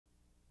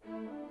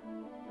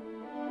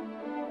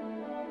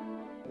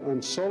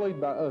unsullied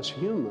by us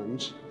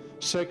humans,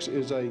 sex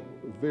is a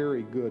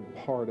very good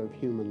part of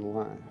human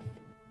life.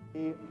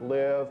 We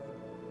live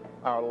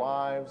our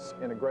lives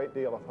in a great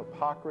deal of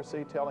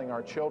hypocrisy, telling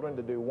our children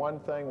to do one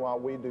thing while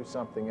we do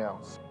something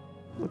else.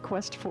 The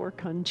quest for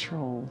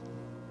control.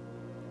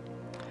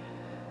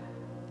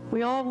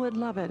 We all would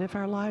love it if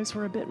our lives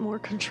were a bit more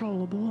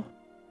controllable.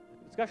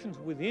 Discussions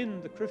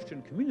within the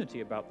Christian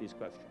community about these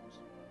questions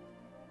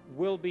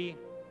will be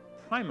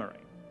primary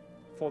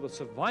for the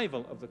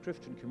survival of the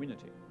Christian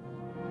community.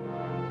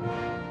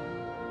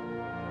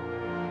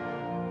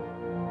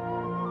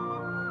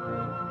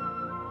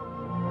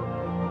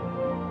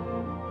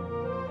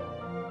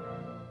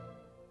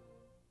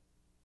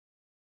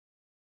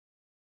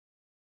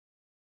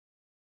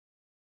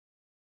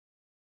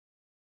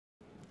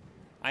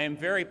 I am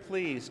very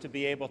pleased to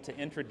be able to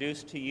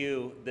introduce to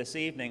you this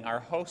evening our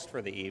host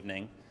for the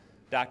evening,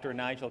 Dr.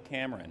 Nigel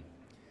Cameron.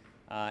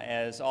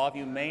 As all of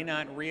you may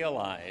not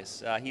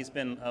realize, he's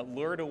been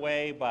lured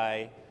away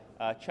by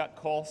Chuck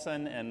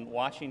Colson and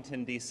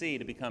Washington, D.C.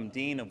 to become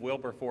Dean of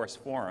Wilberforce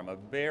Forum, a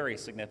very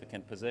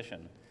significant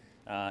position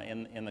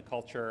in the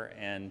culture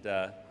and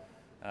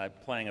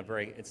playing a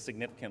very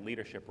significant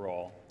leadership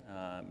role,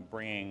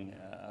 bringing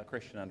a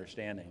Christian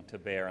understanding to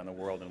bear on the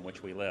world in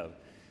which we live.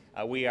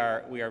 We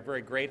are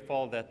very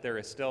grateful that there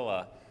is still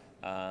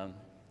a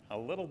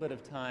little bit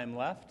of time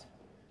left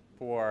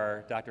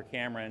for Dr.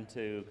 Cameron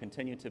to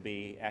continue to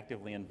be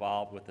actively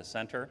involved with the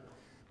center,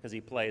 because he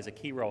plays a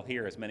key role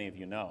here, as many of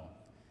you know,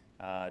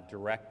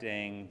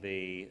 directing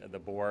the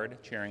board,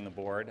 chairing the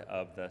board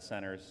of the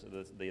center's,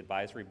 the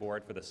advisory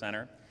board for the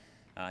center.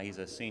 He's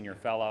a senior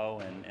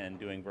fellow and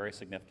doing very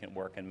significant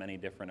work in many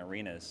different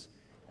arenas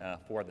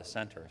for the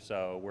center.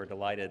 So we're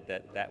delighted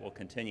that that will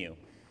continue.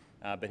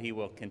 But he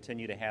will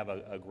continue to have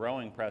a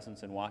growing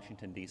presence in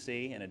Washington,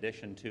 D.C., in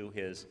addition to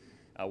his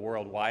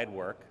worldwide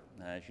work.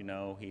 As you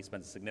know, he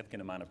spends a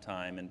significant amount of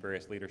time in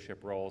various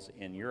leadership roles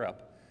in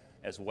Europe,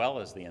 as well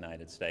as the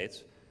United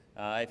States.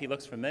 If he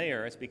looks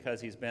familiar, it's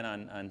because he's been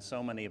on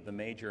so many of the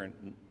major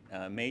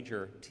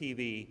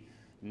TV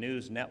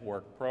news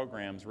network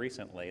programs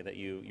recently that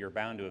you're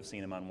bound to have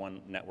seen him on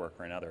one network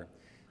or another.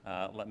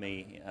 Let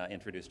me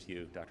introduce to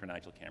you Dr.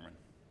 Nigel Cameron.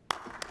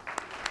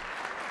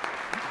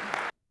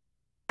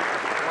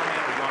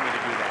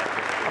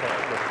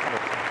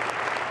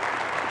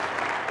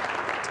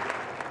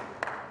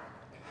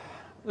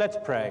 Let's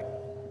pray.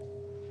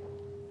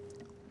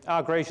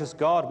 Our gracious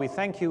God, we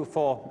thank you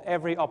for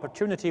every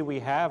opportunity we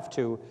have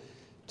to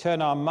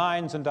turn our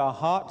minds and our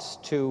hearts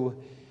to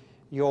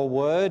your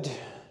word, to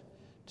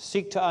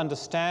seek to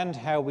understand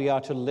how we are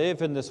to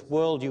live in this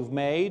world you've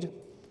made,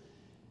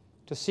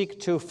 to seek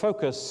to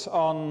focus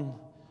on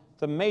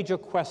the major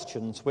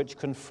questions which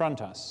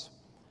confront us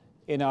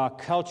in our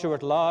culture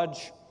at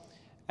large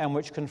and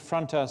which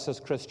confront us as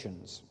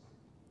Christians.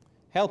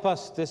 Help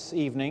us this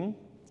evening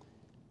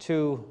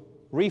to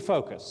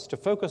refocus, to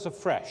focus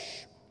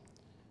afresh,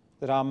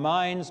 that our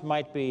minds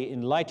might be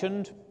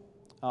enlightened,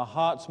 our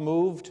hearts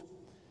moved,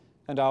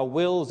 and our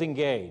wills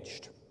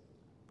engaged,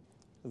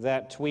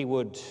 that we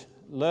would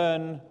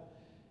learn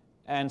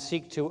and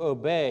seek to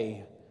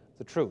obey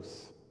the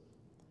truth,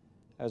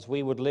 as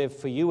we would live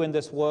for you in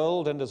this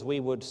world and as we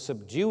would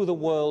subdue the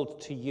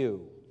world to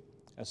you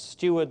as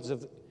stewards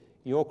of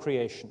your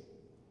creation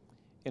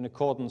in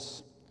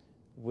accordance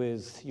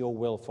with your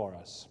will for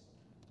us.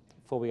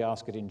 For we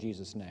ask it in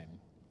Jesus' name.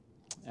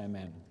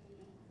 Amen.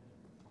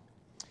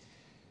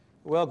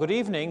 Well, good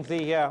evening.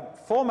 The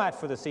format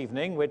for this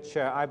evening, which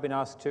I've been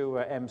asked to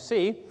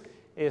MC,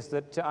 is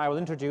that I will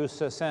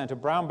introduce Senator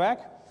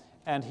Brownback,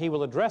 and he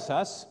will address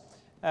us.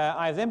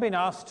 I've then been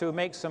asked to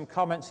make some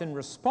comments in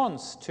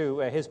response to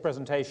his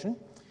presentation,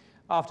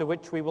 after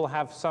which we will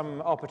have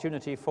some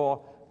opportunity for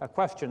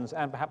questions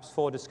and perhaps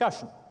for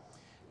discussion.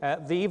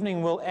 The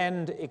evening will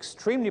end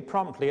extremely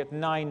promptly at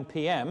 9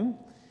 p.m.,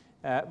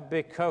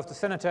 because the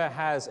Senator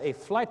has a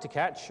flight to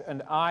catch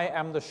and I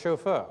am the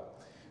chauffeur.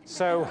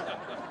 So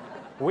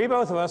we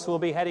both of us will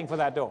be heading for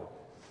that door.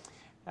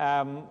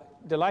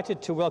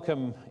 Delighted to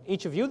welcome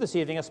each of you this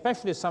evening,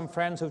 especially some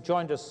friends who've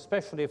joined us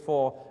especially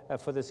for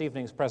this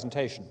evening's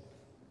presentation.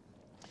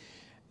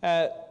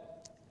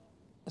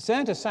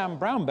 Senator Sam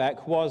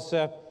Brownback was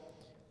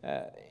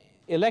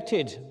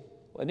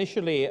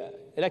initially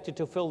elected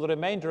to fill the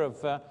remainder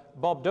of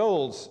Bob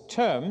Dole's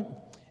term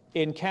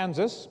in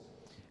Kansas,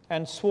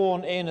 and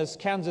sworn in as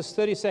Kansas'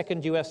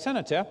 32nd U.S.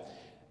 Senator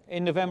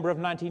in November of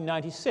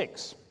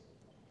 1996.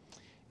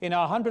 In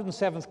our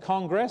 107th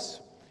Congress,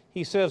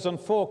 he serves on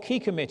 4 key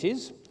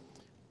committees: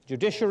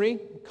 Judiciary,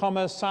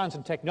 Commerce, Science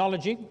and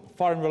Technology,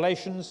 Foreign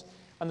Relations,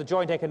 and the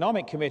Joint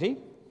Economic Committee.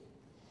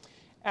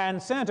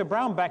 And Senator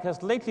Brownback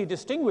has lately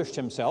distinguished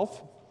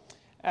himself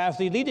as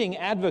the leading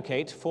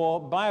advocate for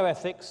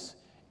bioethics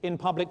in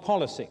public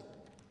policy.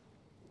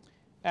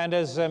 And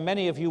as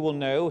many of you will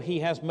know, he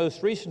has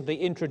most recently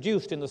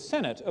introduced in the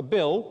Senate a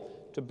bill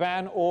to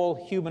ban all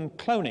human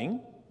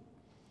cloning,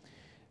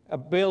 a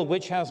bill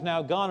which has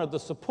now garnered the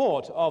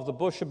support of the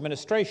Bush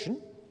administration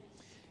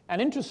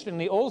and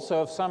interestingly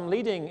also of some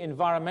leading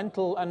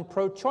environmental and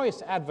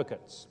pro-choice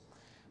advocates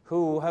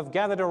who have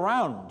gathered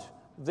around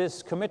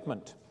this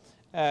commitment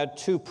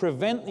to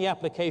prevent the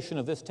application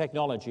of this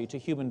technology to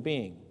human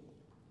beings.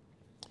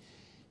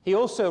 He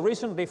also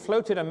recently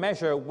floated a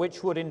measure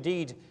which would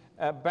indeed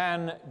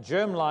ban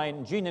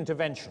germline gene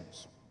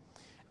interventions.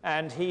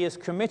 And he is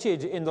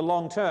committed in the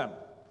long term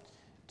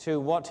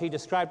to what he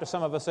described to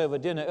some of us over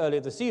dinner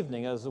earlier this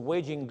evening as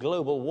waging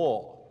global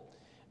war,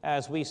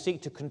 as we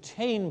seek to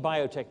contain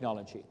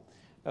biotechnology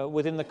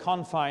within the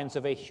confines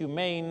of a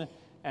humane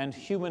and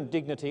human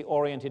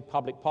dignity-oriented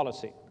public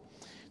policy.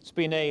 It's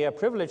been a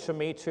privilege for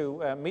me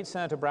to meet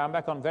Senator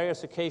Brownback on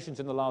various occasions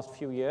in the last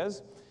few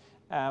years,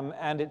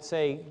 and it's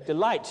a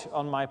delight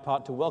on my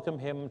part to welcome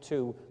him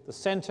to the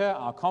center,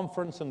 our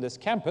conference, and this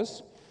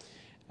campus,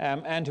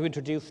 and to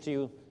introduce to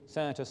you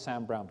Senator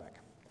Sam Brownback.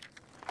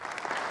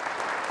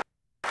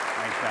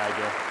 Thanks,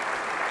 Nigel.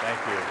 Thank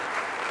you.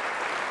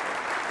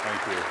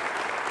 Thank you.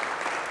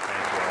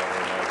 Thank you all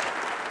very much.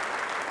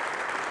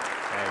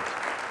 Thanks.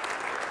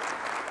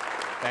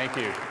 Thank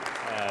you.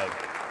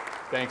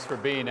 Thanks for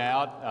being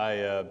out.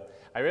 I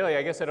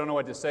guess I don't know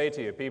what to say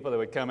to you, people that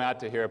would come out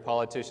to hear a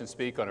politician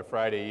speak on a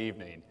Friday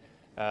evening.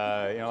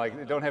 Like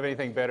they don't have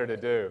anything better to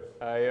do.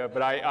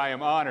 But I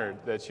am honored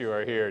that you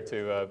are here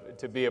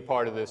to be a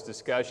part of this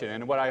discussion,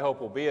 and what I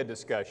hope will be a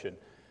discussion.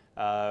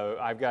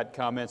 I've got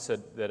comments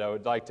that I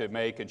would like to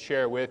make and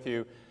share with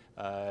you.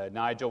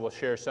 Nigel will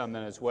share some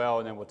then as well,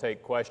 and then we'll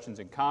take questions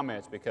and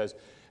comments because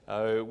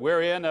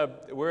we're in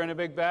a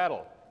big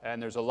battle,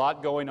 and there's a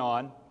lot going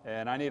on,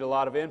 and I need a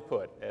lot of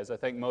input, as I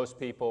think most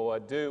people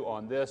do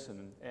on this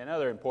and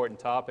other important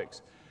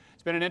topics.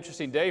 It's been an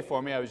interesting day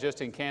for me. I was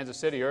just in Kansas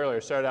City earlier,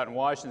 started out in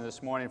Washington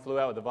this morning, flew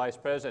out with the Vice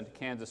President to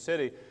Kansas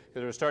City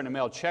because we were starting to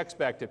mail checks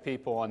back to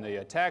people on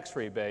the tax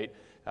rebate,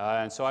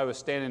 and so I was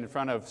standing in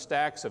front of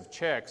stacks of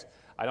checks.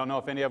 I don't know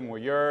if any of them were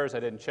yours. I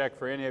didn't check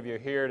for any of you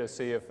here to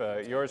see if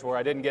yours were.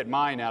 I didn't get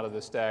mine out of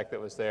the stack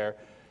that was there.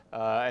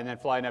 And then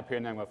flying up here,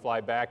 and then I'm going to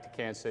fly back to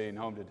Kansas City and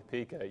home to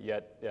Topeka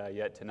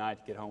yet tonight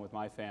to get home with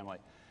my family.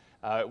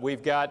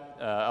 We've got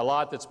a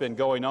lot that's been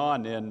going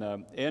on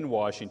in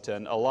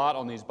Washington, a lot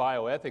on these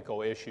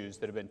bioethical issues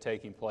that have been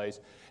taking place.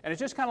 And it's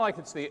just kind of like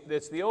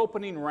it's the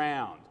opening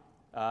round.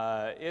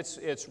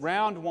 It's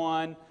round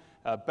one,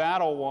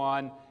 battle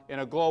one in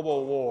a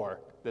global war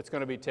that's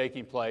going to be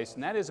taking place,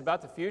 and that is about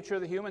the future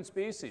of the human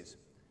species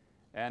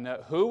and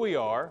who we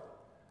are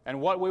and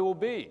what we will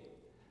be.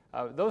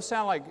 Those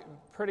sound like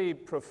pretty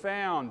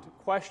profound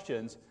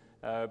questions,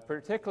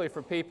 particularly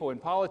for people in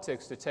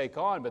politics to take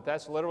on, but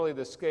that's literally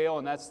the scale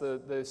and that's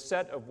the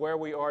set of where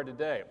we are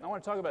today. I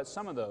want to talk about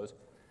some of those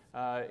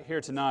here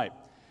tonight.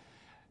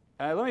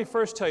 Let me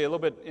first tell you a little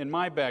bit in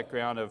my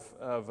background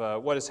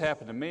of what has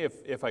happened to me,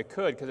 if I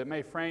could, because it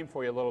may frame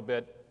for you a little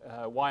bit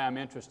why I'm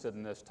interested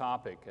in this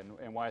topic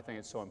and why I think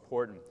it's so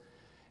important.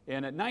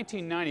 In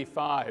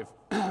 1995,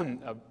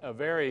 a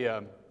very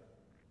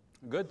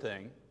good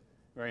thing,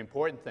 very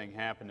important thing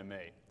happened to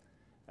me.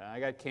 I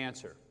got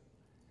cancer.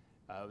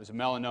 It was a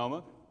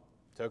melanoma,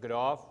 took it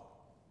off,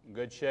 in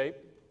good shape.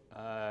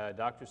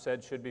 Doctor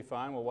said should be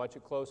fine, we'll watch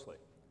it closely.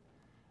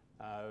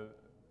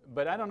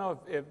 But I don't know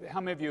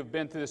how many of you have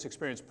been through this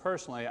experience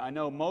personally. I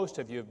know most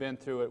of you have been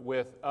through it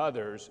with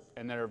others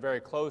and that are very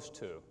close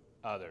to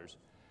others.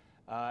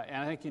 And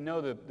I think you know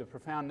the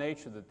profound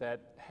nature that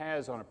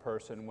has on a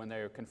person when they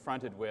are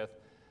confronted with,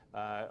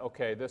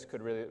 okay, this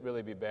could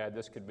really be bad,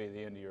 this could be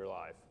the end of your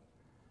life.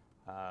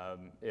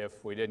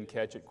 If we didn't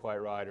catch it quite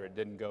right, or it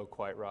didn't go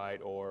quite right,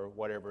 or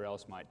whatever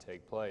else might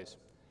take place.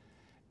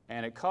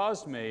 And it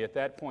caused me at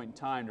that point in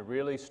time to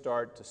really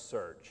start to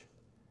search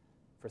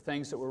for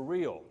things that were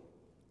real,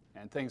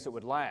 and things that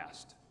would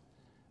last,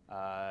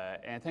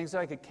 and things that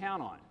I could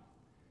count on.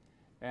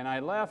 And I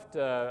left,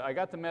 I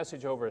got the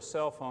message over a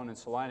cell phone in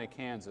Salina,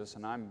 Kansas,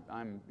 and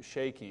I'm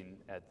shaking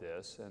at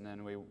this, and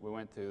then we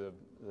went through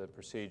the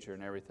procedure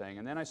and everything,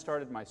 and then I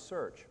started my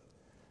search.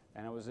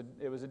 And it was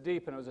a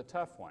deep and it was a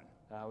tough one.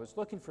 I was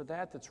looking for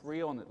that's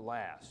real and that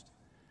lasts.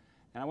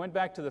 And I went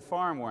back to the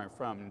farm where I'm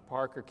from, in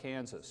Parker,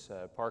 Kansas.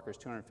 Parker's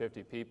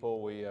 250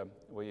 people. We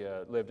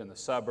lived in the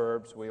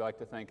suburbs. We like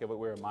to think of it,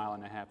 we were a mile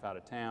and a half out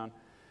of town.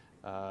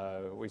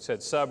 We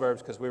said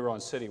suburbs because we were on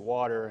city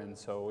water, and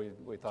so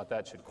we thought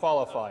that should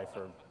qualify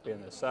for being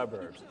in the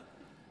suburbs.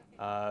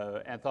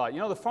 And thought,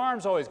 the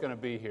farm's always going to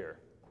be here.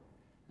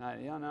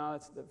 No,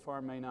 the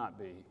farm may not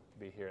be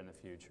here in the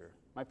future.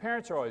 My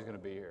parents are always going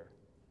to be here.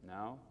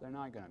 No, they're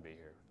not going to be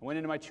here. I went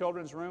into my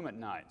children's room at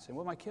night saying,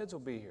 well, my kids will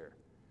be here.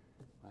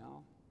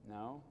 Well,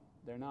 no,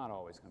 they're not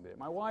always going to be here.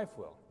 My wife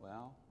will.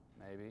 Well,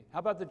 maybe. How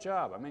about the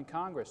job? I'm in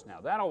Congress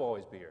now. That'll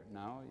always be here.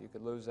 No, you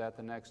could lose that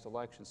the next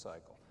election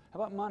cycle. How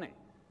about money?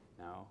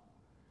 No.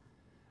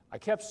 I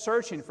kept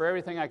searching for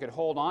everything I could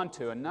hold on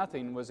to, and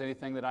nothing was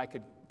anything that I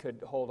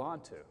could hold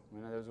on to.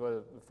 That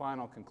was the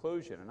final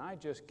conclusion, and I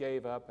just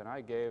gave up, and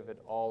I gave it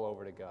all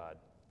over to God.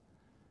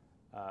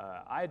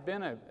 I had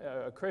been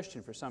a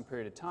Christian for some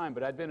period of time,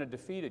 but I'd been a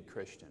defeated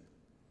Christian.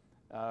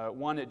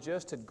 One that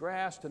just had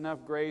grasped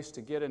enough grace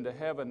to get into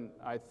heaven,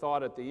 I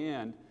thought at the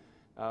end,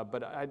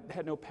 but I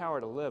had no power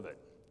to live it.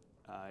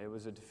 It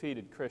was a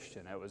defeated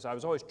Christian. I was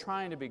always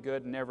trying to be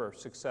good, never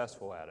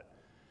successful at it.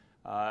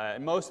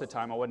 And most of the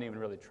time, I wasn't even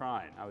really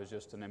trying. I was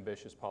just an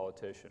ambitious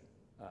politician,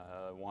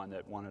 one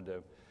that wanted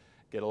to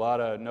get a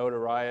lot of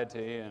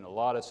notoriety and a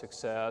lot of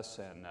success,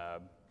 and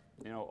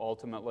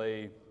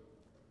ultimately,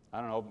 I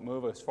don't know,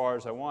 move as far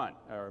as I want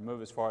or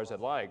move as far as I'd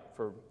like.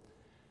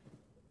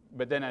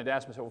 But then I'd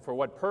ask myself, well, for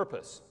what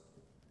purpose?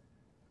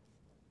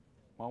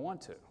 Well, I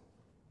want to.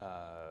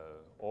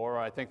 Or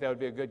I think that would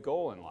be a good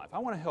goal in life. I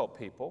want to help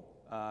people,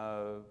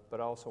 but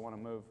I also want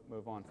to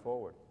move on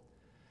forward.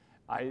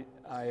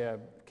 I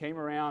came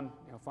around,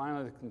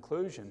 finally to the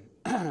conclusion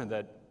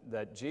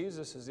that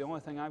Jesus is the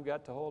only thing I've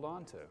got to hold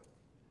on to.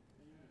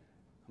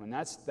 I mean,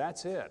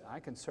 that's it. I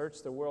can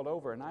search the world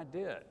over, and I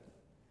did.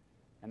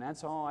 And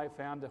that's all I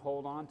found to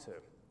hold on to.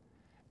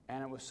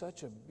 And it was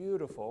such a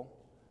beautiful,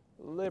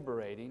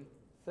 liberating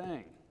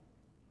thing.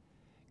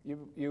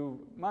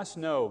 You must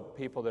know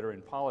people that are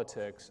in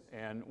politics,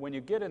 and when you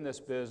get in this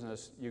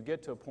business, you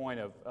get to a point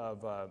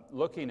of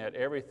looking at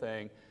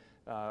everything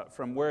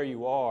from where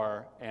you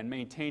are and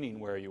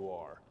maintaining where you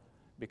are,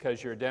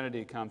 because your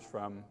identity comes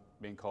from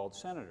being called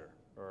senator,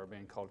 or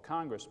being called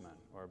congressman,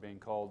 or being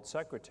called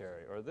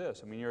secretary, or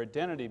this. I mean, your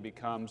identity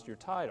becomes your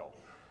title.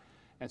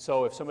 And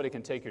so if somebody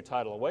can take your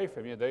title away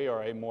from you, they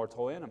are a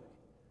mortal enemy.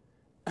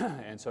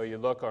 And so you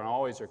look and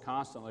always are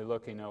constantly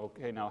looking,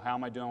 okay, now how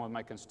am I doing with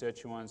my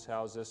constituents?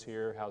 How's this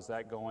here? How's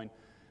that going?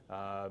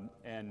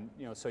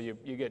 So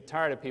you get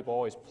tired of people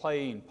always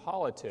playing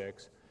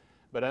politics.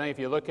 But I think if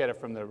you look at it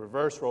from the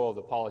reverse role of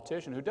the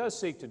politician, who does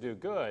seek to do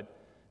good,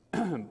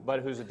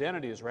 but whose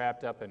identity is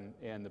wrapped up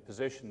in the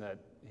position that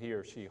he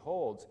or she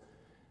holds,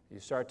 you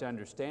start to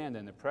understand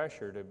then the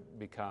pressure to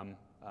become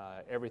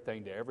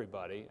everything to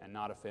everybody and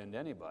not offend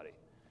anybody.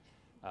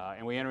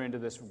 And we enter into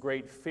this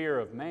great fear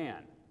of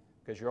man,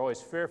 because you're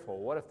always fearful.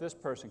 What if this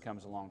person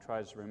comes along,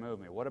 tries to remove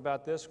me? What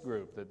about this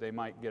group, that they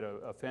might get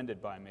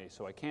offended by me?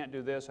 So I can't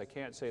do this, I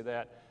can't say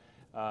that.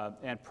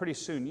 And pretty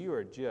soon you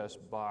are just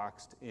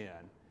boxed in,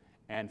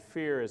 and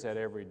fear is at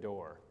every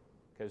door,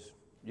 because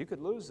you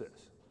could lose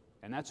this,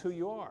 and that's who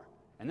you are.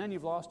 And then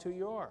you've lost who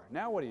you are.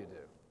 Now what do you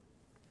do?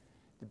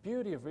 The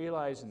beauty of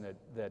realizing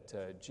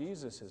that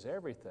Jesus is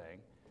everything,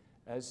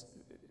 as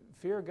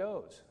fear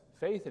goes.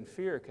 Faith and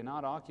fear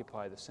cannot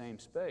occupy the same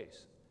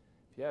space.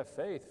 If you have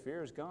faith,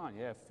 fear is gone.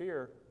 You have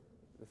fear,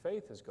 the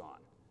faith is gone.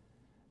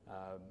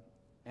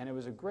 And it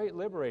was a great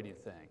liberating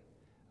thing.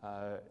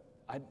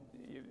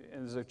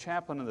 As a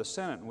chaplain of the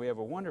Senate, and we have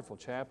a wonderful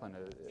chaplain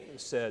who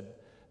said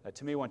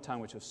to me one time,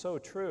 which was so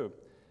true,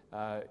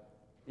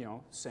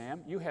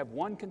 Sam, you have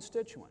one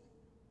constituent.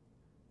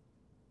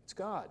 It's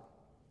God.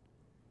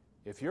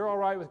 If you're all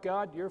right with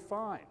God, you're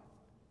fine.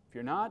 If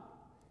you're not,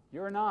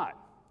 you're not.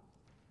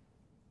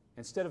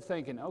 Instead of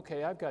thinking,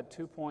 okay, I've got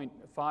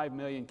 2.5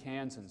 million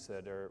Kansans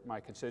that are my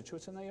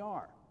constituents, and they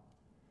are.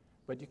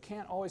 But you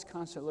can't always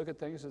constantly look at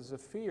things as a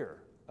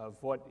fear of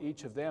what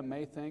each of them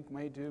may think,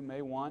 may do,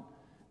 may want.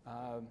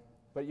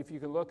 But if you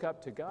can look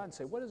up to God and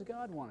say, what does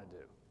God want to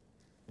do?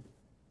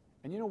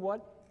 And you know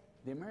what?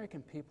 The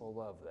American people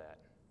love that.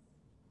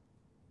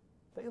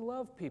 They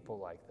love people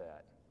like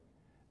that.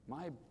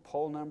 My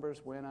poll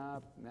numbers went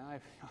up. Now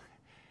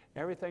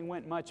everything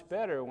went much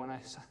better when I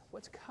said,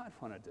 what's God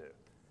want to do?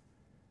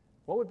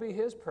 What would be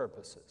His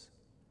purposes?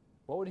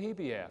 What would He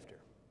be after?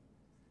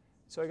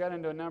 So I got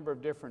into a number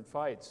of different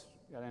fights.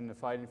 Got into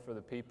fighting for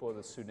the people of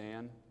the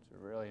Sudan. It's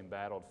a really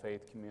embattled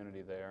faith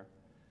community there.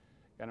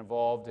 Got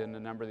involved in a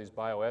number of these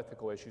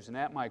bioethical issues. And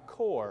at my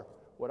core,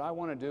 what I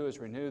want to do is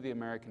renew the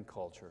American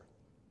culture.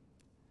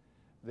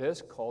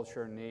 This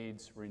culture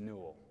needs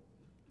renewal.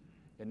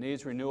 It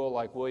needs renewal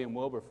like William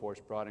Wilberforce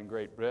brought in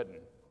Great Britain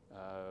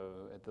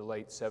at the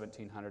late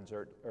 1700s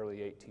or early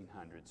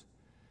 1800s.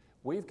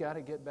 We've got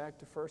to get back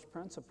to first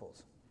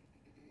principles,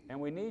 and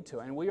we need to.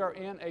 And we are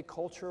in a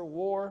culture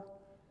war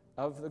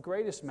of the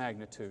greatest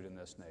magnitude in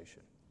this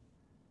nation.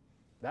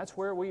 That's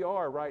where we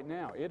are right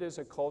now. It is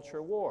a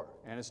culture war,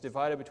 and it's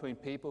divided between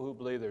people who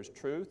believe there's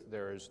truth,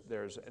 there's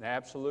an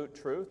absolute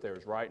truth,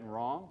 there's right and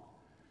wrong,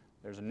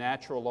 there's a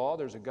natural law,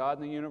 there's a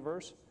God in the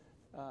universe,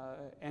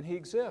 and He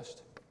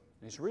exists.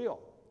 He's real,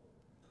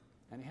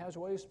 and He has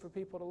ways for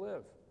people to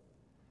live.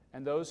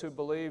 And those who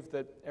believe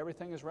that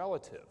everything is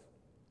relative.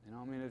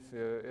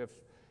 If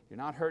you're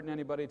not hurting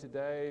anybody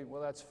today,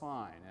 well, that's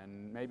fine,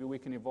 and maybe we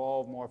can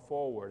evolve more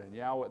forward. And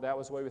yeah, that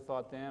was the way we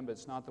thought then, but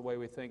it's not the way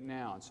we think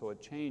now, and so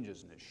it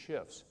changes and it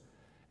shifts.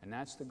 And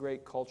that's the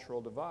great cultural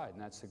divide,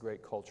 and that's the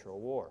great cultural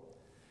war.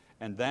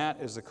 And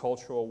that is the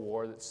cultural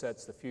war that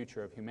sets the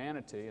future of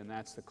humanity, and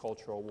that's the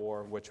cultural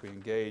war in which we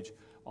engage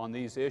on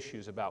these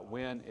issues about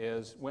when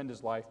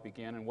does life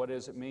begin, and what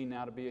does it mean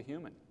now to be a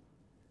human.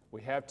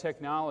 We have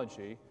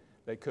technology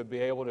that could be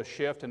able to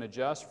shift and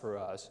adjust for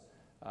us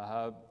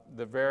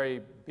the very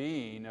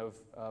being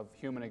of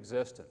human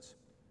existence.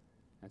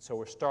 And so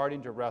we're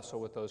starting to wrestle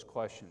with those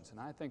questions, and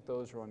I think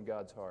those are on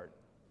God's heart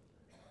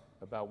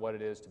about what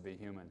it is to be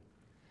human.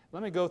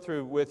 Let me go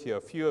through with you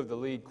a few of the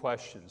lead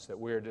questions that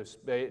we're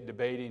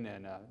debating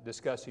and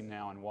discussing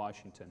now in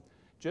Washington,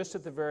 just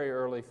at the very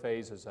early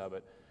phases of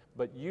it.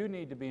 But you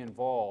need to be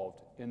involved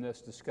in this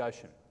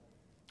discussion.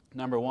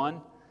 Number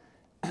one,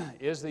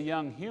 is the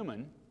young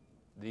human,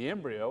 the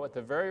embryo, at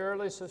the very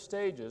earliest of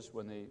stages,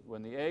 when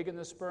the egg and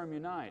the sperm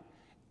unite,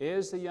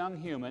 is the young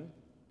human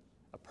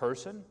a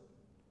person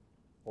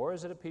or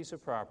is it a piece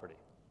of property?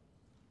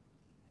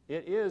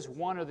 It is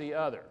one or the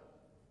other.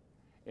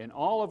 In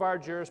all of our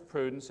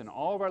jurisprudence, in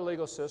all of our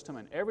legal system,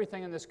 and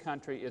everything in this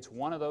country, it's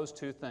one of those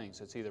two things.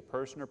 It's either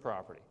person or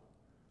property.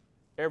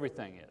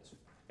 Everything is.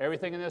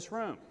 Everything in this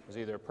room is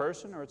either a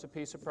person or it's a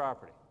piece of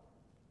property.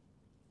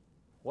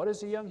 What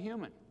is a young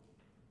human?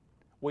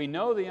 We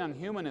know the young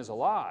human is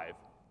alive.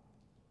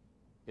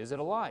 Is it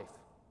a life?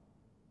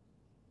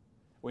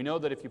 We know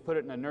that if you put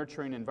it in a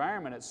nurturing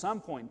environment, at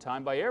some point in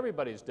time, by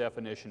everybody's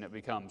definition, it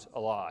becomes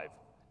alive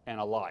and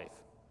a life.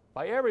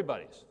 By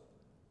everybody's.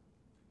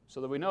 So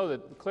that we know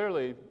that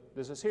clearly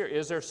this is here.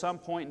 Is there some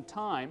point in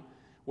time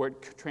where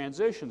it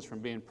transitions from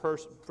being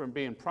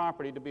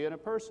property to being a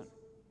person?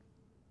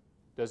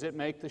 Does it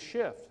make the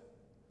shift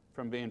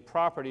from being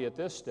property at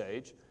this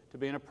stage to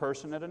being a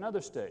person at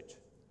another stage?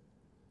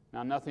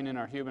 Now, nothing in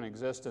our human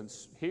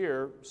existence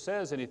here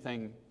says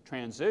anything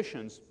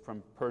transitions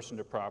from person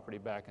to property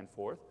back and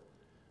forth,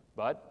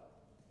 but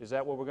is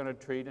that what we're going to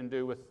treat and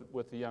do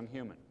with the young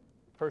human?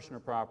 Person or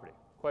property?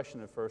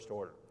 Question of first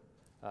order.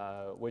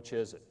 Which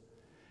is it?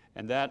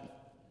 And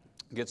that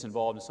gets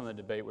involved in some of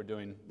the debate we're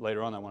doing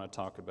later on that I want to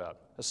talk about.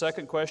 A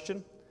second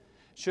question,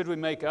 should we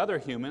make other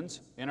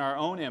humans in our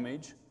own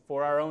image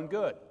for our own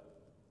good?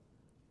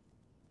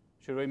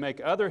 Should we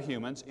make other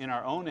humans in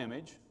our own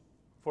image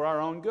for our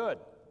own good?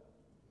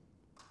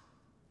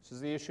 This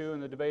is the issue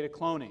in the debate of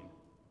cloning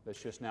that's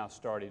just now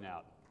starting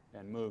out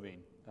and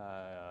moving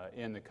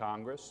in the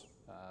Congress,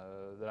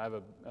 that I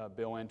have a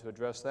bill in to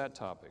address that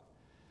topic.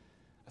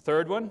 A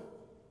third one,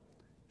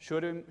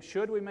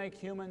 should we make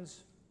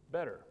humans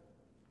better?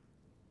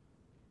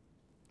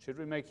 Should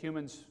we make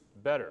humans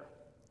better?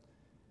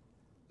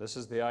 This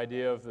is the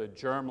idea of the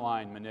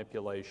germline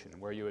manipulation,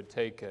 where you would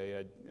take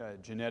a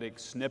genetic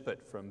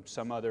snippet from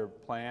some other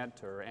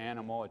plant or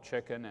animal, a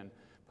chicken, and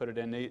put it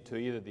into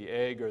either the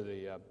egg or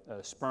the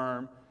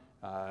sperm,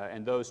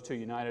 and those two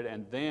united,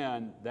 and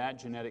then that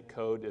genetic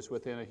code is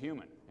within a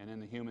human and in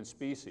the human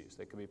species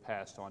that can be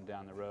passed on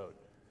down the road.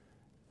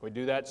 If we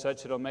do that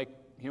such, it'll make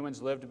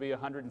humans live to be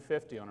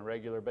 150 on a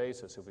regular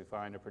basis if we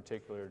find a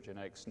particular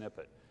genetic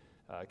snippet.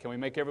 Can we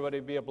make everybody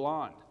be a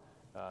blonde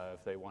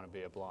if they want to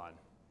be a blonde?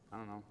 I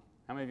don't know.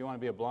 How many of you want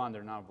to be a blonde that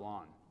are not a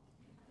blonde?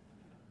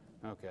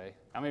 Okay.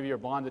 How many of you are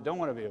blonde that don't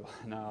want to be a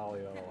blonde? No, I'll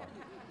leave that alone.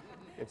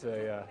 It's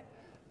a...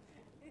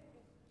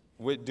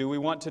 do we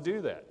want to do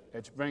that?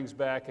 It brings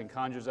back and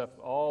conjures up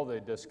all the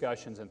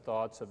discussions and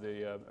thoughts of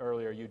the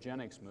earlier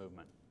eugenics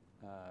movement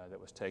that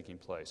was taking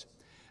place.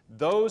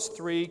 Those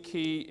three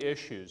key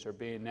issues are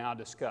being now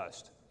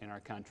discussed in our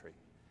country.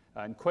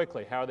 And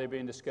quickly, how are they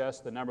being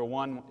discussed? The number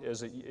one,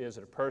 is it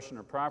a person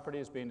or property,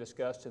 is being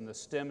discussed in the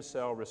stem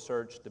cell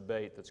research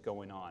debate that's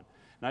going on.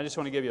 And I just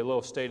want to give you a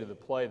little state of the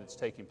play that's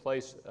taking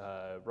place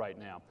right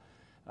now.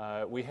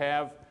 We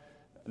have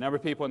a number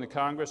of people in the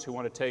Congress who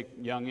want to take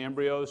young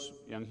embryos,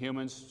 young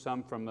humans,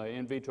 some from the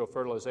in vitro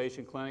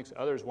fertilization clinics.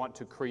 Others want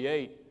to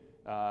create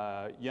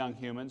young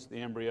humans, the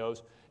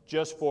embryos,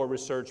 just for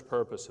research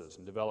purposes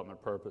and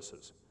development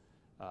purposes.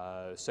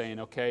 Saying,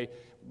 okay,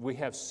 we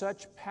have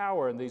such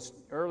power in these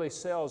early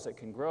cells that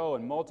can grow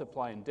and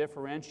multiply and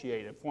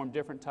differentiate and form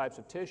different types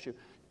of tissue.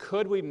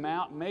 Could we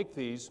make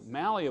these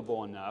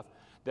malleable enough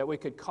that we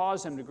could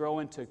cause them to grow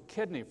into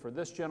kidney for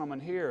this gentleman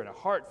here, and a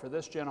heart for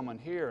this gentleman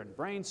here, and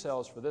brain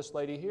cells for this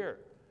lady here,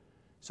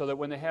 so that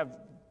when they have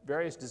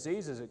various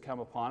diseases that come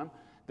upon them,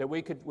 that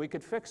we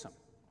could fix them.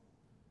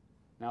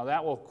 Now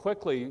that will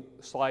quickly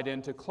slide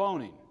into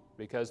cloning,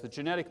 because the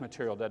genetic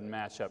material doesn't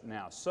match up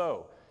now.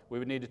 So we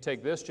would need to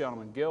take this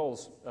gentleman,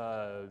 Gil's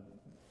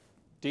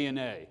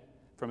DNA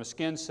from a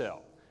skin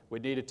cell.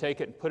 We'd need to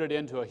take it and put it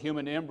into a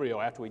human embryo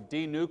after we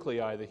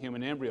denuclei the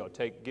human embryo.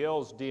 Take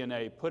Gil's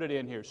DNA, put it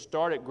in here,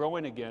 start it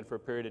growing again for a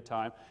period of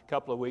time, a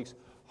couple of weeks,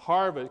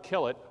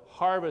 kill it,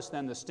 harvest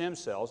then the stem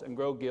cells, and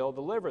grow Gil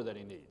the liver that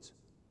he needs.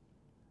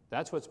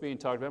 That's what's being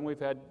talked about, and we've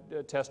had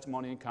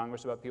testimony in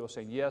Congress about people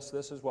saying, yes,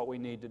 this is what we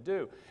need to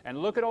do. And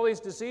look at all these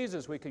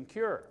diseases we can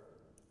cure.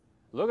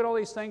 Look at all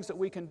these things that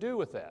we can do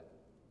with that.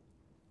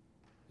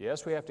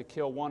 Yes, we have to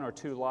kill 1 or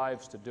 2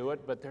 lives to do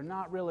it, but they're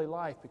not really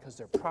life because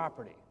they're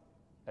property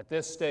at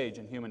this stage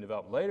in human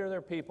development. Later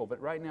they're people,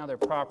 but right now they're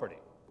property.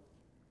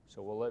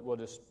 So we'll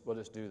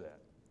just do that.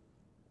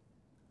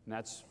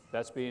 And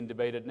that's being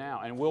debated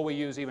now. And will we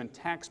use even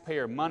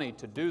taxpayer money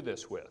to do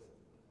this with?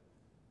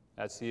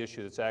 That's the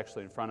issue that's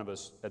actually in front of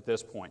us at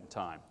this point in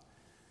time.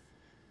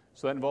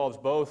 So that involves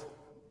both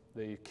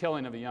the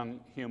killing of a young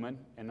human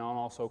and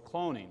also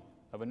cloning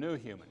of a new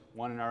human,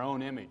 one in our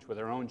own image with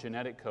our own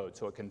genetic code,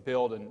 so it can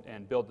build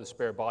and build the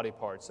spare body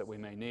parts that we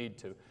may need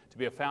to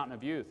be a fountain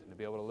of youth and to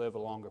be able to live a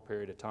longer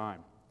period of time.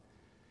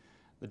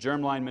 The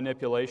germline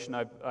manipulation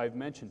I've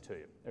mentioned to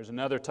you. There's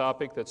another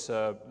topic that's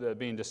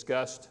being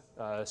discussed,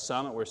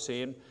 some that we're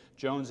seeing.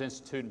 Jones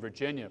Institute in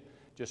Virginia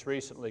just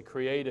recently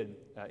created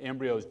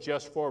embryos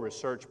just for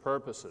research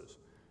purposes.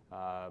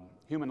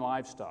 Human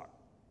livestock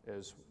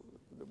is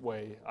the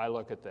way I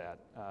look at that.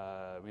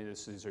 I mean,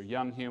 these are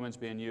young humans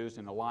being used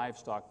in a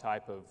livestock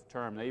type of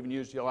term. They even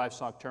used the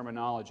livestock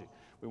terminology.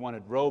 We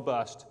wanted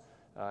robust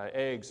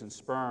eggs and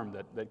sperm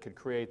that could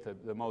create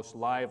the most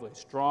lively,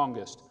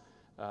 strongest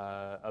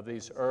of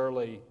these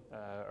early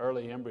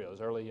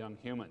embryos, early young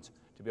humans,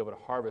 to be able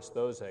to harvest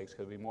those eggs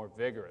because it'd be more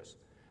vigorous.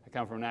 I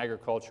come from an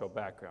agricultural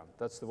background.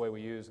 That's the way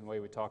we use and the way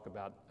we talk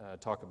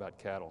about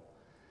cattle.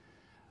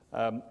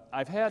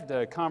 I've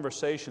had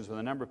conversations with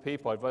a number of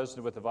people. I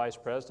visited with the Vice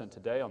President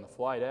today on the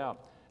flight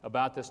out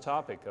about this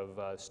topic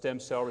of stem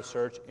cell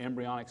research,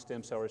 embryonic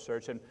stem cell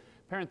research. And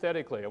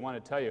parenthetically, I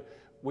want to tell you,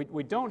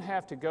 we don't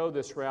have to go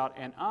this route,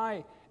 and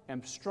I am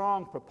a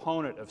strong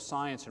proponent of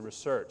science and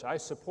research. I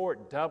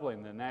support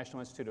doubling the National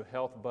Institute of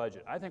Health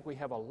budget. I think we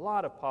have a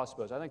lot of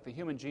possibilities. I think the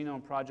Human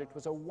Genome Project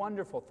was a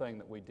wonderful thing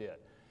that we did.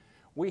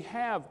 We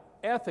have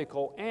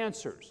ethical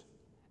answers.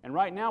 And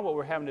right now what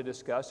we're having to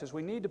discuss is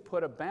we need to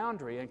put a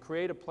boundary and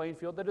create a playing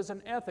field that is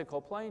an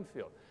ethical playing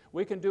field.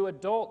 We can do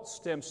adult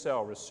stem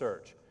cell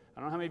research. I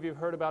don't know how many of you have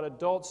heard about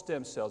adult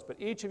stem cells, but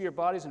each of your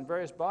bodies and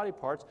various body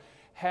parts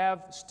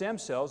have stem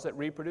cells that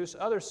reproduce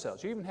other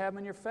cells. You even have them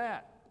in your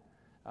fat.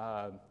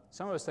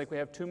 Some of us think we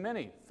have too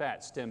many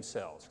fat stem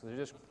cells because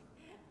they're just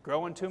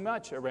growing too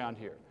much around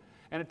here.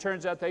 And it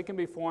turns out they can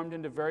be formed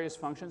into various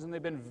functions, and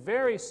they've been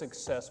very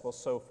successful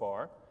so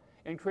far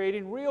in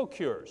creating real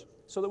cures,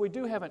 so that we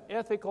do have an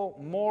ethical,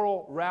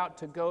 moral route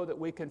to go that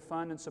we can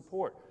fund and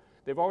support.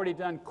 They've already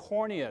done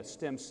cornea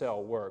stem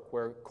cell work,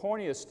 where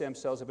cornea stem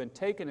cells have been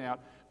taken out,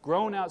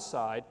 grown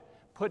outside,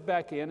 put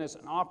back in as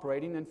an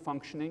operating and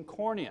functioning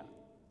cornea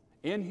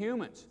in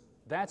humans.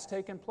 That's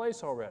taken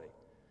place already.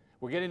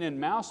 We're getting in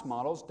mouse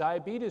models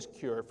diabetes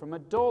cure from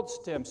adult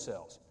stem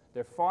cells.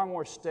 They're far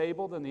more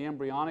stable than the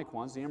embryonic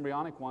ones. The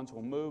embryonic ones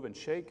will move and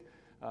shake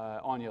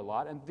on you a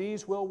lot, and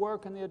these will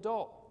work in the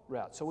adult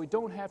route. So we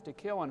don't have to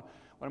kill. And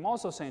what I'm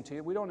also saying to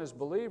you, we don't as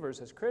believers,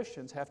 as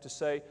Christians, have to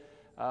say,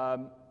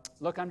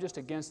 look, I'm just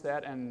against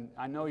that, and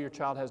I know your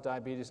child has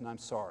diabetes, and I'm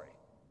sorry.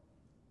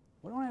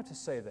 We don't have to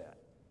say that.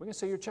 We can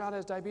say your child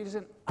has diabetes,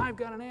 and I've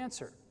got an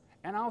answer,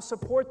 and I'll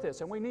support this,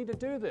 and we need to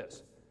do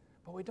this.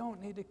 But we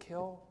don't need to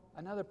kill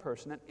another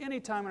person. At any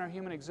time in our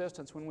human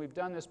existence when we've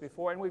done this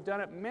before, and we've done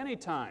it many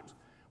times,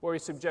 where we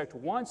subject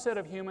one set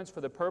of humans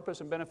for the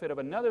purpose and benefit of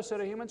another set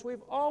of humans,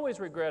 we've always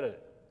regretted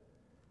it.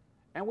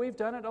 And we've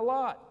done it a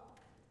lot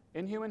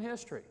in human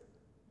history.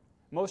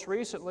 Most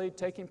recently,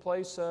 taking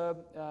place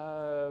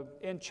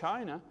in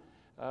China,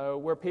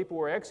 where people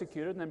were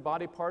executed and then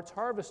body parts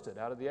harvested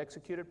out of the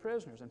executed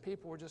prisoners. And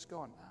people were just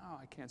going, oh,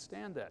 I can't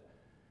stand that.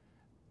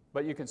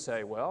 But you can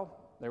say, well,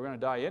 they were going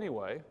to die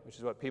anyway, which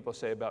is what people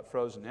say about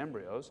frozen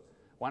embryos.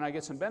 Why not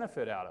get some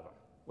benefit out of them,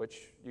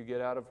 which you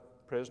get out of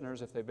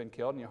prisoners if they've been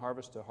killed, and you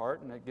harvest a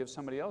heart, and it gives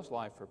somebody else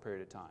life for a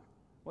period of time.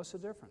 What's the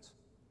difference?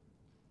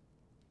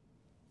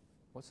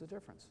 What's the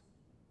difference?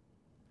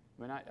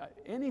 I mean,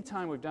 any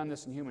time we've done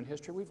this in human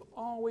history, we've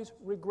always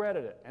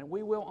regretted it, and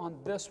we will on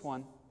this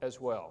one as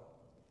well.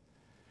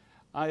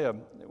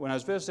 When I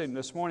was visiting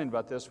this morning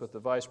about this with the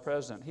Vice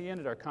President, he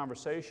ended our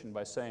conversation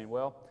by saying,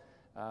 well,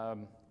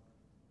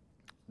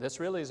 this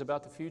really is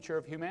about the future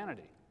of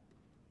humanity.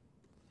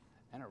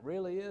 And it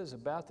really is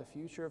about the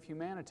future of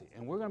humanity.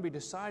 And we're going to be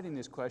deciding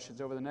these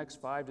questions over the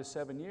next 5 to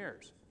 7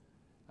 years.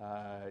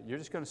 You're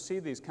just going to see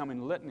these come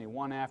in litany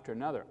one after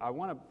another. I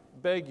want to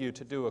beg you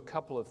to do a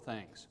couple of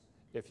things,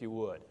 if you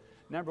would.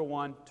 Number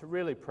one, to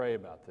really pray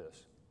about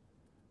this.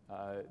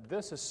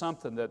 This is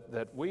something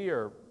that we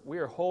are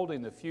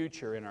holding the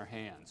future in our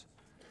hands.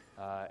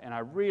 And I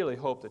really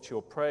hope that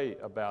you'll pray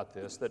about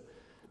this,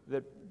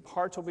 that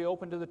hearts will be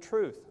open to the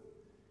truth,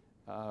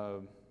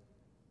 that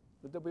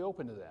they'll be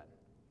open to that.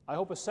 I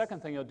hope a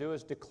second thing you'll do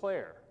is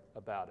declare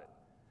about it.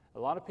 A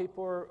lot of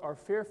people are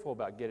fearful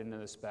about getting into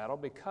this battle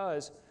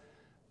because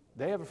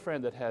they have a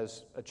friend that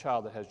has a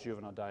child that has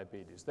juvenile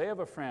diabetes. They have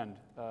a friend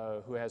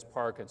who has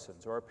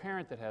Parkinson's, or a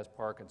parent that has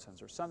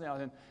Parkinson's, or something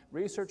else. And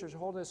researchers are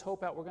holding this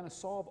hope out, we're going to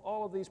solve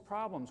all of these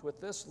problems with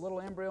this little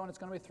embryo, and it's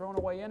going to be thrown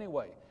away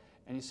anyway.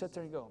 And you sit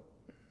there and go,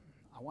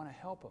 I want to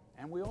help them.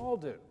 And we all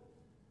do.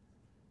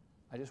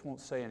 I just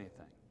won't say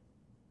anything.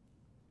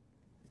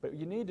 But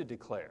you need to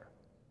declare,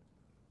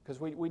 because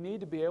we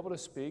need to be able to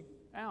speak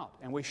out,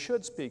 and we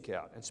should speak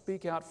out, and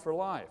speak out for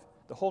life.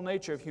 The whole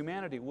nature of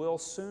humanity will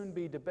soon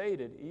be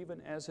debated, even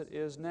as it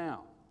is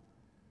now.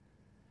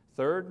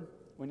 Third,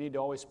 we need to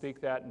always speak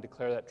that and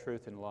declare that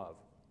truth in love.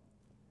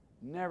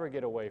 Never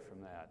get away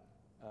from that.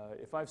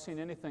 If I've seen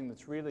anything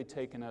that's really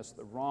taken us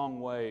the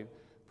wrong way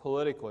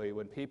politically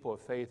when people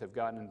of faith have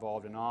gotten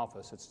involved in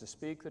office, it's to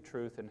speak the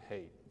truth in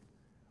hate,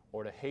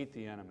 or to hate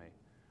the enemy,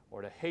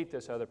 or to hate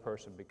this other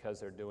person because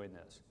they're doing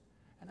this.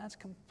 And that's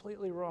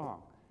completely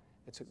wrong.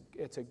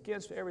 It's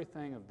against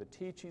everything of the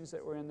teachings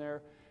that were in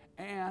there,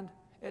 and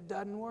it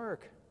doesn't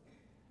work.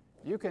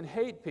 You can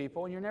hate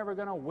people and you're never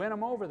going to win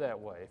them over that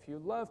way. If you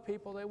love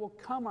people, they will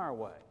come our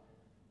way.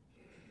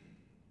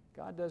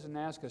 God doesn't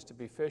ask us to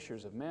be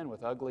fishers of men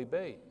with ugly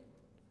bait.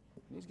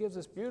 He gives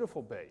us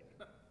beautiful bait.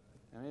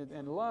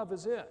 And love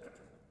is it.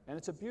 And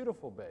it's a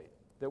beautiful bait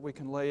that we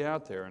can lay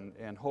out there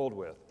and hold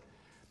with.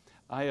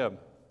 I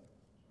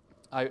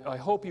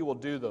hope you will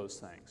do those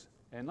things.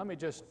 And let me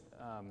just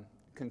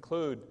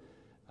conclude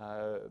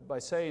by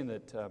saying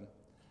that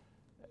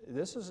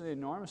this is an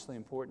enormously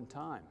important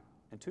time.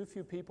 And too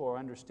few people are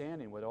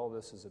understanding what all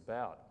this is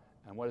about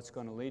and what it's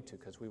going to lead to,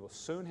 because we will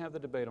soon have the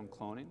debate on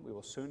cloning, we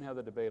will soon have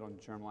the debate on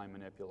germline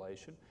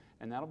manipulation,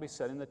 and that'll be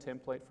setting the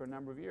template for a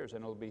number of years,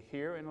 and it'll be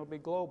here and it'll be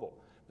global.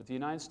 But the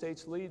United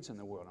States leads in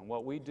the world, and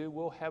what we do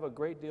will have a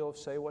great deal of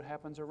say what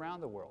happens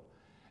around the world.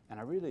 And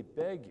I really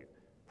beg you,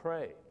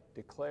 pray,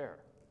 declare,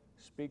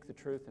 speak the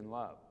truth in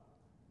love.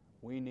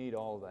 We need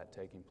all of that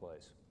taking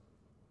place.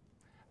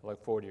 I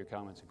look forward to your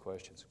comments and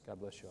questions. God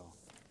bless you all.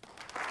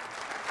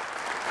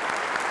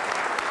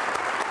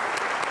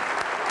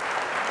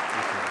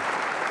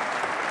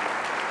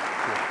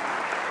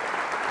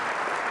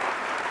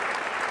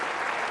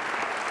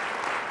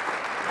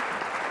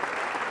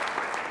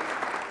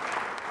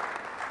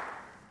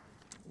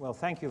 Well,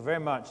 thank you very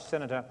much,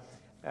 Senator.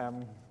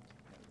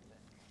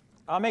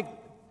 I'll make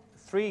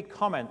three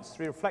comments,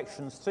 three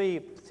reflections, three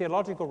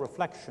theological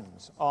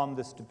reflections on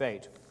this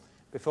debate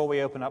before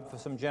we open up for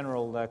some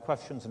general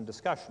questions and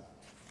discussion.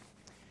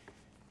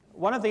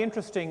 One of the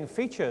interesting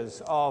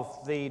features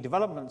of the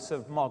developments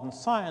of modern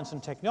science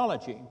and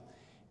technology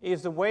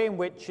is the way in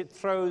which it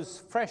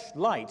throws fresh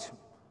light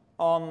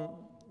on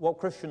what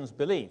Christians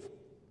believe.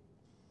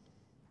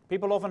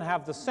 People often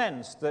have the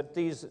sense that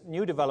these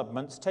new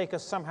developments take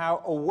us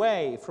somehow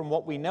away from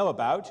what we know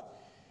about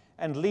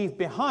and leave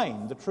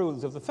behind the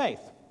truths of the faith.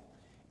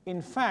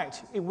 In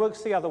fact, it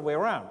works the other way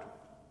around.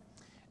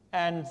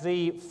 And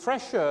the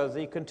fresher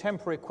the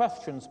contemporary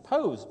questions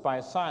posed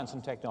by science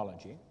and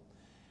technology,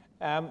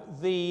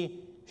 the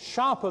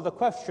sharper the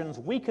questions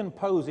we can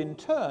pose in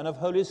turn of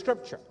Holy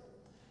Scripture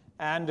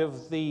and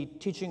of the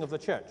teaching of the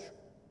Church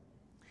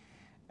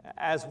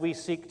as we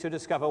seek to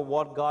discover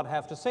what God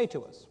has to say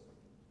to us.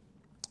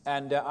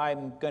 And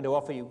I'm going to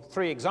offer you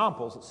three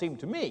examples that seem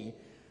to me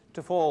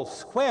to fall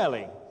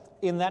squarely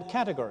in that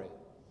category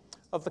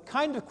of the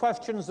kind of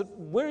questions that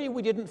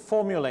we didn't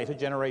formulate a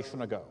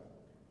generation ago,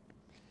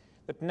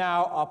 that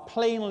now are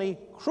plainly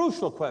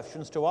crucial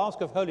questions to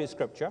ask of Holy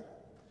Scripture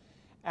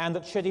and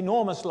that shed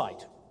enormous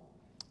light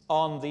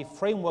on the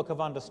framework of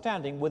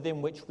understanding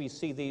within which we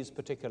see these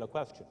particular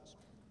questions.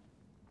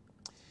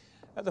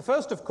 The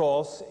first, of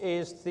course,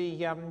 is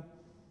the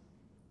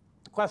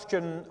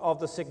question of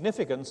the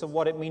significance of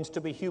what it means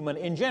to be human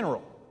in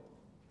general.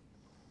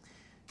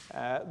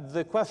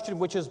 The question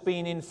which has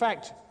been, in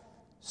fact,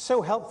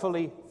 so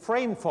helpfully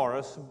framed for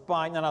us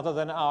by none other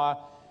than our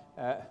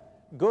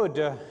good,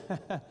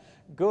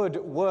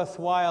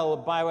 worthwhile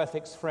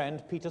bioethics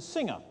friend, Peter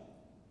Singer.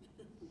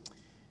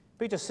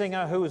 Peter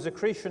Singer, who was a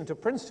Cretan to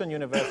Princeton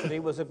University,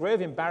 was a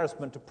grave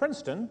embarrassment to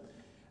Princeton,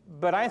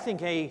 but I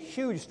think a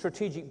huge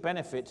strategic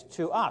benefit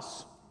to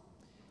us,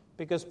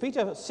 because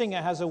Peter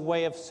Singer has a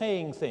way of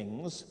saying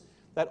things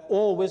that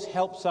always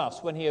helps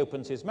us when he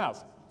opens his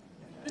mouth.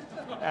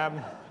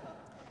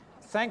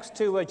 Thanks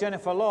to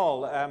Jennifer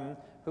Lall,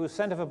 whose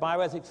Center for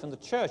Bioethics from the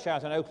Church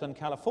out in Oakland,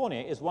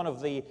 California, is one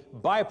of the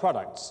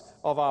byproducts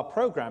of our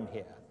program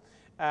here.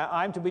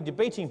 I'm to be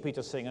debating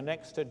Peter Singer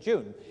next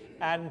June,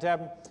 and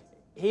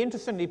he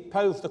interestingly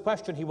posed the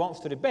question he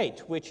wants to debate,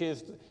 which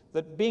is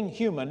that being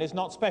human is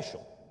not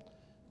special.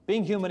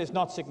 Being human is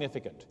not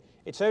significant.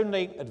 It's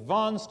only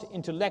advanced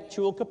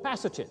intellectual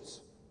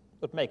capacities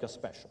that make us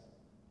special.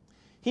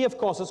 He, of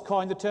course, has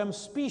coined the term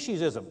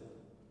speciesism,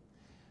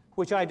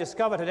 which I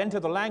discovered had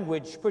entered the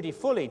language pretty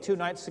fully 2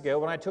 nights ago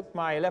when I took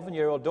my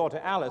 11-year-old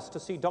daughter Alice to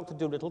see Dr.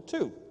 Dolittle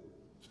 2.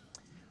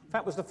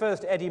 That was the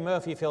first Eddie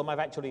Murphy film I've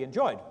actually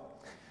enjoyed.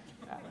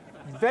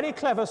 Very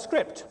clever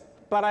script,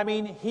 but I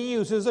mean, he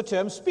uses the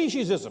term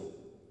speciesism.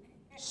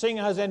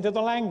 Singer has entered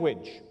the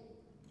language.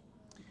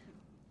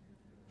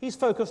 He's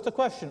focused the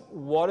question,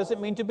 what does it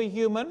mean to be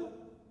human?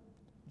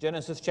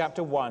 Genesis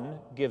chapter 1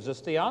 gives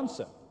us the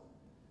answer.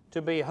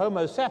 To be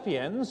Homo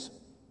sapiens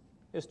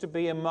is to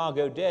be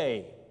imago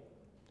Dei.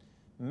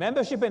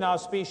 Membership in our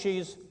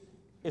species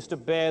is to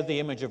bear the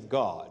image of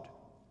God.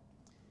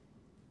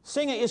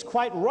 Singer is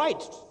quite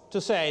right to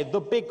say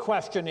the big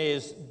question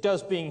is,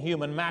 does being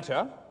human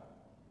matter?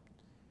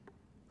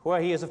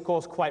 Where he is, of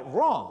course, quite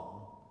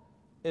wrong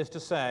is to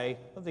say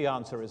that the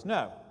answer is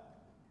no.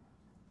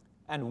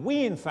 And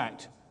we, in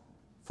fact,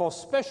 for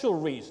special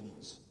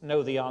reasons,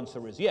 know the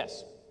answer is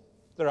yes.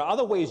 There are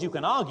other ways you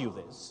can argue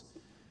this.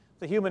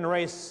 The human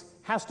race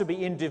has to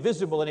be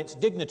indivisible in its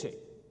dignity.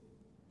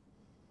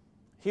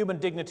 Human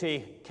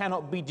dignity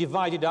cannot be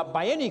divided up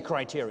by any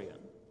criterion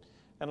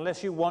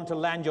unless you want to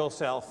land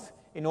yourself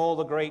in all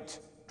the great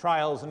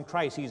trials and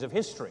crises of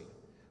history,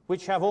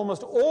 which have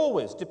almost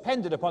always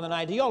depended upon an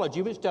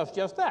ideology which does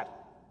just that.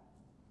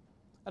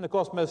 And of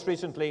course, most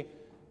recently,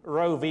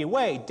 Roe v.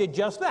 Wade did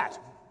just that.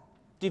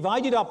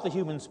 divided up the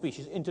human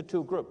species into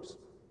two groups.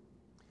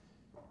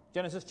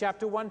 Genesis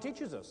chapter 1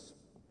 teaches us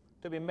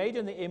to be made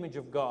in the image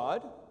of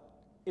God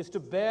is to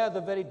bear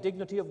the very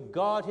dignity of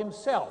God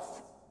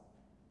himself.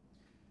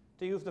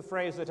 To use the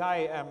phrase that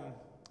I am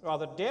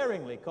rather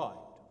daringly coined,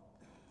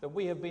 that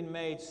we have been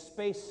made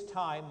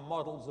space-time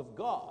models of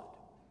God.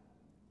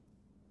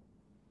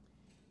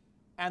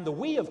 And the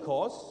we, of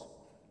course,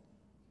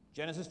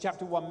 Genesis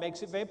chapter 1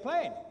 makes it very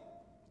plain,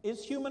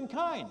 is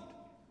humankind.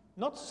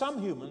 Not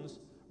some humans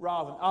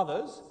rather than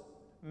others,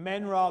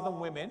 men rather than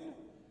women.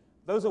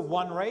 Those are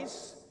one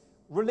race,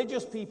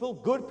 religious people,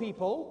 good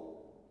people,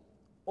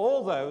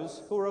 all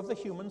those who are of the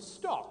human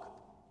stock.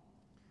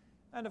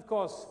 And of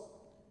course,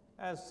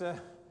 as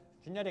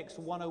Genetics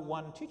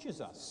 101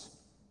 teaches us,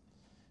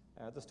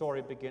 the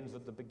story begins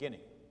at the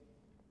beginning.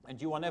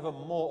 And you are never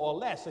more or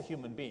less a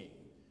human being,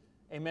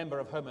 a member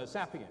of Homo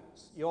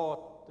sapiens.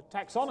 The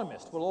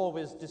taxonomist will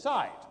always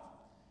decide.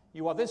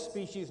 You are this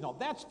species, not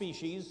that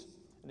species,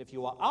 and if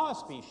you are our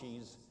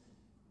species,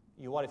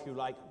 you are, if you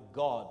like,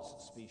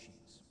 God's species.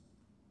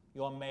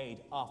 You are made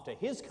after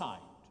his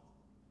kind,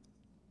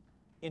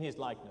 in his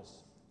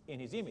likeness, in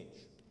his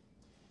image.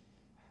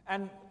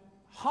 And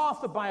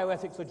half the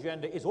bioethics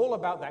agenda is all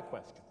about that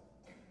question.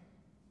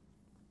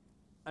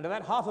 And to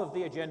that half of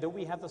the agenda,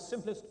 we have the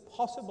simplest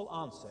possible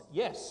answer.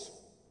 Yes,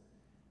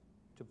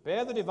 to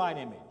bear the divine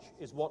image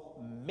is what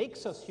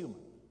makes us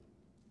human.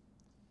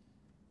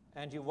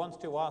 And you want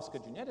to ask a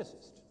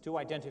geneticist to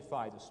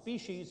identify the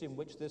species in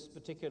which this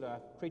particular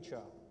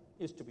creature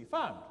is to be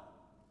found.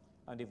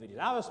 And if it is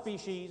our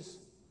species,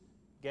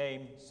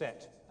 game,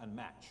 set, and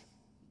match.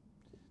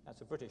 That's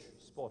a British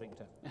sporting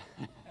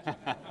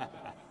term.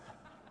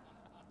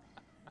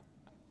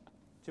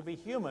 To be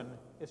human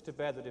is to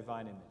bear the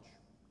divine image,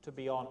 to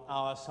be on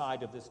our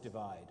side of this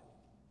divide.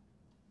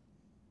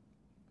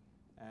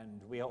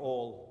 And we are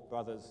all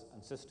brothers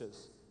and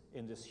sisters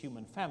in this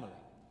human family,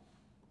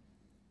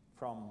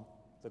 from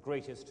the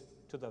greatest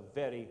to the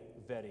very,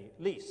 very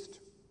least.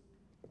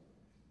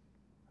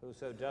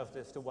 Whoso does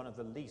this to one of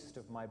the least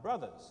of my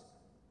brothers,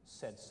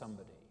 said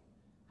somebody,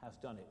 has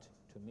done it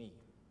to me.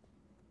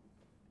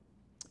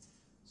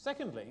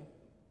 Secondly,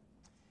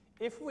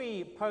 if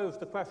we pose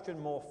the question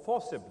more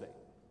forcibly,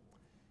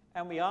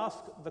 and we ask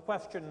the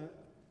question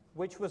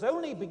which was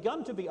only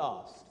begun to be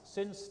asked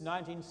since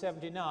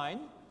 1979,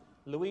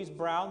 Louise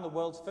Brown, the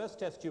world's first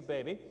test tube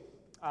baby.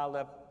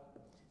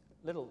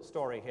 Little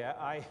story here.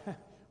 I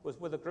was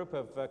with a group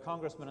of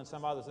congressmen and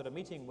some others at a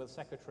meeting with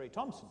Secretary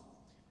Thompson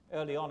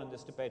early on in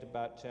this debate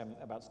about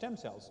stem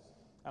cells,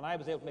 and I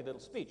was able to make a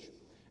little speech.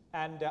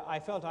 And I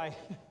felt I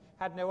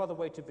had no other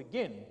way to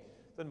begin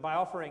than by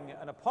offering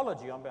an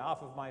apology on behalf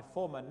of my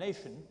former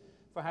nation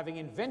for having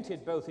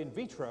invented both in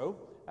vitro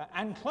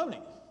and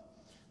cloning,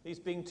 these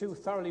being two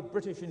thoroughly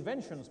British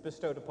inventions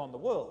bestowed upon the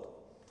world,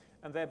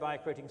 and thereby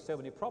creating so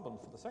many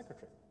problems for the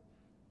Secretary.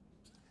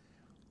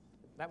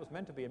 That was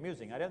meant to be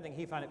amusing. I don't think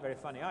he found it very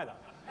funny either.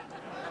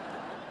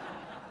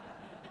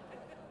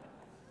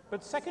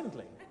 But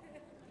secondly,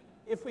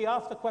 if we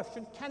ask the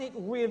question, can it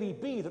really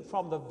be that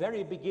from the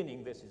very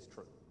beginning this is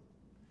true?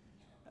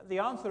 The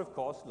answer, of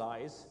course,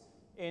 lies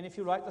in, if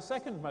you like, the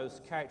second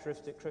most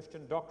characteristic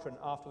Christian doctrine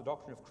after the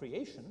doctrine of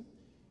creation,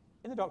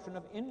 in the doctrine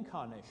of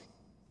incarnation.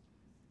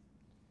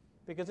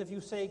 Because if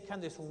you say, can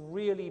this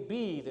really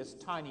be this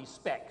tiny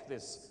speck,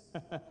 this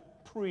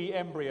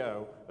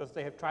pre-embryo, as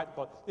they have tried to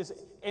call it, this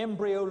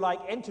embryo-like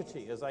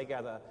entity, as I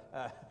gather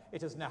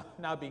it has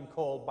now been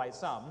called by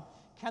some,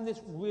 can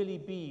this really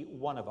be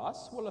one of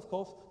us? Well, of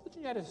course, the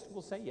geneticist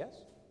will say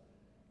yes.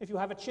 If you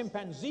have a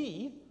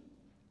chimpanzee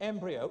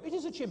embryo, it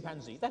is a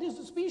chimpanzee. That is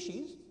the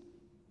species.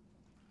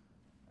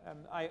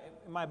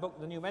 In my book,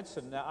 The New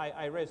Medicine,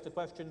 I raised the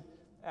question.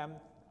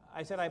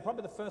 I said I'm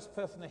probably the first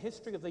person in the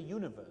history of the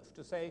universe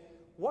to say,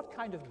 what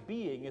kind of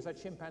being is a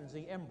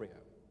chimpanzee embryo?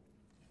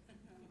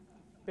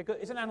 Because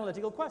it's an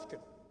analytical question.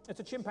 It's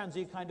a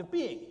chimpanzee kind of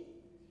being.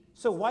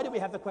 So why do we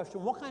have the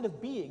question, what kind of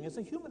being is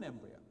a human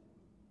embryo?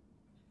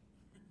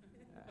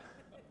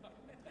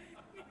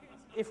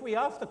 If we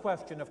ask the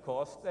question, of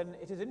course, then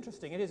it is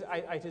interesting. It is,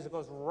 of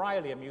course,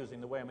 wryly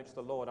amusing the way in which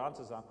the Lord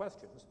answers our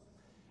questions.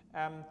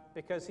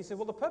 Because he said,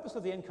 well, the purpose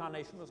of the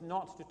incarnation was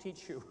not to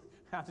teach you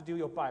how to do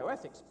your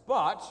bioethics,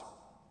 but,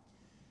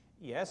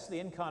 yes, the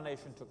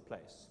incarnation took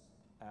place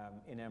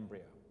in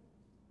embryo.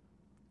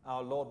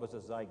 Our Lord was a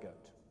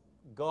zygote.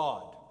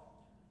 God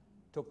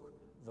took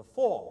the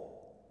form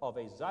of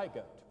a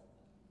zygote.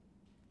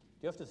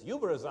 Just as you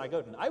were a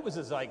zygote and I was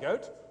a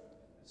zygote,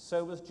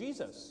 so was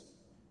Jesus.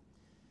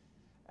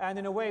 And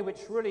in a way which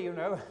really,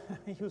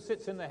 he who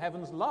sits in the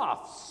heavens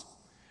laughs.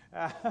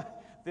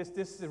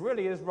 This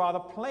really is rather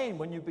plain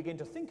when you begin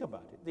to think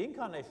about it. The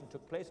incarnation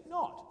took place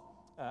not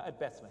at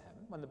Bethlehem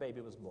when the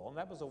baby was born.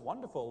 That was a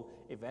wonderful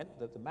event,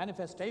 the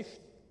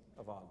manifestation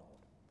of our Lord.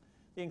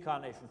 The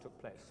incarnation took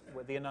place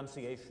with the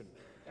Annunciation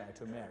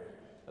to Mary,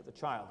 that the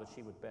child that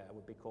she would bear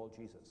would be called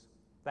Jesus.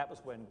 That was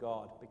when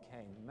God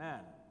became man.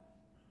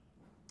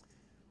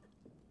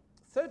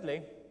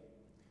 Thirdly,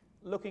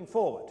 looking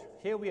forward.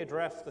 Here we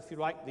address, if you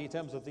like, the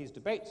terms of these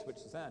debates, which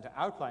is to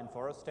outline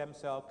for us stem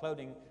cell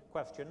cloning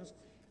questions.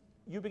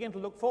 You begin to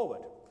look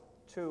forward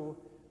to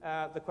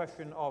the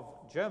question of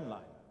germline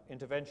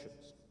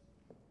interventions.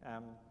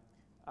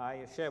 I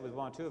shared with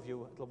one or two of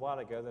you a little while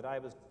ago that I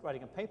was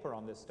writing a paper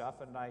on this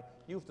stuff, and I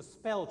used a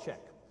spell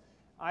check.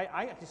 I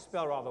actually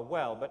spell rather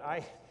well, but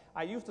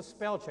I used a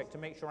spell check to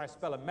make sure I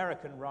spell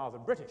American rather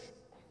than British.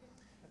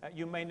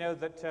 You may know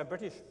that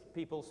British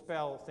people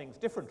spell things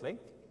differently.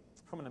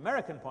 From an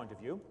American point of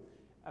view,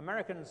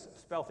 Americans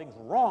spell things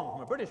wrong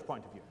from a British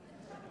point of view.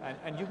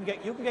 And you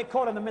can get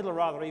caught in the middle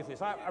rather easily.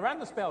 So I ran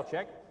the spell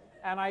check,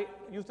 and I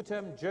used the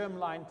term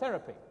germline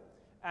therapy.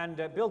 And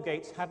Bill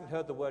Gates hadn't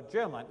heard the word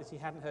germline, at least he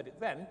hadn't heard it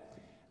then.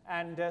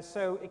 And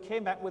so it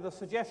came back with a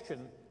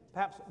suggestion.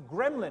 Perhaps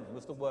gremlin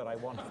was the word I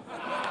wanted.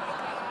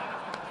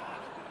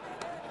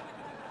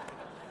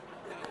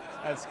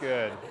 That's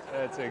good.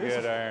 That's a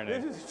good irony.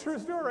 This is a true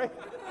story.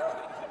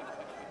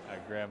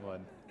 A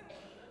gremlin.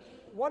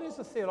 What is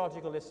the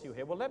theological issue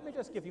here? Well, let me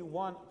just give you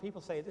one. People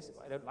say this,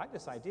 I don't like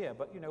this idea,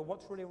 but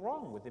what's really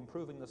wrong with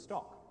improving the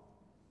stock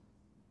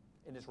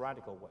in this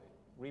radical way?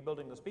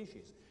 Rebuilding the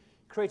species,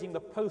 creating the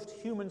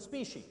post-human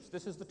species.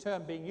 This is the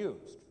term being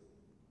used.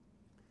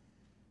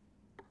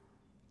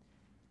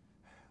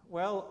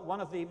 Well,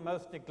 one of the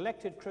most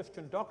neglected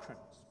Christian doctrines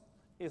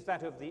is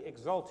that of the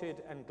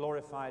exalted and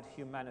glorified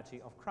humanity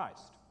of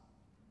Christ.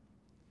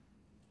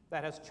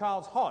 That, as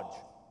Charles Hodge,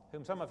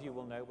 whom some of you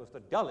will know was the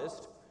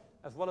dullest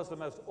as well as the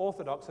most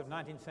orthodox of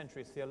 19th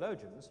century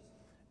theologians,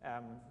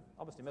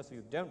 obviously most of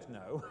you don't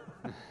know,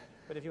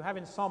 but if you have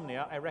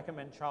insomnia, I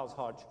recommend Charles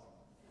Hodge.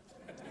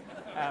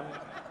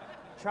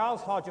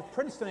 Charles Hodge of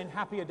Princeton, in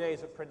happier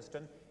days at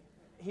Princeton,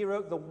 he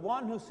wrote, "The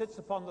one who sits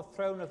upon the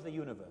throne of the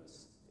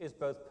universe is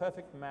both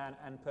perfect man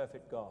and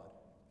perfect God."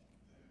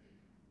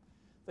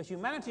 The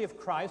humanity of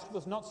Christ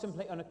was not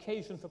simply an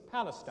occasion for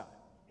Palestine.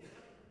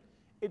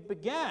 It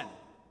began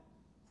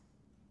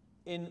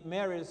in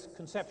Mary's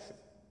conception,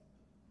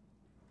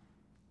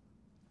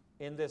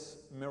 in this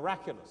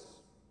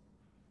miraculous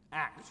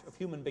act of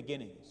human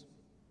beginnings.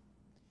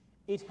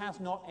 It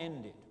has not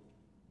ended.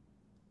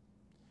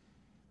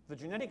 The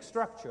genetic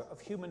structure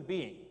of human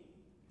being,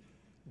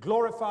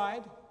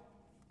 glorified,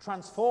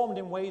 transformed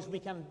in ways we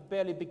can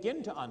barely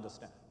begin to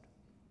understand,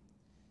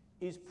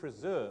 is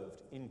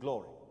preserved in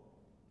glory.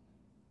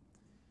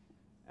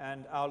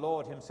 And our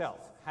Lord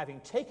himself, having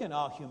taken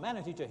our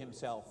humanity to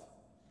himself,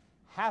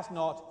 has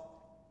not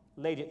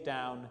laid it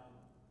down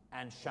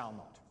and shall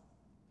not.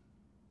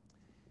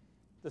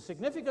 The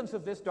significance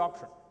of this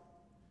doctrine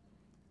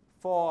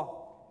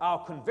for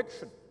our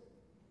conviction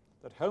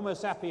that Homo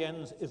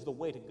sapiens is the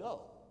way to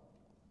go,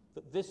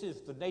 that this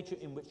is the nature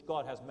in which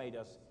God has made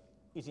us,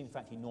 is in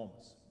fact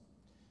enormous,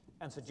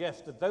 and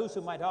suggests that those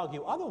who might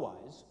argue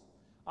otherwise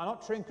are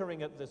not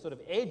tinkering at the sort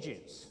of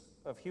edges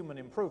of human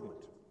improvement,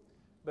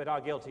 but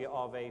are guilty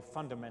of a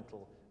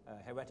fundamental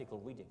heretical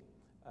reading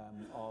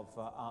of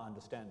our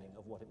understanding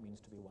of what it means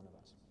to be one of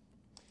us.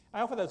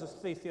 I offer those as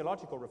three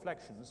theological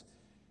reflections,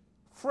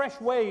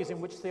 fresh ways in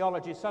which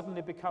theology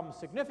suddenly becomes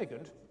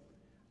significant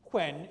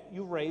when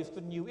you raise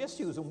the new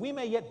issues. And we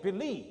may yet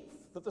believe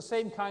that the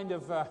same kind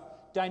of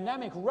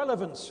dynamic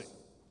relevancy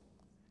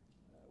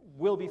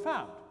will be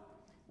found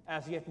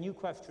as yet new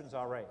questions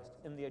are raised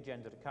in the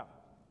agenda to come.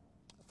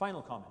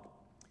 Final comment.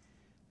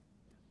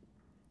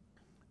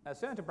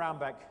 Senator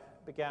Brownback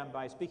began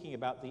by speaking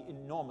about the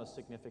enormous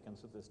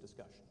significance of this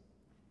discussion.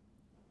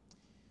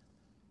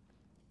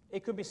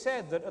 It could be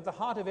said that at the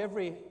heart of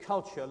every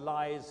culture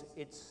lies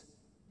its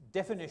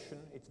definition,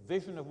 its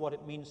vision of what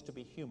it means to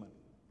be human.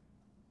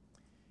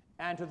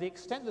 And to the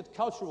extent that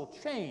cultural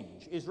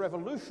change is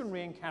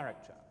revolutionary in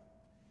character,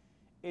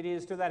 it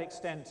is to that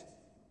extent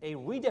a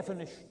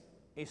redefinition,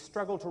 a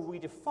struggle to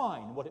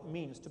redefine what it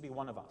means to be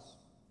one of us.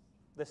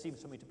 This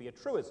seems to me to be a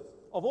truism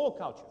of all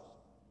cultures.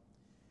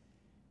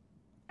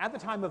 At the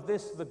time of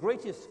this, the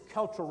greatest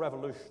cultural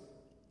revolution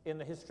in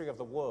the history of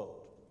the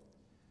world,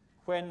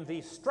 when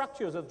the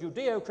structures of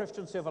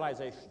Judeo-Christian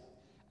civilization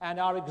and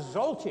our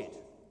exalted,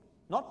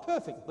 not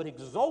perfect, but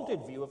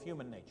exalted view of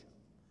human nature,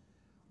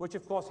 which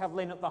of course have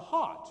lain at the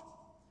heart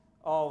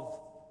of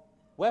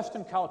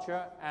Western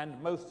culture and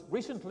most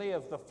recently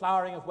of the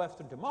flowering of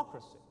Western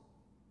democracy,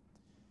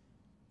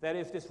 there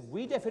is this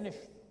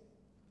redefinition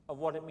of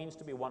what it means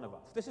to be one of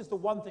us. This is the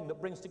one thing that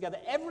brings together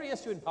every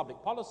issue in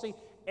public policy,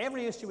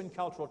 every issue in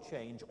cultural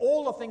change,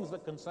 all the things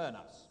that concern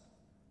us.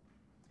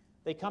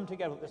 They come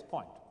together at this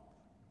point.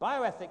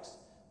 Bioethics,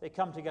 they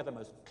come together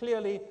most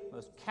clearly,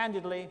 most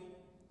candidly,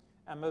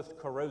 and most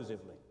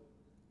corrosively.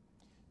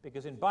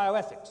 Because in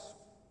bioethics,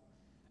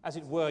 as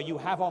it were, you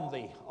have on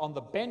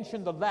the bench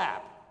in the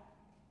lab,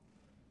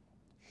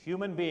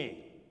 human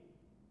being,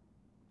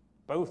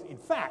 both in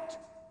fact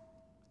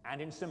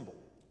and in symbol.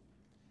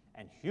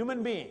 And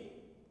human being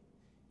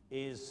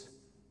is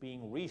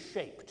being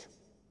reshaped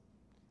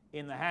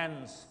in the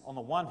hands, on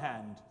the one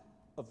hand,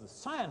 of the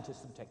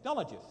scientists and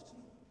technologists,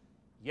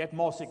 yet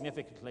more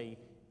significantly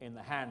in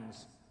the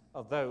hands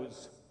of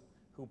those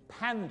who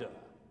pander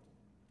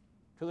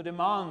to the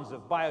demands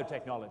of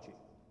biotechnology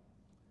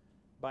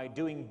by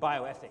doing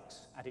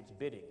bioethics at its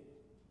bidding.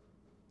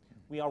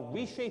 We are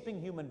reshaping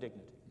human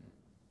dignity.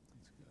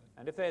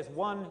 And if there's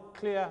one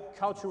clear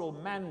cultural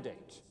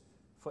mandate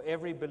for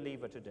every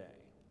believer today,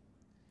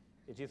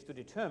 it is to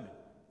determine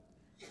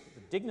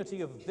the dignity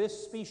of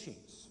this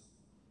species,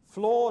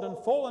 flawed and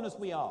fallen as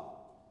we are,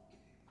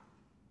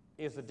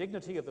 is the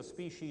dignity of the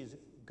species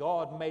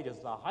God made as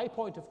the high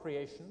point of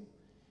creation,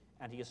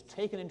 and he has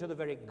taken into the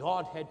very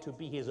Godhead to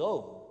be his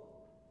own.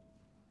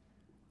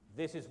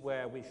 This is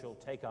where we shall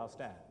take our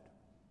stand.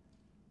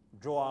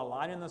 Draw our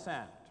line in the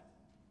sand.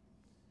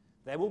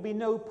 There will be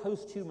no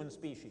post-human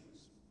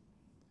species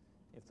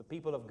if the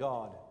people of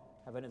God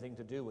have anything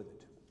to do with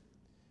it.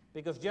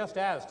 Because just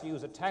as, to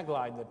use a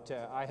tagline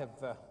that I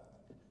have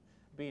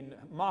been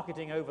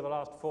marketing over the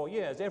last 4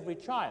 years, every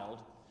child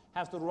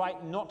has the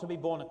right not to be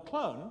born a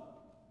clone,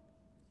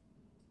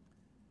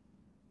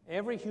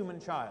 every human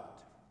child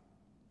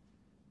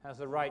has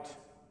the right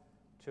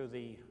to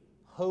the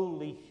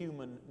wholly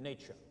human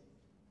nature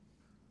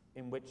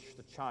in which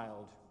the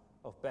child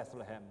of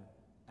Bethlehem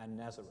and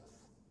Nazareth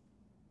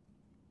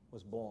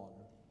was born,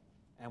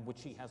 and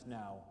which he has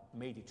now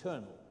made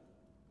eternal,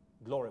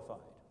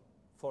 glorified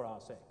for our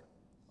sake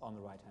on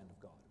the right hand of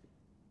God.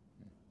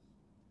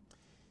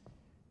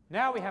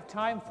 Now we have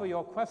time for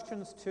your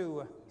questions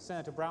to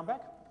Senator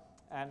Brownback.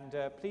 And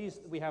please,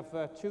 we have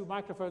 2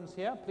 microphones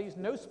here. Please,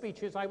 no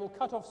speeches. I will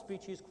cut off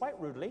speeches quite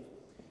rudely.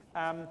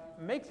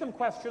 Make them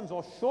questions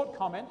or short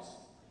comments.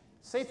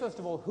 Say, first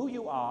of all, who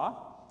you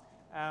are.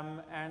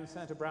 And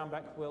Senator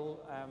Brownback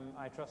will,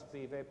 I trust,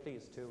 be very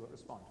pleased to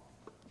respond.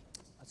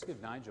 Let's give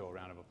Nigel a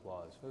round of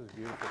applause. That was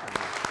beautiful. Very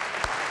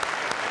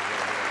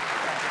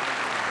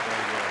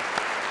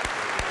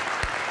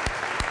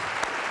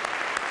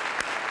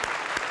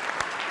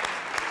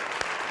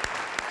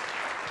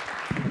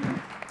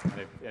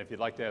good. If you'd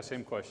like to ask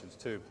him questions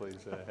too,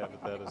 please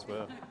have that as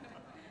well.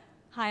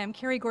 Hi, I'm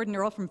Carrie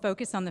Gordon-Earl from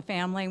Focus on the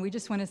Family, and we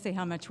just want to say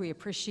how much we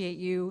appreciate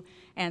you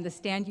and the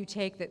stand you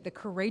take, the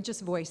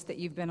courageous voice that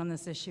you've been on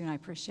this issue, and I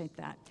appreciate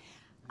that.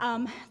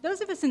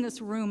 Those of us in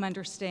this room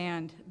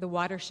understand the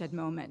watershed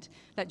moment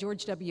that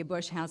George W.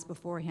 Bush has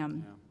before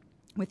him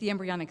with the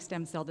embryonic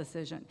stem cell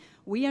decision.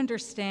 We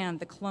understand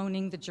the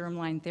cloning, the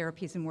germline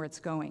therapies, and where it's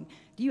going.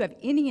 Do you have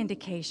any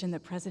indication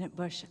that President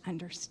Bush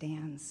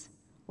understands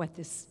what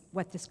this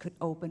could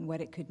open,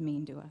 what it could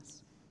mean to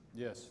us?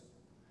 Yes.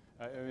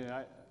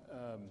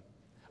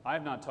 I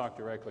have not talked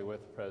directly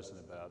with the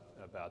President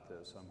about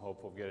this. I'm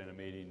hopeful of getting a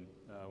meeting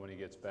when he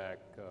gets back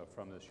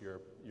from this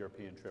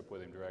European trip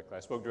with him directly. I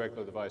spoke directly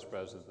with the Vice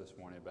President this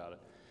morning about it.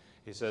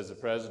 He says the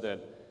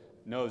President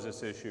knows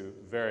this issue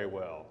very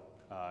well.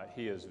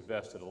 He has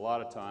invested a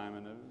lot of time,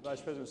 and the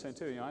Vice President was saying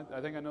too,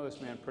 I think I know this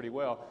man pretty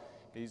well.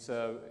 He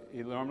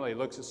normally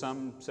looks at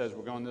something, says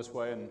we're going this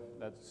way, and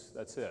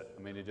that's it.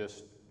 I mean,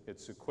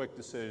 it's a quick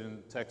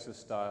decision, Texas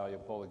style. You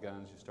pull the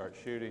guns, you start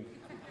shooting.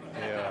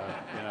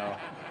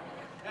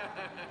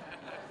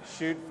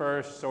 Shoot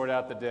first, sort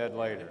out the dead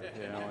later.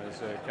 Is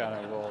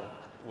kind of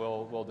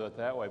we'll do it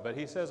that way. But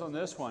he says on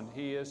this one,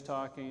 he is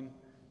talking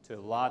to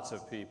lots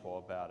of people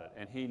about it,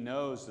 and he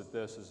knows that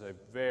this is a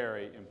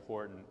very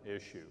important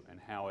issue and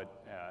how it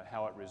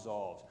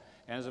resolves.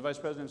 And as the Vice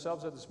President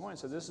himself said this morning,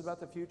 so this is about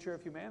the future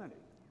of humanity.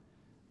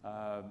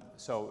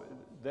 So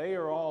they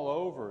are all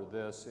over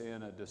this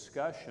in a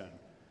discussion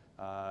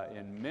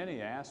in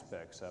many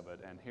aspects of it,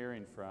 and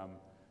hearing from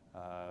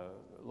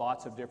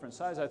lots of different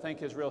sides. I think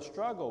his real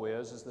struggle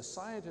is the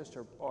scientists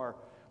are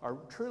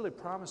truly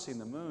promising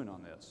the moon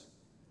on this.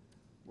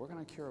 We're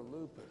going to cure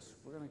lupus.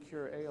 We're going to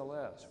cure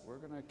ALS. We're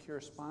going to cure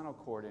spinal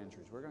cord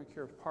injuries. We're going to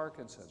cure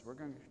Parkinson's. We're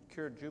going to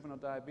cure juvenile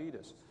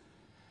diabetes.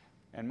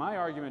 And my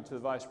argument to the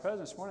Vice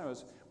President this morning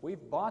was,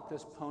 we've bought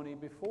this pony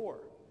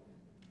before.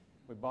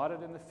 We bought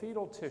it in the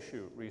fetal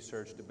tissue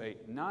research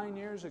debate 9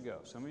 years ago.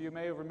 Some of you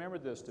may have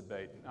remembered this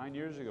debate 9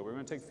 years ago. We were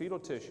going to take fetal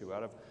tissue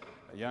out of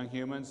young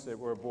humans that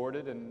were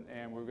aborted,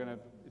 and we're going to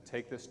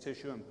take this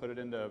tissue and put it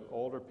into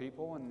older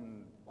people,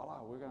 and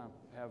voila, we're going to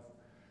have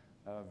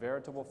a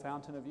veritable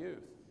fountain of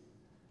youth.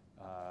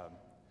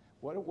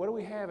 What do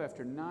we have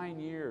after 9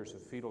 years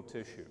of fetal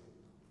tissue?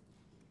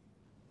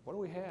 What do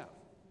we have?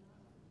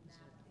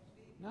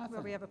 Nothing.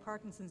 Well, we have a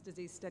Parkinson's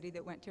disease study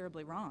that went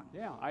terribly wrong.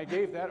 Yeah, I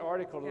gave that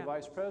article to the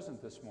Vice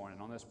President this morning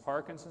on this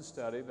Parkinson's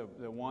study,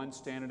 the one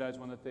standardized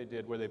one that they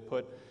did, where they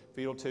put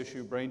fetal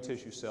tissue, brain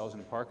tissue cells in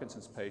a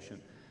Parkinson's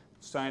patient.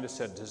 Scientists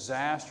said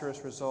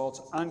disastrous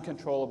results,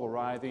 uncontrollable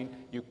writhing,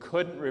 you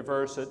couldn't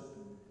reverse it,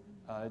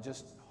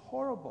 just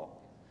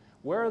horrible.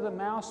 Where are the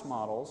mouse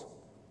models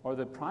or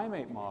the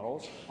primate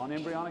models on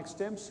embryonic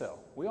stem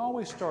cell? We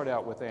always start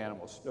out with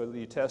animals.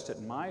 You test it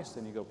in mice,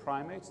 then you go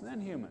primates, and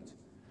then humans.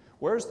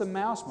 Where's the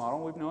mouse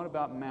model? We've known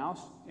about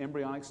mouse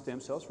embryonic stem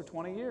cells for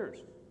 20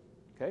 years.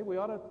 Okay, we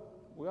ought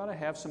to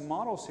have some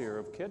models here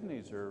of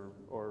kidneys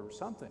or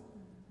something.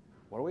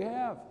 What do we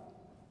have?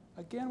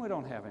 Again, we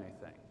don't have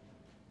anything.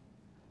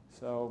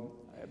 So,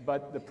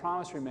 but the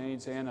promise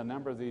remains, and a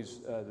number of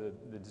these,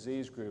 the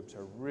disease groups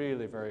are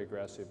really very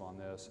aggressive on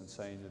this and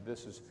saying that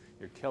this is,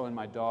 you're killing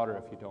my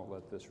daughter if you don't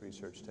let this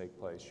research take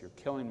place. You're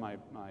killing my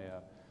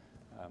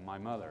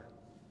mother.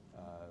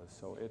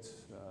 So it's,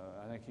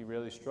 I think he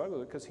really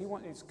struggled because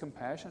he's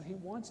compassionate. He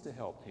wants to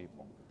help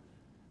people.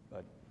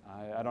 But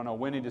I don't know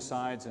when he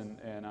decides,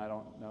 and I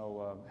don't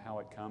know how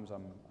it comes.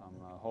 I'm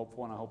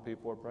hopeful, and I hope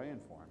people are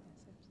praying for him.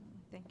 Yes, absolutely.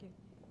 Thank you.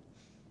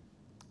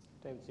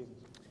 David Stevens.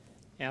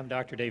 Yeah, I'm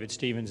Dr. David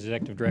Stevens,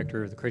 Executive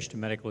Director of the Christian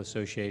Medical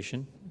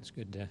Association. It's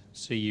good to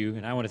see you,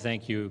 and I want to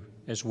thank you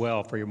as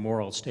well for your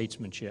moral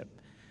statesmanship,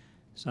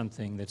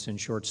 something that's in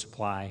short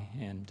supply,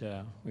 and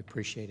we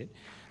appreciate it.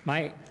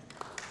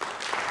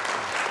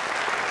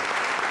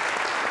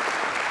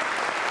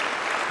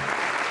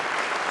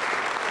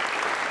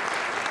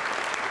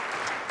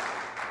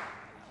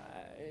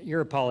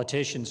 You're a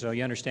politician, so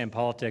you understand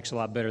politics a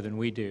lot better than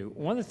we do.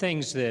 One of the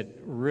things that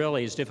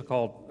really is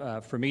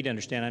difficult for me to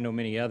understand, I know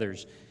many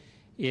others,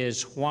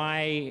 is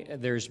why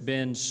there's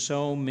been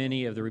so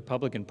many of the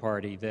Republican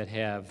Party that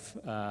have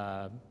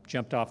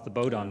jumped off the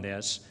boat on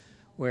this,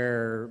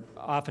 where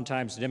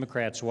oftentimes the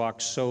Democrats walk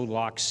so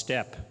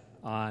lockstep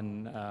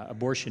on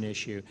abortion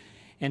issue.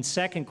 And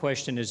second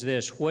question is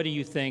this: what do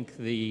you think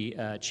the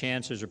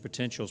chances or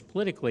potentials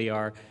politically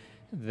are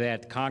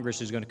that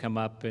Congress is going to come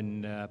up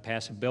and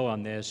pass a bill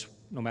on this,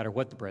 no matter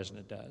what the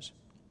president does?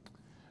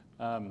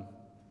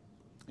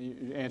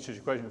 You answered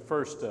your question.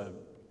 First,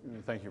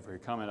 thank you for your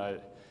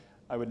comment.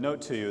 I would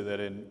note to you that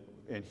in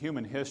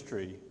human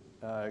history,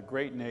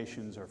 great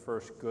nations are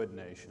first good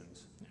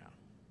nations. Yeah.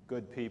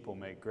 Good people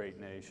make great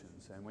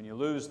nations. And when you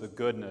lose the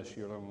goodness,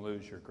 you're going to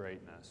lose your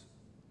greatness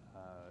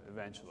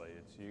eventually.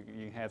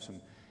 You have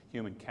some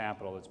human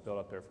capital that's built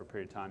up there for a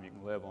period of time you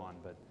can live on,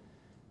 but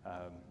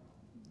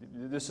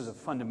this is a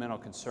fundamental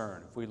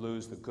concern. If we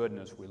lose the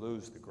goodness, we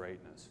lose the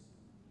greatness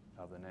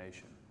of the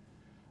nation.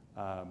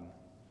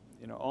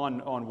 You know,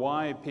 on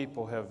why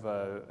people have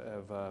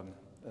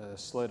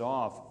slid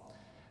off,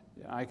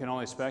 I can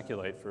only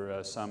speculate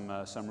for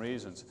some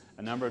reasons.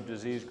 A number of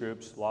disease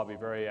groups lobby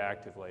very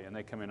actively, and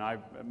they come in. I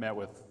met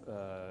with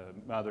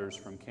mothers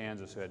from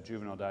Kansas who had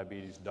juvenile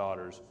diabetes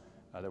daughters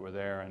that were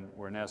there, and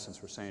in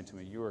essence were saying to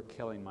me, "You are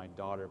killing my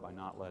daughter by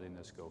not letting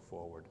this go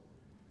forward."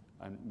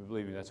 And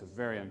believe me, that's a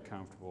very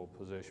uncomfortable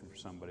position for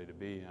somebody to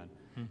be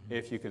in. Mm-hmm.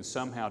 If you can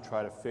somehow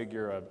try to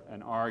figure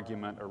an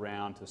argument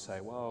around to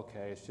say, well,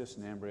 okay, it's just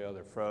an embryo,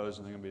 they're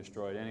frozen, they're going to be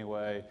destroyed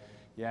anyway.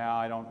 Yeah,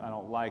 I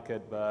don't like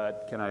it,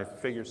 but can I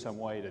figure some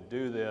way to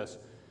do this?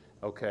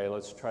 Okay,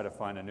 let's try to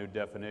find a new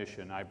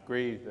definition. I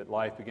agree that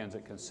life begins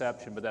at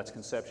conception, but that's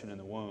conception in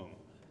the womb.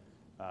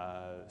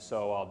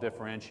 So I'll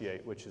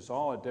differentiate, which is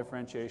all a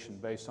differentiation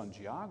based on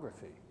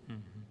geography.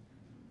 Mm-hmm.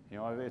 You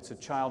know, it's a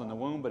child in the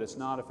womb, but it's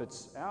not if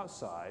it's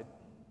outside.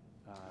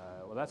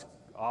 Well, that's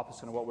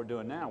opposite of what we're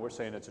doing now. We're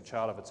saying it's a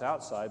child if it's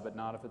outside, but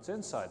not if it's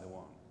inside the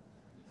womb.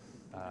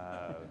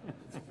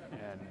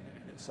 And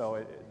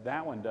so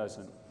that one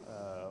doesn't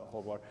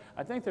hold water.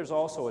 I think there's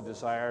also a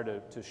desire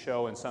to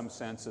show, in some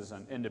senses,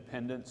 an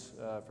independence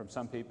from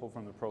some people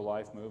from the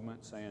pro-life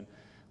movement, saying,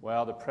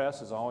 well, the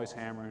press is always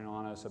hammering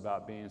on us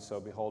about being so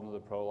beholden to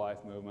the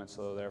pro-life movement,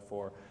 so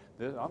therefore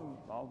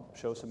I'll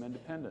show some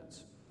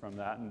independence from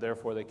that, and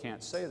therefore they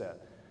can't say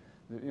that.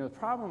 You know, the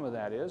problem with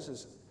that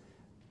is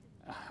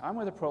I'm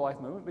with the pro-life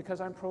movement because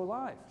I'm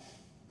pro-life.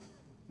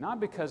 Not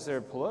because they're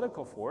a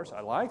political force. I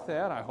like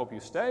that. I hope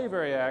you stay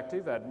very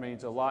active. That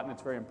means a lot, and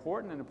it's very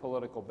important in a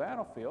political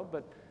battlefield,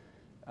 but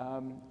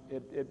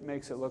it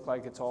makes it look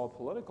like it's all a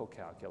political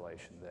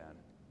calculation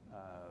then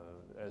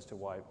as to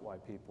why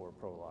people are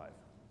pro-life.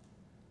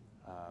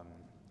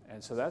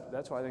 And so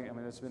that's why I think,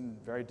 it's been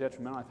very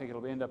detrimental. I think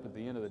it'll end up at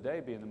the end of the day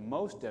being the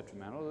most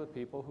detrimental to the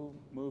people who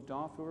moved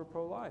off who were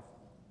pro-life.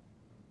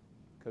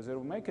 Because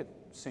it'll make it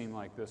seem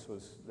like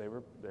they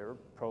were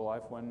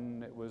pro-life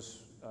when it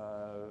was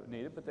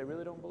needed, but they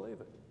really don't believe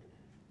it.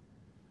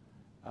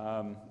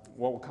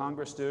 What will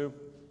Congress do?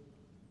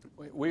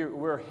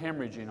 We're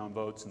hemorrhaging on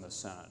votes in the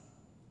Senate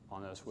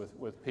on this,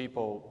 with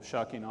people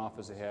shucking off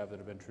as they have that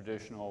have been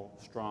traditional,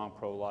 strong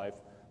pro-life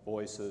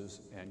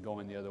voices and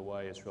going the other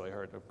way. It's really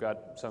hurt. I've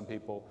got some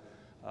people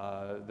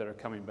that are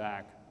coming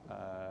back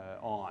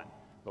on,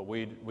 but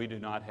we do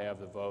not have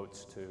the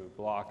votes to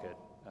block it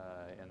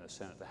in the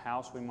Senate. The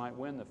House, we might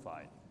win the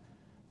fight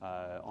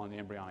on the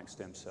embryonic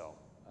stem cell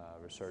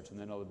research, and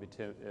then it'll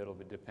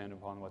be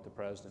dependent upon what the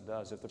president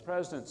does. If the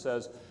president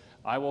says,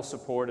 I will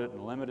support it in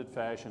a limited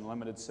fashion,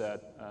 limited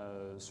set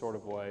sort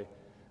of way,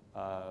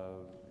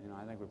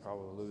 I think we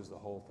probably lose the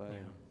whole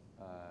thing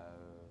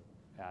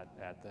at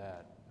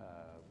that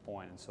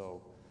point. And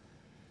so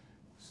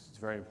it's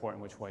very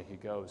important which way he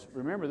goes.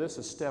 Remember, this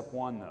is step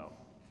one, though.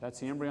 That's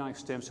the embryonic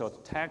stem cell.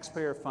 It's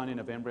taxpayer funding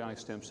of embryonic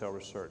stem cell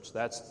research.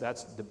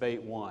 That's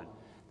debate one.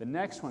 The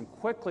next one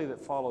quickly that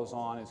follows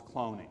on is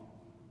cloning.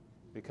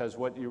 Because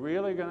what you're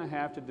really going to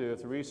have to do,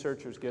 if the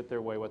researchers get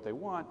their way what they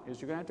want,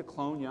 is you're going to have to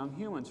clone young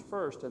humans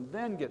first and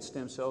then get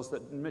stem cells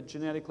that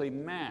genetically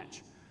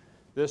match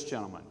this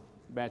gentleman.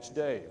 Batch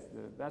Dave.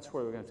 That's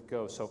where we're going to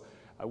go. So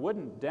I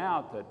wouldn't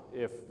doubt that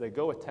if they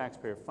go with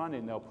taxpayer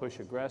funding, they'll push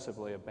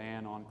aggressively a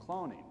ban on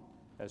cloning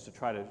as to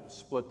try to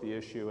split the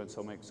issue and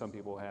so make some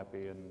people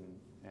happy and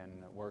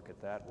work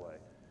it that way.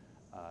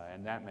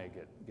 And that may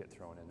get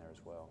thrown in there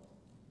as well.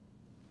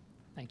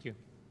 Thank you.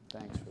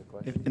 Thanks for the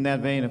question. In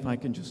that vein, if I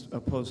can just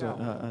pose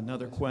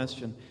another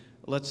question.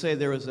 Let's say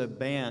there is a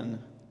ban.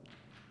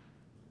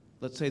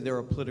 Let's say there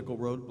are political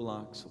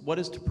roadblocks. What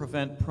is to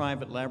prevent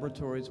private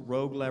laboratories,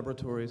 rogue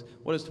laboratories?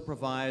 What is to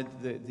provide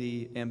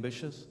the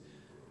ambitious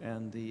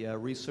and the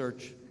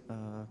research,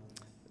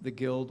 the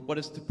guild? What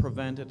is to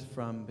prevent it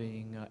from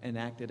being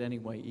enacted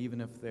anyway,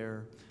 even if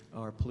there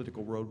are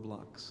political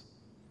roadblocks?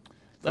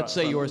 Let's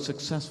say you are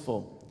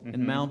successful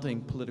in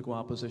mounting political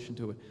opposition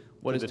to it.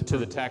 What is to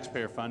the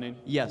taxpayer funding?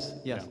 Yes,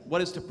 yes. Yeah.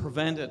 What is to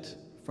prevent it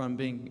from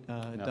being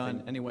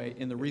done anyway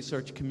in the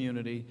research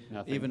community,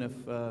 even if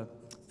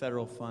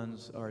federal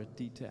funds are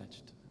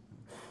detached?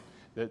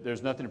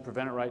 There's nothing to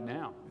prevent it right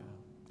now. Yeah.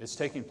 It's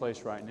taking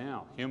place right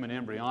now. Human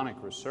embryonic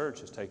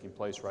research is taking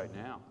place right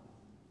now.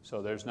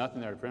 So there's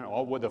nothing there to prevent it.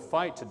 All the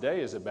fight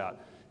today is about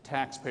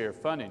taxpayer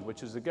funding,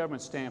 which is the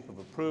government stamp of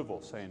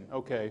approval, saying,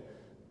 okay,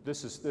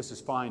 this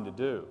is fine to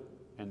do.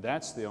 And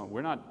that's the only,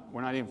 we're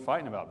not even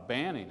fighting about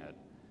banning it.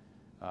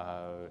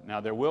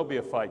 Now there will be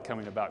a fight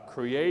coming about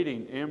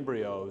creating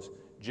embryos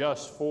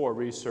just for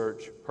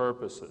research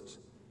purposes.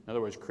 In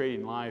other words,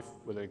 creating life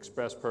with an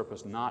express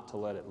purpose not to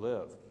let it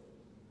live.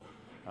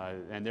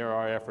 And there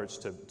are efforts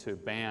to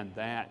ban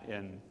that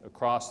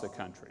across the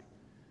country.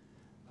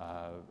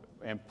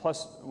 And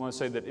plus, I want to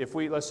say that if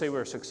let's say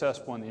we're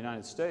successful in the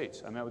United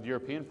States. I met with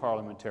European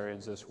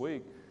parliamentarians this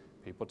week,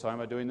 people talking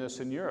about doing this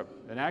in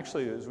Europe. And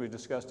actually, as we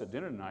discussed at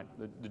dinner tonight,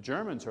 the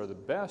Germans are the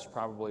best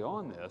probably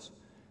on this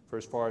for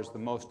as far as the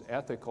most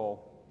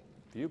ethical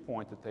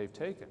viewpoint that they've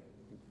taken,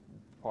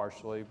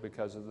 partially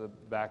because of the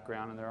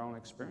background and their own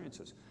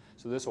experiences.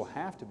 So this will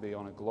have to be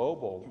on a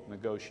global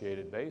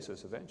negotiated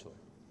basis eventually.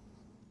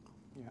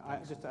 Yeah,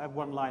 just have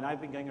one line.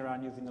 I've been going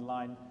around using the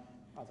line,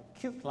 the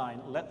cute line,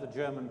 let the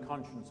German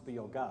conscience be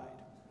your guide.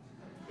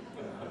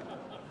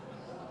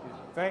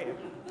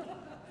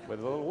 With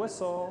a little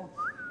whistle.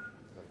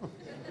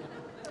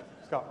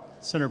 Scott.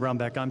 Senator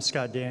Brownback, I'm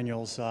Scott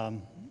Daniels.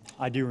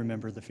 I do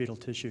remember the fetal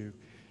tissue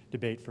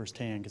debate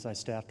firsthand because I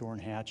staffed Orrin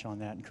Hatch on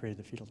that and created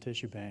the fetal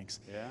tissue banks.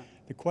 Yeah.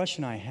 The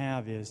question I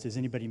have is, does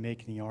anybody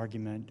make the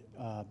argument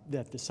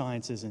that the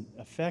science isn't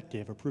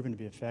effective or proven to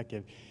be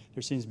effective?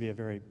 There seems to be a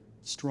very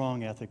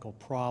strong ethical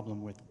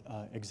problem with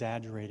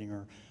exaggerating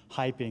or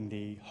hyping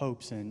the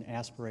hopes and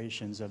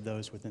aspirations of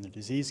those within the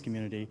disease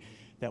community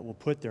that will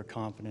put their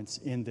confidence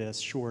in this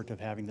short of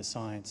having the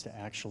science to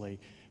actually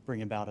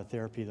bring about a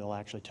therapy that will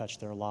actually touch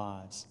their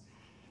lives.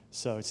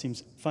 So it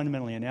seems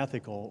fundamentally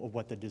unethical of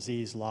what the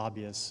disease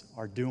lobbyists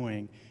are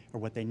doing or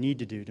what they need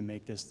to do to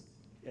make this,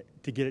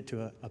 to get it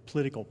to a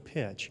political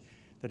pitch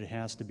that it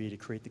has to be to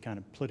create the kind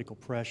of political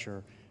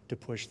pressure to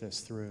push this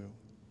through.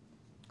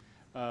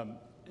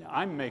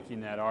 I'm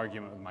making that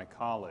argument with my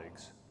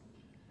colleagues.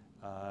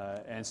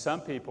 And some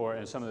people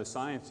and some of the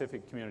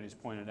scientific communities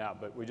pointed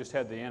out, but we just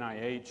had the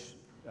NIH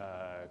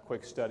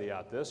quick study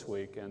out this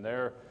week, and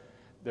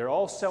they're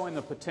all selling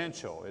the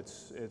potential.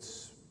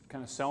 It's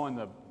kind of selling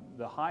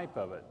the hype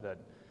of it that,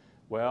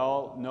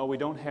 well, no, we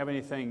don't have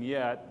anything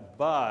yet,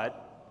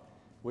 but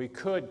we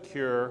could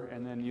cure,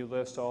 and then you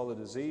list all the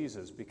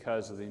diseases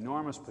because of the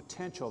enormous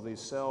potential of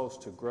these cells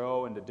to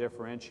grow and to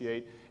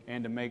differentiate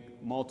and to make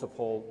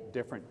multiple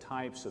different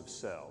types of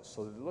cells.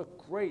 So they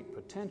look great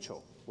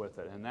potential with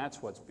it, and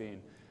that's what's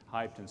being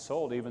hyped and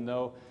sold, even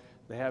though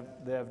they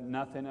have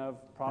nothing of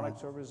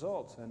products or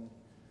results. And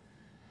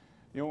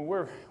you know,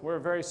 we're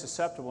a very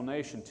susceptible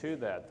nation to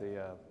that.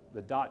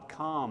 The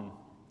 .com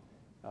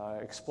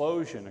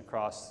explosion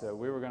across.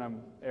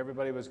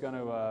 Everybody was going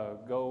to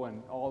go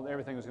and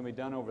everything was going to be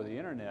done over the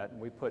internet, and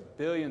we put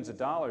billions of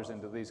dollars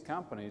into these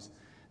companies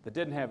that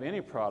didn't have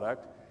any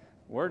product,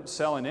 weren't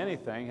selling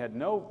anything,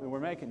 we're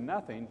making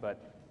nothing,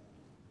 but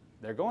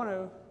they're going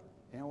to,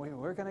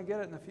 we're going to get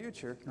it in the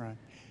future. Right.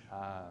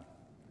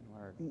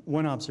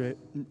 One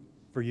observation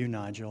for you,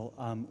 Nigel,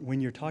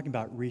 when you're talking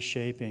about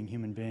reshaping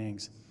human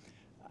beings,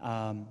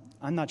 I'm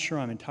not sure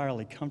I'm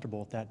entirely comfortable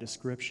with that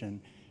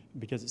description,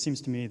 because it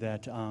seems to me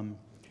that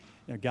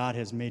God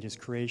has made his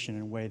creation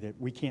in a way that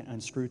we can't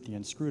unscrew the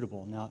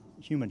inscrutable. Now,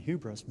 human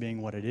hubris,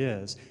 being what it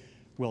is,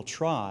 will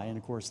try, and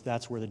of course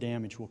that's where the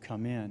damage will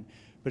come in.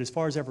 But as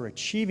far as ever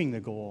achieving the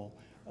goal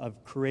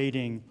of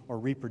creating or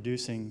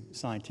reproducing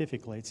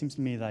scientifically, it seems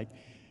to me like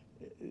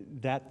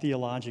that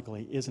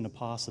theologically isn't a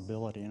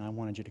possibility, and I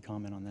wanted you to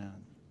comment on that.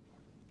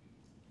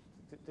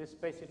 This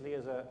basically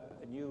is a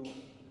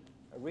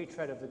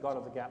retread of the God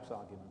of the Gaps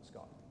argument,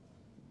 Scott.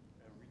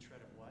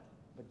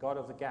 The God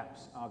of the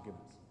Gaps argument.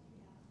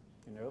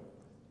 You know,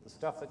 the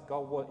stuff that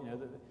God won't,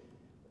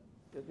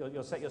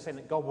 you're saying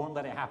that God won't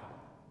let it happen.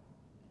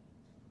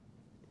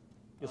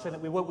 You're saying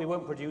that we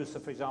won't produce,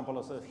 for example,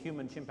 a sort of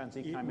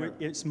human-chimpanzee chimera?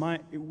 It's my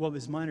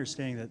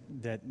understanding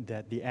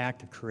that the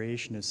act of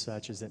creation is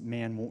such as that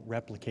man won't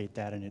replicate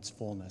that in its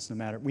fullness. No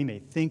matter, we may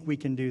think we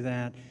can do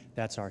that,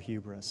 that's our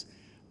hubris,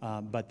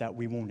 but that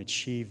we won't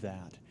achieve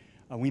that.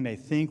 We may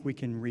think we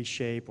can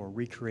reshape or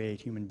recreate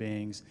human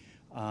beings,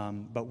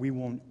 but we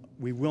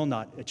will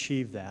not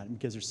achieve that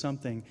because there's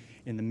something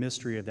in the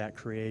mystery of that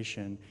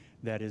creation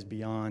that is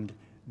beyond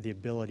the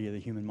ability of the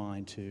human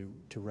mind to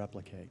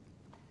replicate.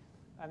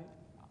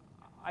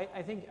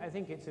 I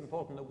think it's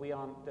important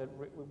that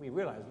we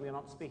realize we are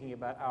not speaking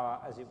about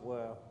our, as it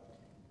were,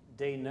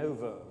 de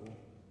novo,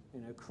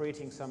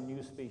 creating some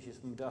new species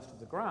from the dust of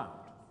the ground.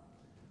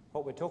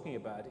 What we're talking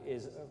about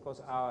is, of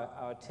course,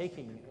 our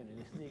taking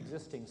the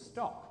existing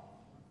stock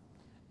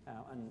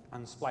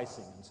and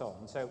splicing and so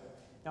on. So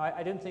now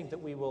I don't think that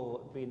we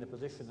will be in the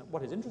position that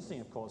what is interesting,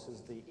 of course,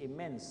 is the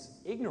immense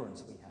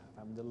ignorance we have.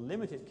 I mean, the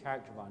limited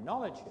character of our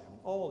knowledge here. I mean,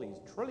 all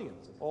these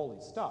trillions of all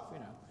this stuff,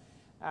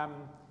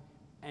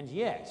 and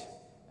yet,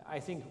 I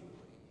think,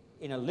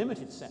 in a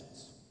limited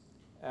sense,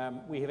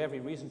 we have every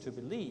reason to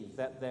believe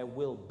that there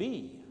will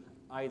be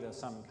either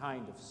some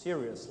kind of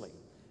seriously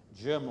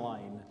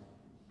germline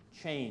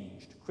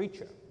changed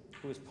creature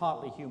who is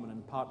partly human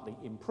and partly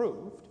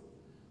improved,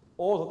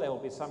 or that there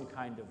will be some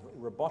kind of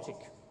robotic,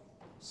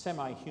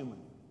 semi-human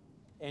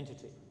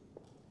entity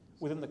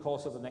within the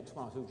course of the next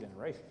 1 or 2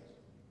 generations.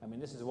 I mean,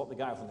 this is what the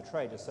guy from the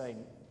trade is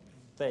saying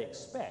they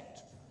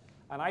expect.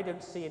 And I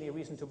don't see any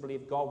reason to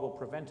believe God will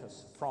prevent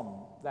us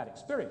from that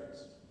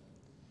experience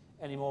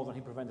any more than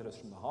he prevented us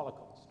from the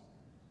Holocaust.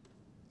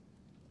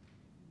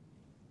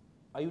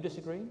 Are you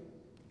disagreeing?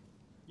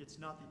 It's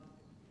not.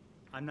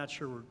 I'm not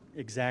sure we're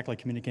exactly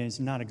communicating. It's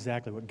not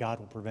exactly what God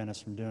will prevent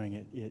us from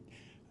doing.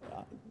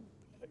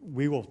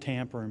 We will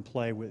tamper and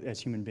play with,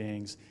 as human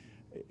beings,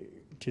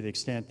 to the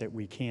extent that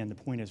we can. The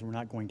point is, we're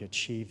not going to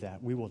achieve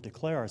that. We will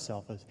declare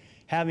ourselves as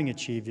having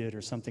achieved it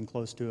or something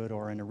close to it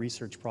or in a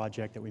research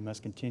project that we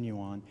must continue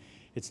on.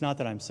 It's not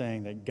that I'm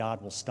saying that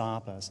God will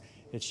stop us.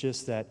 It's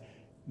just that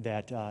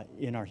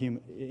in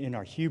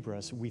our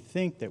hubris, we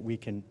think that we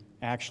can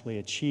actually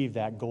achieve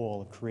that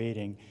goal of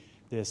creating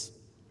this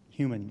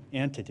human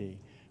entity.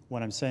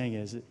 What I'm saying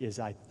is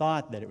I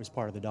thought that it was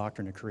part of the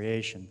doctrine of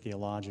creation,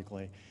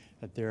 theologically,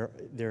 that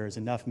there is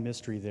enough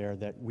mystery there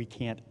that we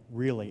can't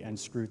really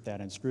unscrew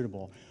that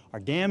inscrutable. Our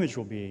damage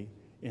will be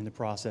in the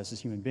process as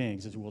human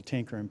beings, as we'll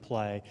tinker and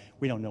play.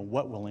 We don't know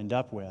what we'll end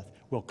up with.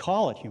 We'll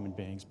call it human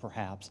beings,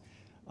 perhaps,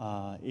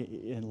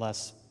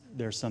 unless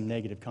there's some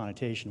negative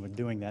connotation with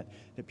doing that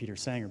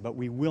Peter's saying, but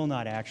we will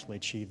not actually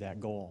achieve that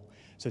goal.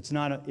 So it's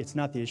not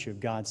the issue of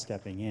God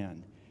stepping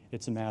in.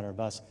 It's a matter of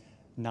us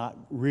not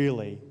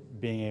really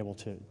being able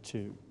to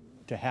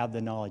have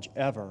the knowledge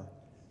ever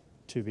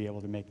to be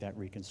able to make that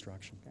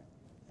reconstruction. Okay.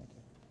 Thank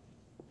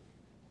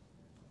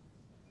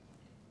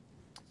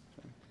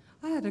you.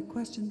 I had a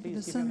question for the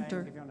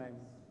senator. Give your name.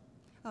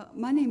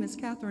 My name is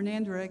Catherine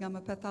Andrag. I'm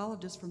a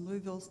pathologist from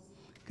Louisville,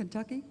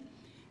 Kentucky.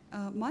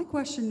 My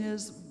question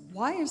is,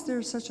 why is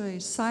there such a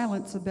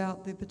silence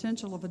about the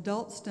potential of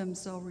adult stem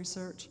cell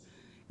research?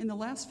 In the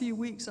last few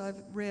weeks,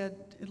 I've read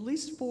at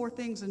least 4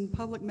 things in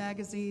public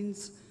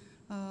magazines,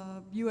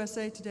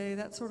 USA Today,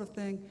 that sort of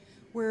thing,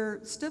 where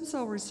stem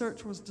cell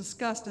research was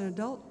discussed and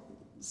adult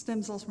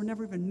stem cells were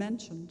never even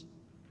mentioned.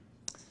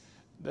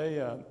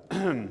 I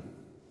think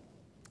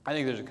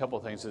there's a couple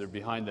of things that are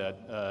behind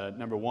that.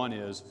 Number one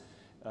is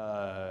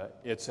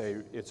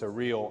it's a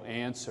real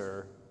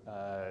answer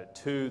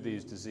to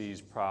these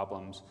disease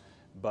problems,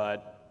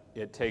 but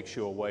it takes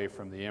you away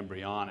from the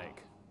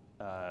embryonic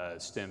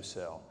stem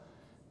cell.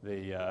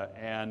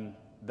 And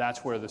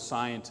that's where the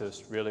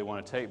scientists really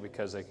want to take,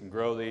 because they can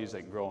grow these,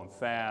 they can grow them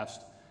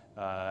fast,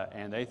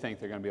 and they think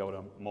they're going to be able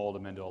to mold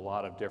them into a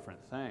lot of different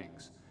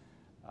things.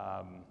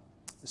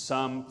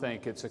 Some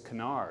think it's a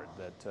canard,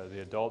 that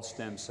the adult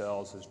stem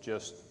cells is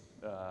just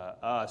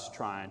us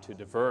trying to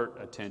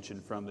divert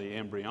attention from the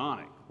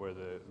embryonic, where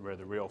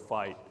the real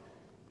fight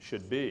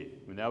should be.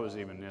 I mean, that was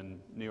even in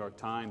New York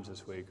Times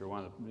this week, or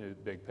one of the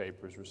big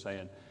papers were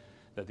saying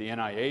that the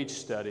NIH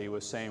study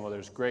was saying, well,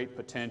 there's great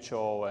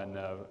potential and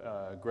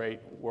great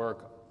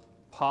work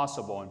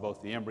possible in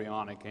both the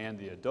embryonic and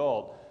the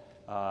adult,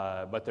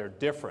 but they're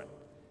different.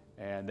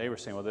 And they were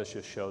saying, well, this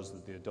just shows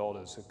that the adult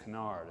is a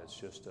canard. It's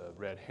just a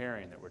red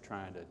herring that we're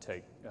trying to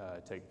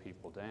take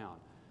people down.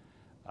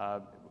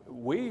 I've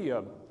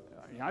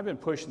been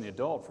pushing the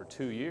adult for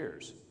 2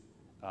 years,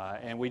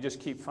 and we just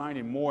keep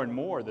finding more and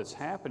more that's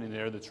happening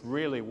there that's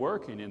really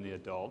working in the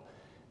adult,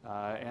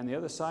 and the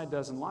other side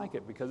doesn't like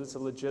it because it's a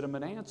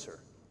legitimate answer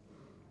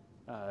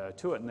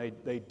to it, and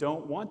they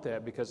don't want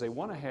that because they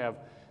want to have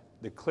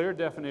the clear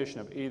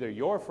definition of either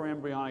you're for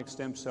embryonic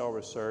stem cell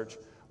research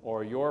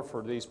or you're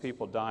for these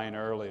people dying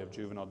early of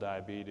juvenile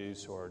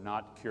diabetes, or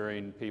not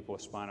curing people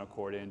with spinal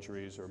cord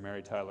injuries, or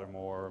Mary Tyler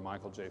Moore or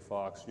Michael J.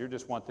 Fox. You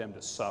just want them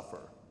to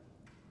suffer.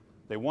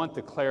 They want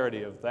the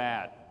clarity of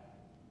that,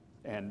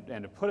 and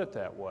to put it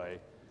that way,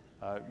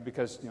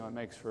 because it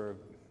makes for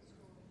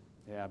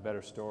Yeah, a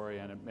better story,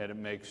 and it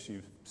makes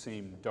you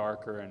seem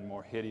darker and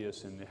more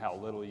hideous in how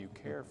little you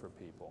care for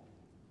people.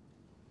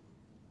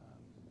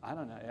 I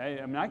don't know.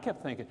 I mean, I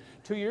kept thinking,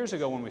 2 years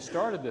ago when we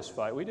started this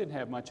fight, we didn't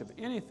have much of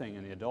anything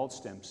in the adult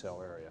stem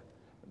cell area.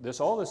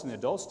 All this in the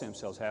adult stem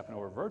cells happened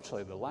over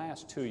virtually the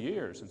last 2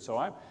 years. And so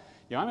I'm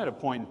at a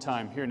point in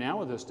time here now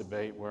with this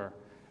debate where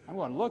I'm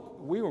going, look,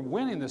 we were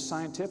winning the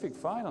scientific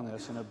fight on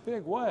this in a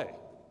big way.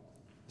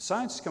 The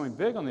science is coming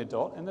big on the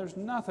adult, and there's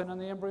nothing on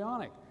the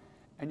embryonic.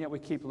 And yet we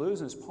keep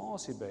losing this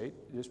policy debate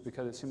just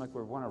because it seems like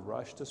we want to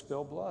rush to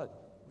spill blood.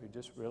 We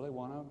just really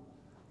want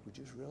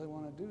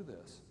to do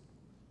this.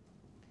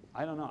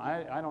 I don't know.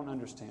 I don't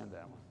understand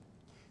that one.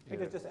 Let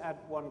me just add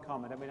one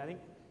comment. I mean, I think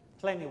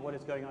plainly what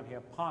is going on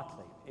here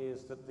partly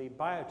is that the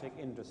biotech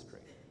industry,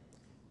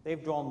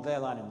 they've drawn their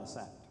line in the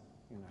sand.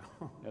 You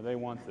know. Yeah, they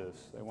want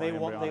this. They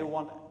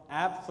want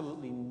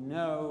absolutely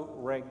no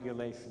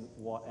regulation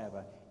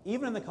whatever,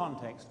 even in the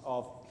context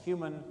of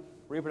human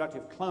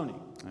reproductive cloning.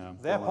 Yeah,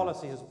 their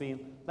policy has been,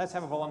 let's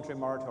have a voluntary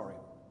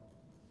moratorium,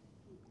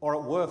 or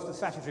at worst, a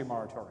statutory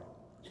moratorium.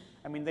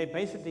 I mean, they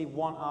basically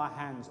want our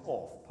hands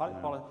off.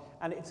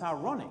 And it's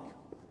ironic.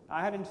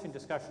 I had an interesting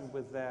discussion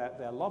with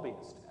their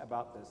lobbyist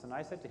about this, and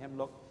I said to him,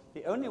 look,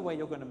 the only way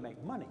you're going to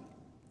make money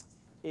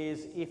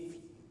is if,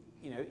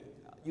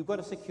 you've got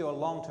to secure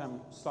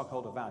long-term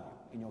stockholder value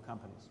in your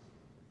companies.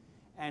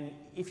 And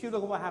if you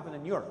look at what happened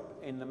in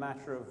Europe in the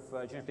matter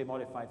of genetically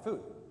modified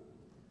food,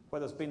 where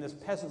there's been this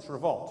peasants'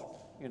 revolt,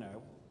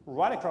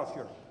 right across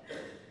Europe.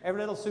 Every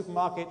little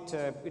supermarket,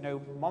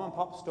 mom and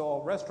pop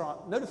store,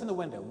 restaurant, notice in the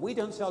window, we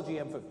don't sell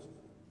GM foods.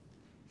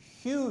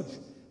 Huge,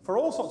 for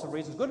all sorts of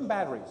reasons, good and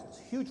bad reasons,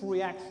 huge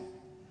reaction,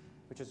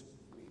 which is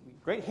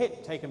a great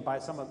hit taken by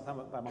by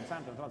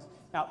Monsanto and so on.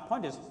 Now, the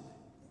point is,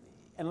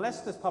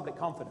 unless there's public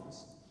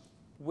confidence,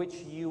 which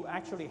you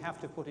actually have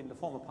to put in the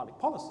form of public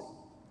policy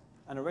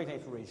and a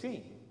regulatory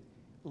regime,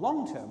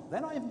 long term,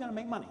 they're not even going to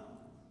make money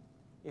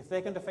if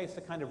they're going to face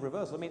the kind of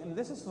reversal. I mean, and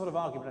this is the sort of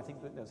argument I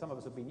think that some of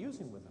us have been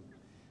using with them.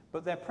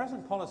 But their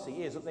present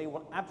policy is that they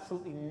want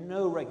absolutely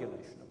no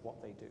regulation of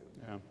what they do.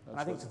 Yeah, and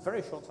I think it's a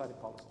very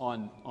short-sighted policy.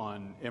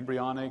 On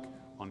embryonic,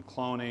 on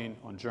cloning,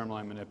 on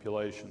germline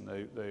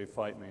manipulation, they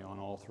fight me on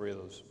all three of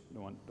those,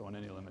 don't want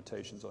any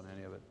limitations on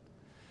any of it.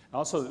 I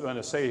also want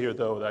to say here,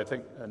 though, that I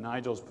think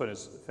Nigel's put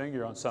his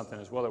finger on something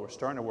as well that we're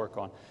starting to work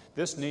on.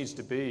 This needs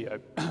to be,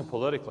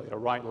 politically, a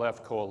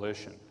right-left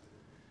coalition.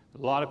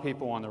 A lot of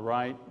people on the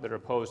right that are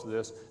opposed to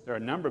this. There are a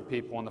number of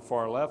people on the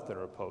far left that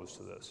are opposed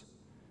to this.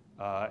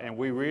 And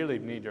we really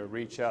need to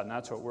reach out, and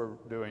that's what we're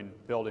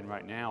building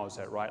right now, is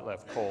that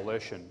right-left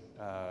coalition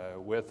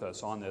with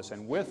us on this.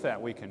 And with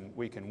that, we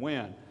can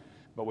win,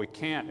 but we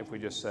can't if we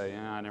just say,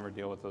 I never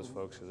deal with those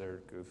folks because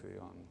they're goofy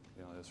on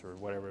this or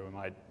whatever we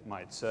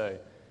might say.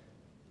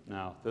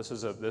 No,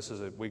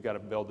 we've got to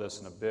build this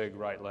in a big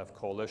right-left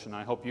coalition.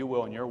 I hope you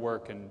will in your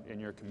work and in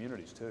your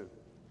communities too.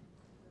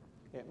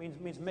 Yeah,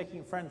 it means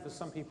making friends with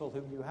some people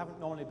whom you haven't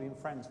normally been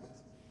friends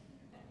with.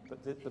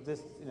 But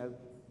this,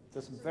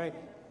 there's some very.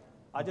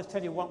 I'll just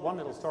tell you one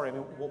little story. I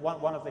mean,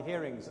 one of the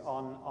hearings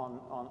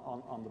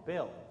on the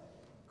bill,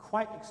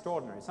 quite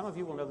extraordinary. Some of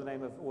you will know the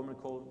name of a woman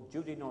called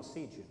Judy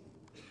Norsegian,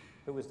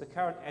 who was the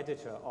current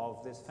editor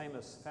of this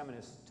famous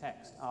feminist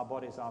text, Our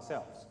Bodies,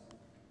 Ourselves.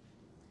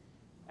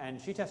 And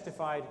she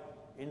testified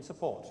in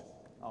support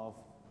of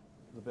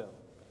the bill.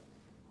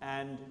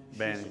 And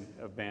banning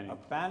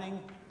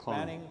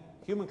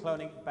human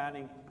cloning,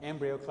 banning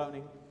embryo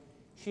cloning.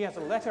 She has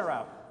a letter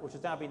out, which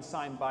has now been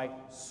signed by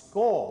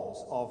scores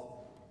of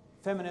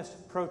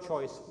feminist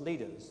pro-choice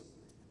leaders,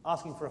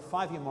 asking for a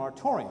 5-year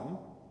moratorium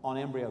on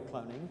embryo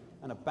cloning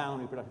and a ban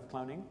on reproductive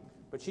cloning.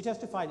 But she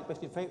testified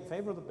basically in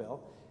favor of the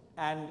bill,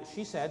 and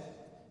she said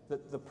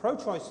that the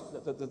pro-choice,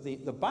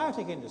 the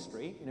biotech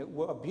industry,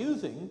 were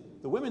abusing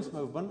the women's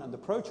movement and the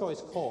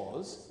pro-choice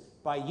cause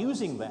by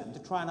using them to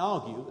try and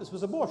argue this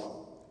was abortion.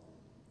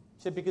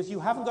 She said, because you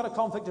haven't got a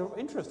conflict of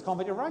interest,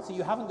 conflict of rights, so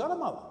you haven't got a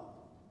mother.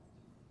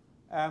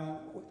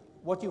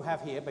 What you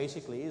have here,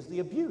 basically, is the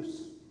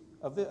abuse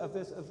of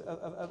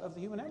the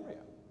human embryo.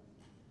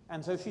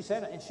 And so she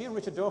said, and she and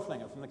Richard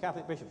Dorflinger from the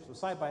Catholic bishops were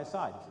side by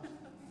side.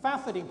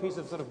 Fascinating piece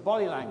of sort of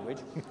body language,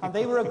 and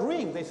they were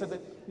agreeing. They said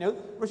that,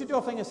 Richard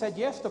Dorflinger said,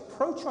 yes, the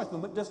pro-choice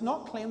movement does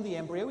not claim the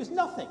embryo is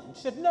nothing. And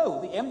she said, no,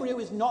 the embryo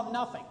is not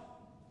nothing.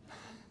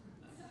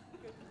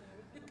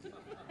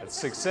 It's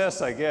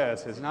success, I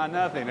guess. It's not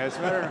nothing. It's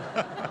better.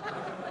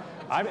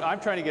 I'm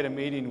trying to get a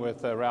meeting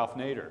with Ralph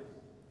Nader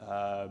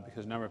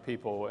because a number of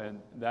people in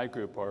that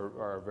group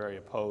are very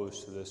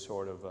opposed to this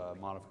sort of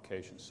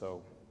modification.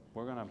 So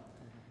we're going to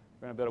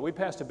build it. We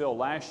passed a bill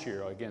last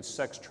year against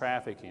sex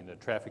trafficking, the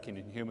trafficking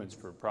in humans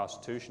for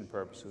prostitution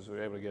purposes. We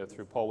were able to get it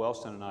through. Paul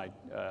Wellston and I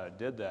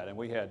did that, and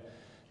we had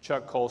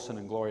Chuck Colson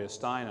and Gloria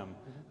Steinem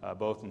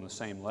both in the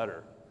same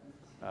letter.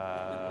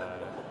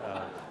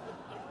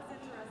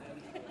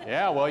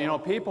 Yeah, well,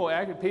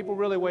 people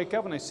really wake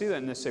up and they see that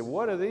and they say,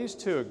 what do these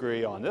two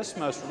agree on? This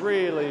must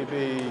really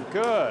be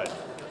good.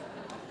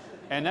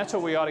 And that's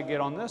what we ought to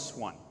get on this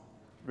one.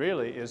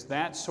 really is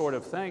that sort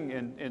of thing.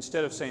 And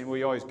instead of saying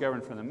we always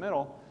govern from the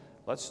middle,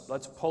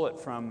 let's pull it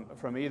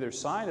from either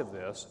side of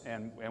this,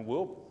 and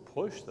we'll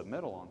push the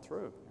middle on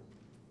through.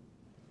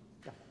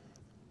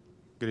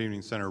 Good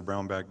evening, Senator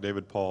Brownback.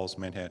 David Pauls,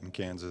 Manhattan,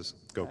 Kansas.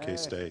 Go Hey,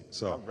 K-State.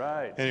 So, all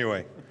right.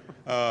 Anyway,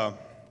 I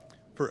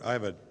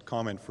have a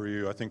comment for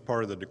you. I think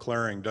part of the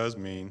declaring does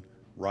mean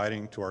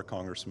writing to our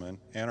congressmen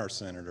and our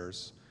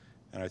senators,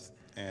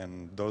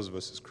 and those of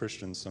us as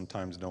Christians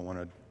sometimes don't want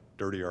to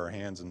dirty our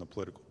hands in the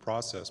political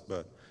process,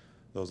 but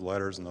those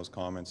letters and those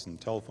comments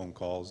and telephone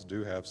calls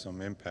do have some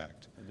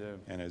impact. They do.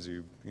 And as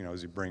you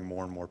bring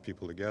more and more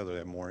people together, they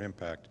have more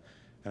impact.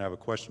 And I have a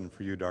question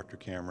for you, Dr.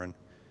 Cameron.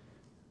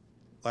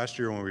 Last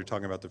year when we were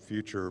talking about the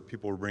future,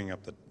 people were bringing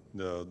up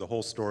the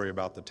whole story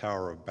about the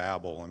Tower of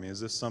Babel. I mean, is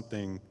that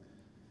something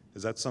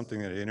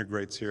that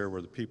integrates here,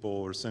 where the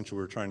people essentially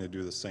were trying to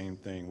do the same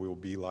thing? We will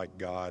be like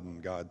God,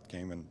 and God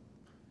came and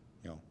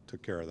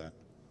took care of that.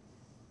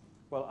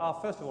 Well, I'll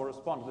first of all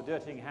respond to the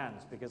dirtying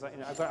hands, because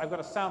I've got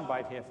a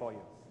soundbite here for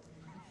you.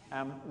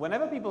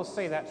 Whenever people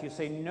say that, you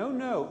say,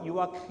 no, you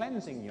are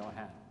cleansing your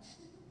hands.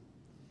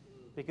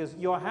 Because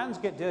your hands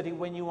get dirty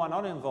when you are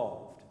not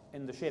involved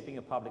in the shaping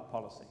of public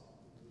policy.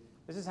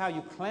 This is how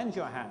you cleanse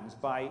your hands,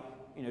 by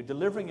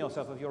delivering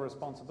yourself of your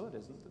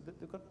responsibilities.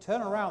 You've got to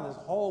turn around this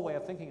whole way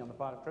of thinking on the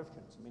part of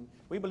Christians. I mean,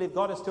 we believe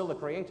God is still the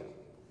creator,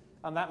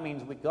 and that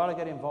means we've got to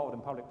get involved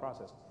in public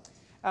process.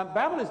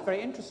 Babel is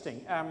very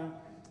interesting,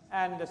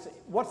 and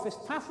what is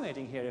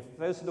fascinating here, if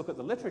those who look at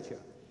the literature,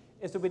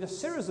 is there have been a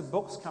series of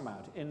books come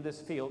out in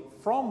this field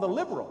from the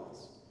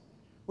liberals,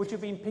 which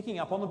have been picking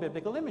up on the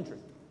biblical imagery.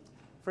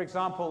 For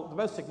example, the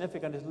most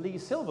significant is Lee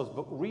Silver's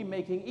book,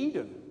 Remaking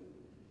Eden.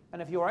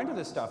 And if you are into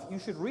this stuff, you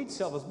should read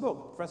Silver's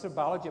book, Professor of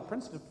Biology at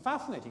Princeton,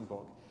 fascinating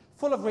book,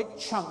 full of great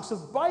chunks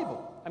of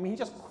Bible. I mean, he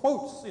just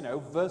quotes,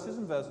 verses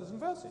and verses and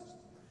verses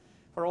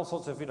for all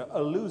sorts of,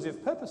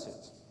 elusive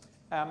purposes.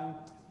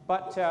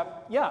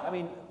 Yeah, I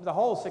mean, the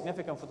whole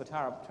significance for the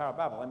Tower of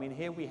Babel. I mean,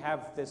 here we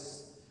have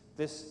this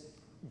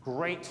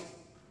great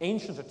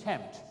ancient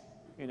attempt,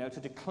 to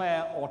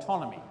declare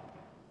autonomy,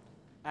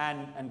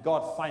 and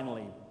God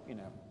finally,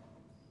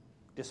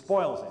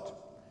 despoils it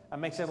and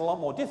makes it a lot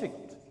more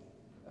difficult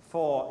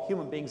for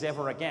human beings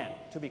ever again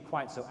to be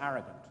quite so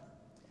arrogant.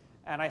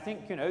 And I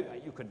think,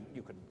 you could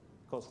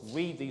of course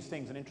read these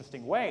things in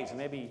interesting ways, and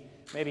maybe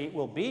it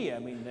will be, I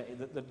mean,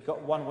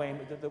 one way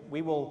that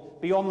we will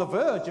be on the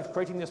verge of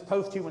creating this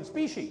post-human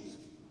species,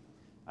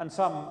 and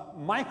some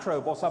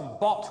microbe or some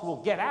bot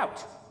will get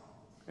out,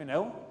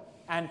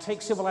 and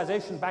take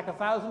civilization back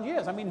 1,000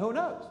 years. I mean, who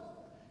knows?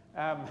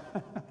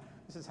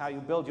 This is how you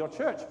build your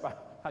church, by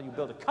how you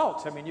build a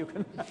cult. I mean, you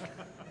can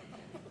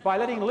by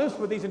letting loose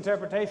with these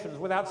interpretations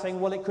without saying,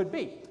 well, it could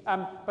be.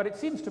 But it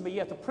seems to me,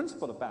 yet the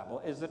principle of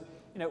Babel is that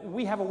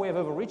we have a way of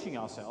overreaching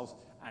ourselves,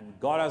 and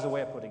God has a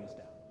way of putting us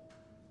down.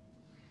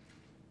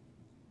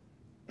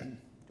 Do you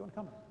want to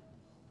comment?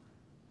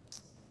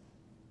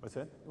 What's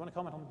that? You want to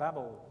comment on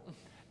Babel?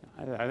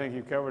 I think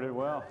you covered it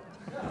well.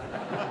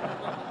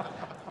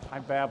 I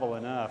babble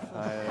enough.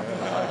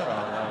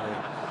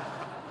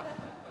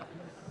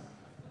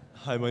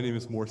 Hi, my name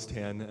is Morris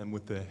Tan. I'm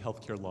with the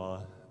Healthcare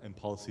Law and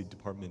Policy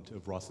Department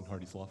of Ross &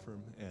 Hardy's law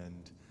firm,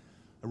 and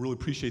I really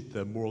appreciate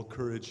the moral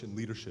courage and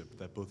leadership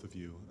that both of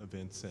you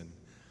evince. And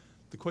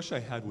the question I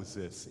had was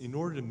this: in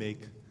order to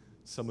make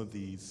some of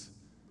these,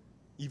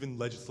 even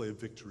legislative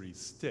victories,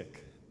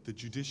 stick, the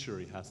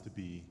judiciary has to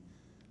be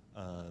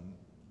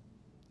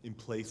in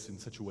place in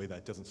such a way that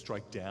it doesn't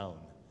strike down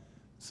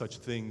such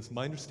things.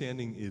 My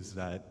understanding is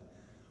that,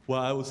 well,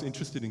 I was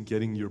interested in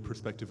getting your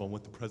perspective on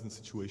what the present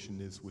situation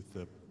is with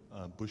the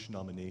Bush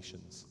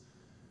nominations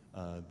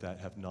that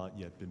have not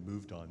yet been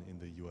moved on in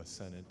the U.S.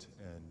 Senate,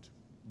 and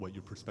what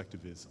your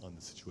perspective is on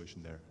the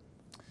situation there.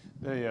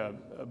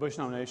 The Bush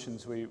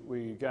nominations,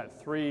 we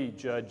got 3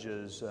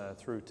 judges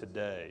through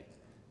today,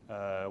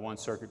 1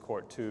 circuit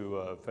court,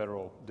 2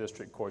 federal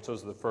district courts.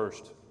 Those are the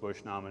first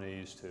Bush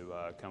nominees to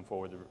come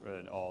forward,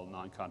 all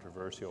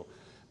non-controversial.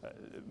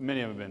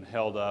 Many of them have been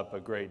held up a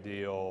great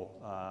deal.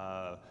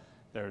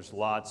 There's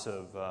lots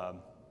of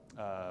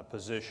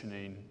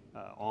positioning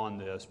on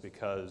this,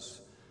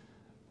 because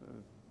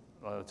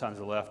a lot of times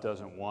the left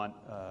doesn't want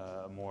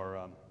a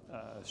more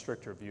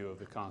stricter view of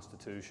the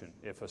Constitution.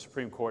 If a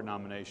Supreme Court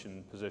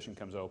nomination position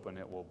comes open,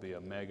 it will be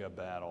a mega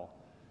battle.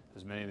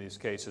 As many of these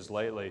cases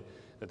lately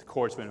that the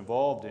court's been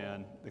involved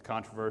in, the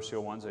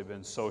controversial ones, they've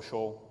been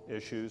social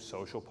issues,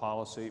 social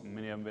policy.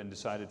 Many of them have been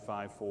decided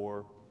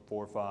 5-4,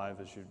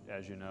 4-5,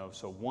 as you know.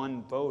 So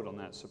one vote on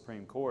that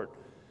Supreme Court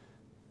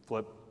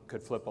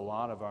could flip a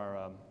lot of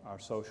our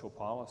social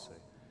policy.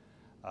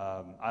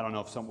 I don't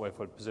know if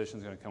a position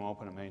is going to come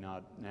open. It may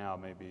not now,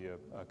 maybe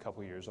a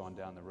couple years on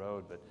down the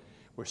road. But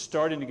we're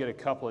starting to get a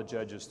couple of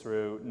judges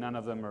through. None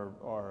of them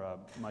are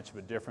much of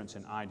a difference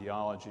in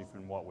ideology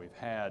from what we've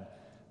had,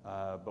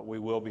 but we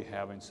will be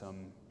having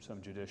some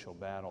judicial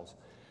battles.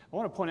 I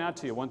want to point out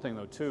to you one thing,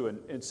 though, too.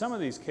 In some of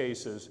these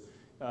cases,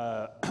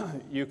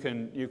 you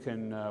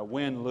can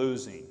win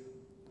losing.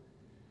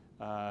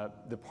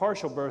 The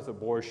partial birth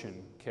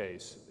abortion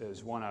case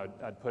is one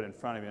I'd put in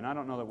front of you, and I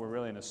don't know that we're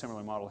really in a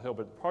similar model hill,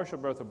 but partial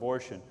birth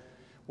abortion,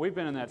 we've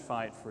been in that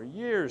fight for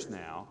years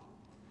now.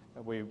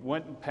 We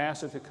went and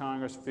passed it to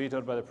Congress,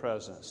 vetoed by the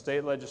President.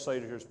 State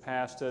legislatures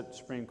passed it,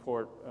 Supreme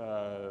Court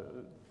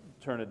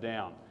turned it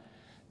down.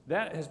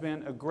 That has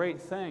been a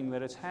great thing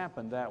that it's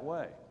happened that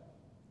way.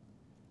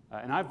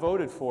 And I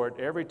voted for it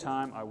every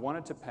time I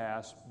wanted to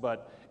pass,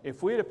 but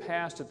if we'd have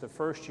passed it the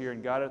first year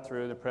and got it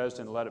through, the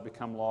President let it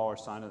become law or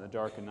signed it in the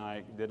dark of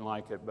night, didn't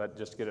like it, but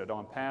just get it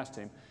on past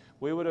him,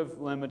 we would have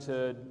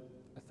limited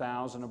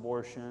 1,000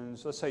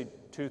 abortions, let's say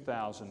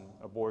 2,000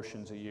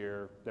 abortions a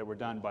year that were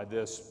done by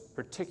this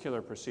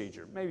particular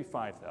procedure, maybe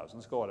 5,000,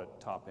 let's go at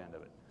the top end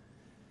of it.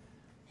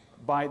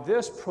 By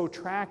this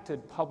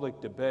protracted public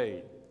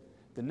debate,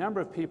 the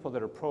number of people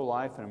that are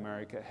pro-life in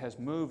America has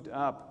moved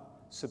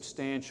up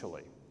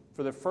substantially.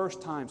 For the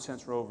first time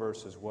since Roe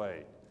versus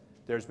Wade,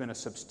 there's been a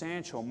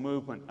substantial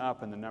movement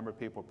up in the number of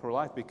people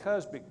pro-life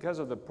because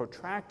of the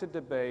protracted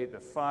debate, the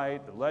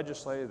fight, the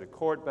legislative, the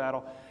court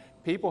battle.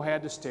 People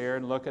had to stare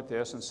and look at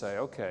this and say,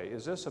 okay,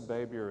 is this a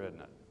baby or isn't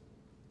it?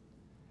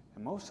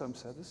 And most of them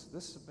said, this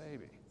is a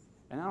baby.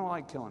 And I don't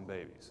like killing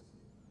babies.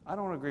 I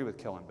don't agree with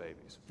killing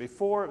babies.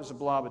 Before, it was a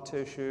blob of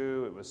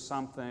tissue, it was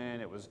something,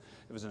 it was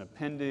an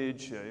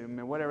appendage, I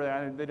mean,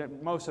 whatever.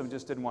 Most of them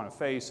just didn't want to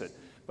face it.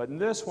 But in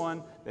this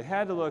one, they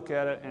had to look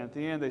at it, and at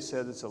the end they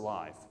said it's a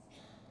life.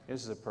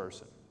 This is a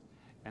person.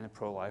 And the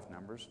pro-life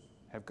numbers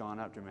have gone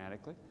up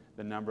dramatically.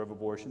 The number of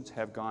abortions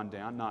have gone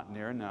down, not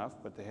near enough,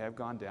 but they have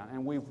gone down.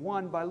 And we've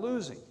won by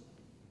losing,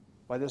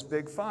 by this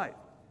big fight.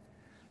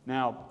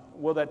 Now,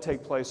 will that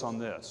take place on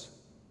this?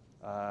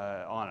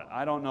 On it.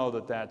 I don't know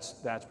that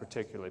that's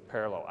particularly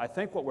parallel. I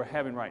think what we're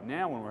having right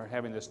now when we're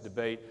having this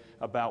debate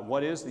about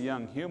what is the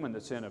young human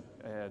that's in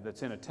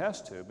a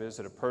test tube, is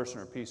it a person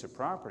or a piece of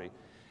property,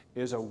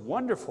 is a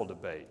wonderful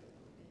debate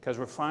because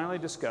we're finally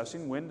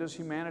discussing when does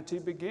humanity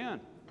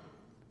begin?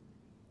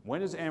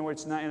 And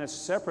it's not, and it's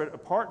separate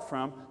apart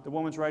from the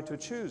woman's right to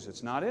choose.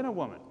 It's not in a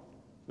woman.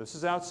 This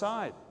is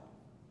outside.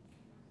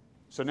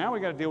 So now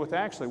we've got to deal with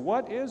actually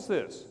what is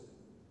this?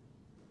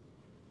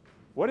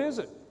 What is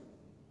it?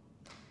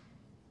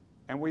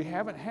 And we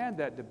haven't had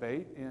that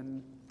debate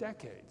in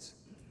decades.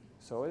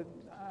 So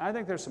I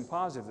think there's some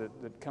positives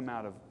that come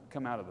out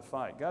of the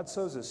fight. God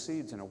sows his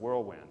seeds in a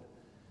whirlwind.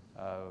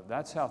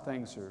 That's how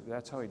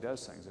that's how he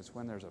does things. It's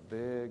when there's a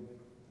big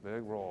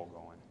roll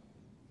going.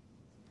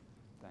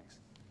 Thanks.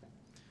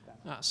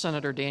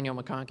 Senator Daniel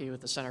McConkey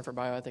with the Center for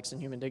Bioethics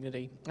and Human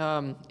Dignity.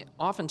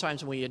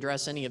 Oftentimes when we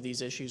address any of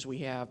these issues, we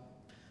have,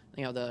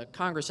 the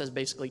Congress has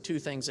basically two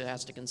things it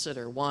has to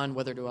consider. One,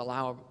 whether to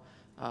allow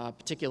a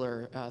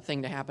particular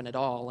thing to happen at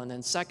all, and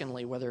then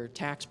secondly, whether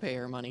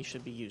taxpayer money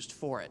should be used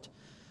for it.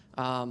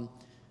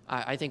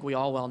 I think we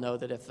all well know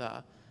that if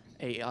a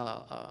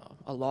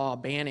law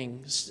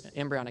banning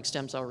embryonic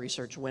stem cell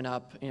research went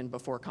up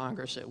before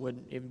Congress, it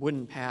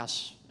wouldn't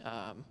pass,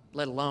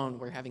 let alone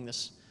we're having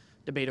this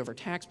debate over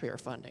taxpayer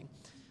funding.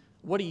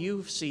 What do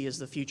you see as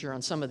the future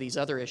on some of these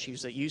other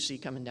issues that you see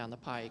coming down the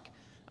pike,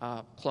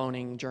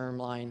 cloning,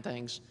 germline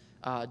things?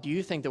 Do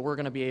you think that we're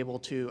going to be able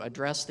to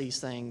address these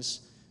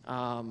things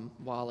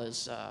while,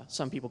 as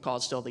some people call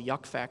it, still the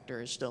yuck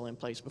factor is still in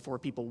place before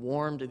people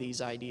warm to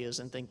these ideas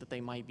and think that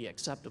they might be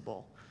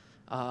acceptable?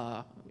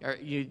 Do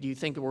you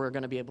think we're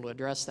going to be able to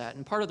address that?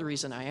 And part of the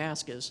reason I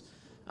ask is,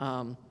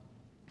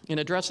 in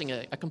addressing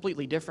a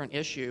completely different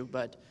issue,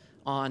 but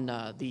on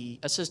the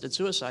assisted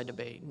suicide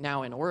debate,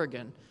 now in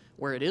Oregon,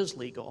 where it is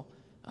legal,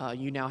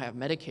 you now have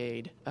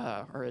Medicaid,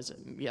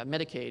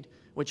 Medicaid,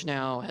 which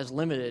now has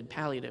limited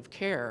palliative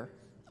care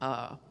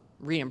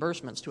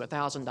reimbursements to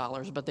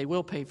 $1,000, but they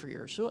will pay for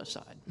your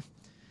suicide.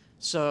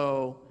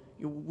 So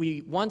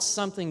once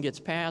something gets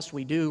passed,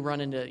 we do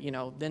run into,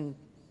 then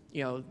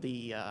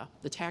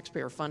the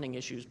taxpayer funding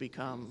issues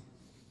become,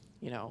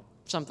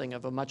 something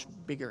of a much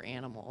bigger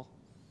animal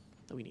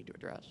that we need to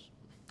address.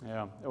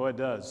 Yeah, well, it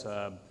does.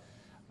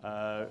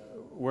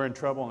 We're in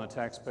trouble in the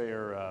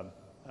taxpayer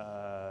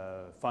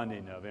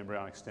funding of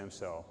embryonic stem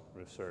cell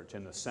research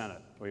in the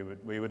Senate.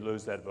 We would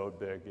lose that vote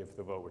big if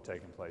the vote were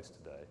taking place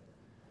today.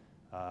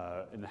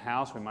 In the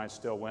House, we might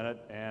still win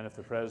it, and if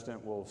the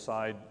President will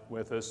side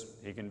with us,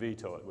 he can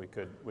veto it.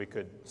 We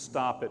could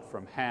stop it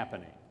from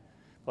happening.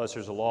 Plus,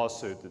 there's a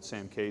lawsuit that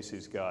Sam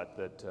Casey's got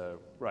that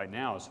right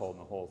now is holding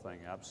the whole thing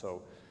up,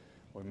 so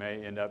we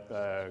may end up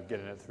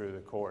getting it through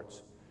the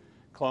courts.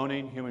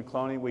 Cloning, human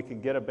cloning, we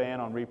can get a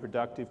ban on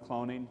reproductive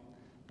cloning.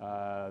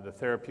 The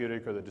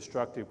therapeutic or the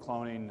destructive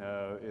cloning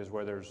is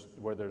where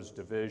there's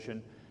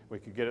division. We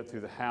could get it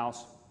through the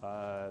House.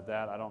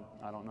 That I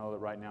don't know that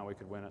right now we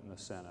could win it in the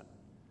Senate.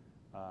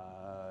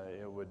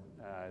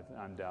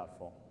 I'm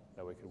doubtful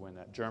that we could win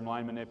that.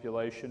 Germline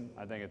manipulation,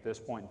 I think at this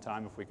point in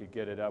time, if we could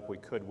get it up, we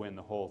could win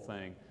the whole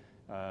thing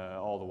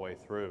all the way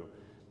through.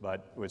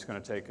 But it's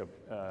going to take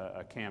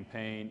a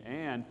campaign,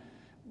 and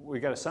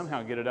we got to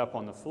somehow get it up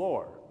on the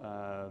floor.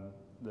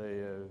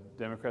 The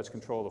Democrats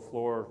control the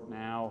floor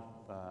now.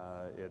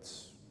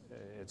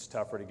 it's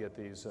tougher to get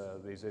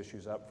these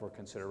issues up for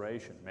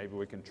consideration. Maybe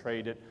we can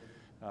trade it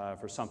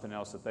for something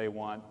else that they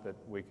want, that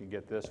we can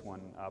get this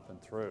one up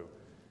and through.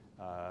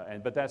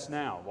 But that's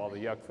now, while the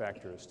yuck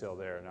factor is still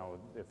there. Now,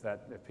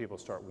 if people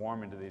start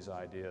warming to these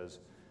ideas,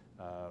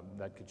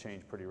 that could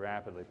change pretty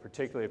rapidly,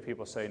 particularly if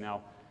people say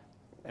now,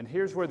 and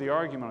here's where the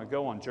argument will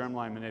go on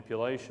germline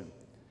manipulation.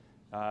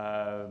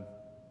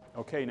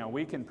 Okay, now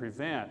we can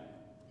prevent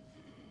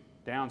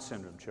Down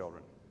syndrome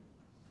children.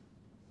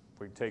 If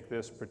we take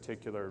this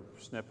particular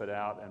snippet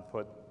out and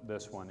put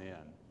this one in,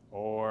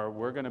 or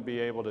we're going to be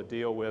able to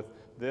deal with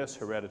this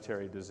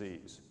hereditary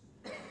disease,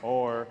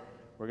 or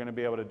we're going to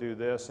be able to do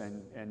this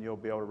and you'll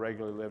be able to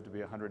regularly live to be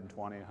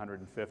 120,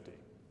 150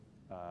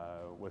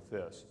 with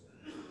this.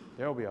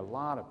 There will be a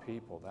lot of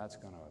people that's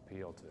going to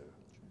appeal to.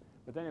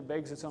 But then it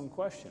begs its own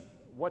question.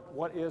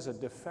 What is a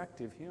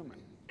defective human?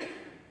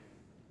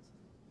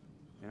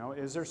 You know,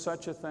 is there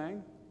such a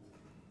thing?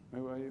 I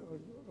mean, we're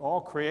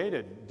all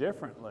created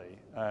differently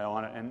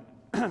on it.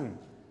 And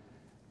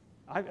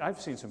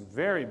I've seen some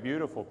very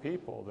beautiful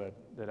people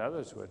that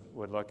others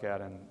would look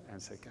at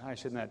and say, gosh,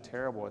 isn't that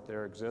terrible what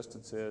their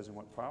existence is and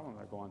what problem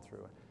they're going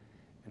through?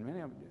 And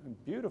many of them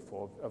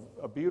beautiful,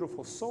 a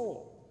beautiful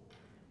soul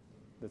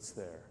that's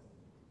there.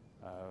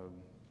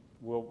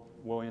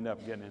 We'll end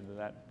up getting into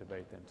that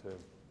debate then too.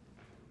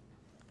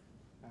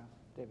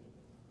 David.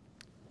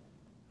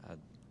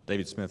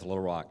 David Smith,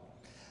 Little Rock.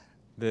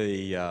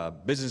 The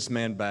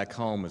businessman back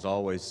home is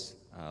always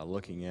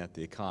looking at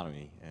the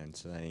economy and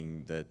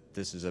saying that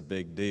this is a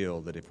big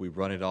deal, that if we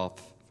run it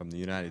off from the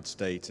United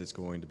States, it's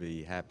going to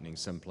be happening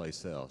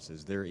someplace else.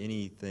 Is there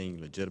anything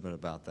legitimate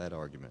about that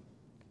argument?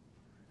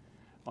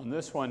 On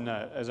this one,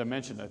 as I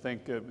mentioned, I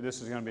think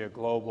this is going to be a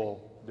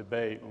global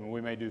debate. I mean,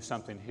 we may do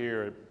something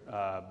here,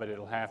 but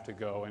it'll have to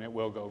go, and it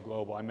will go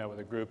global. I met with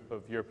a group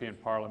of European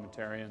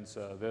parliamentarians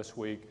this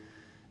week.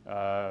 You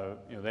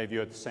know, they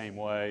view it the same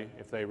way.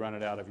 If they run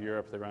it out of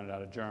Europe, they run it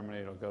out of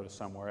Germany, it'll go to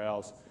somewhere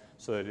else.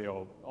 So that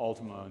it'll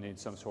ultimately need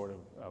some sort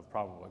of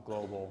probably a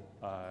global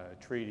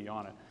treaty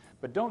on it.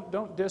 But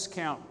don't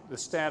discount the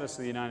status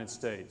of the United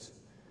States.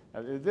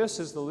 This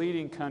is the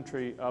leading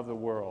country of the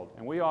world,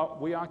 and we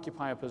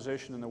occupy a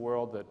position in the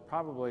world that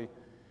probably,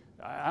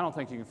 I don't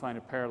think you can find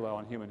a parallel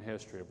in human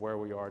history of where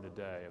we are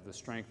today, of the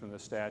strength and the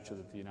stature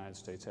that the United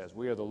States has.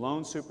 We are the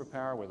lone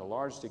superpower, we're the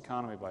largest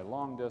economy by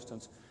long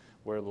distance,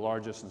 we're the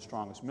largest and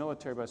strongest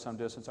military by some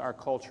distance. Our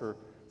culture,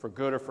 for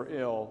good or for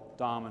ill,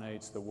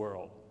 dominates the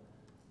world.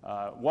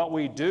 What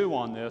we do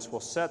on this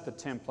will set the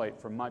template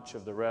for much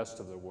of the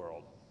rest of the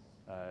world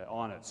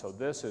on it. So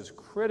this is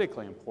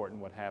critically important,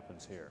 what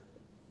happens here.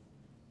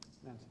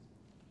 Nancy.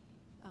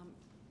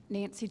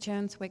 Nancy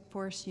Jones, Wake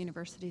Forest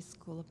University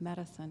School of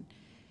Medicine.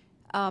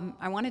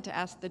 I wanted to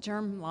ask the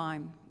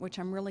germline, which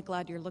I'm really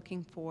glad you're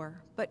looking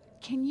for, but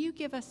can you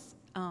give us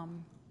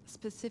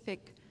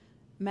specific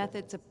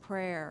methods of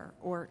prayer,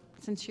 or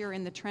since you're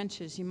in the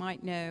trenches, you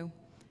might know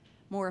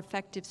more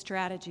effective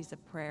strategies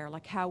of prayer,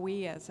 like how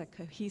we as a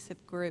cohesive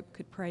group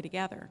could pray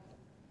together?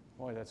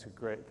 Boy, that's a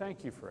great,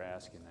 thank you for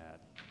asking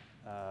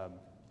that.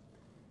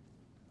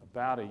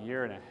 About a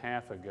year and a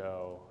half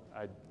ago,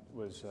 I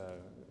was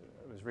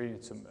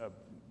reading some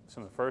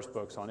of the first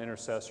books on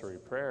intercessory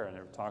prayer, and they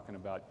were talking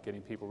about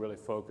getting people really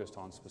focused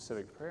on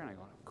specific prayer, and I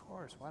go, of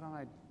course, why don't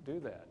I do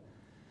that?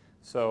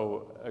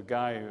 So a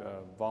guy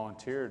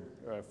volunteered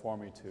for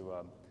me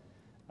to,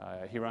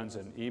 he runs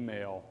an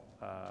email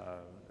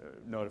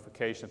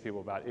notification of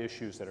people about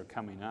issues that are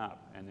coming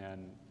up, and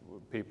then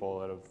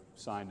people that have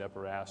signed up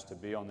or asked to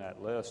be on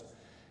that list,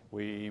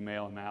 we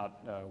email them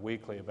out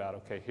weekly about,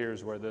 okay,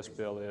 here's where this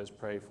bill is,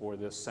 pray for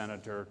this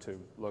senator to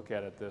look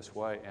at it this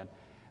way. And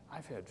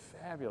I've had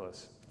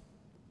fabulous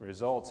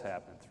results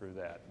happen through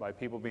that by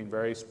people being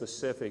very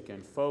specific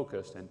and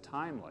focused and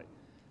timely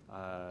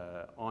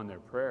on their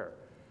prayer.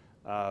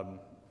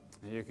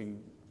 You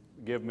can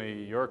give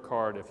me your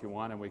card if you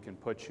want, and we can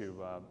put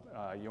you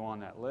on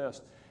that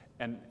list.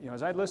 And you know,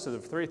 as I listed the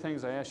 3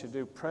 things I asked you to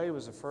do, pray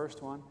was the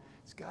first one.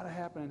 It's got to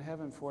happen in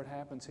heaven before it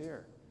happens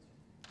here.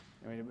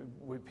 I mean,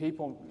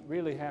 people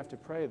really have to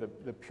pray.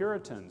 The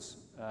Puritans,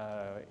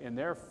 in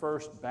their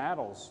first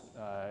battles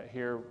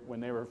here, when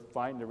they were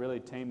fighting to really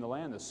tame the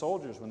land, the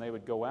soldiers, when they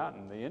would go out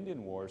in the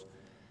Indian Wars,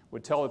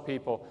 would tell the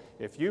people,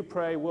 if you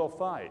pray, we'll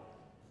fight.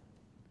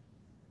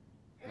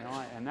 You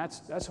know, and that's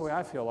the way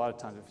I feel a lot of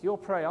times. If you'll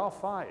pray, I'll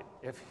fight.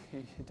 If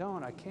you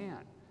don't, I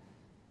can't.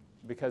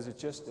 Because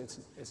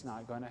it's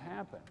not going to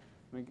happen.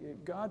 I mean,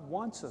 God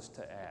wants us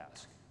to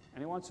ask,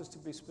 and He wants us to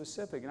be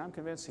specific, and I'm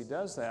convinced He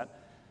does that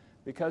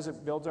because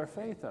it builds our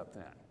faith up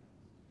then.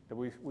 That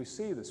we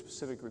see the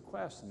specific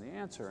request and the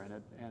answer,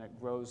 and it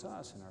grows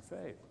us in our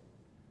faith.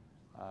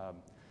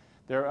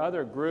 There are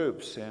other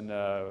groups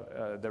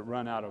that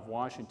run out of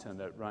Washington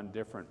that run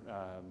different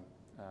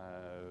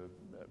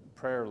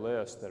prayer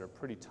lists that are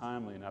pretty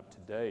timely and up to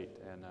date.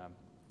 And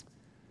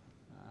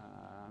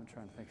I'm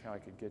trying to think how I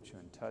could get you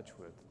in touch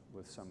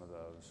with some of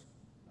those.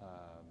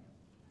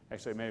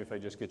 Actually, maybe if I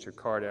just get your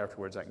card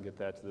afterwards, I can get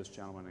that to this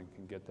gentleman and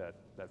can get that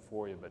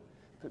for you. But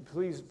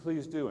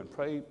please do, and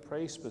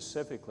pray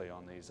specifically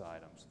on these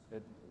items.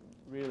 It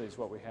really is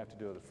what we have to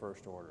do at the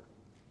first order.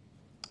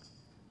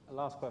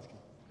 Last question.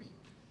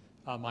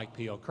 Mike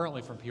Peel,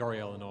 currently from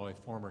Peoria, Illinois,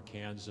 former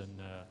Kansan.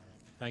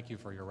 Thank you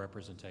for your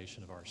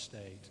representation of our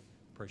state.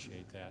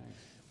 Appreciate that.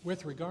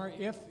 With regard,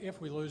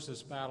 if we lose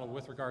this battle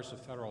with regards to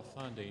federal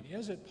funding,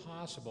 is it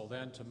possible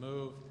then to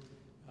move,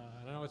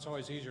 and I know it's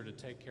always easier to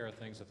take care of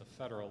things at the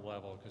federal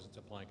level because it's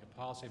a blanket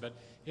policy, but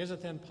is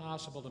it then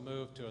possible to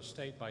move to a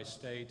state by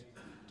state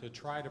to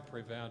try to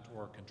prevent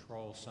or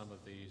control some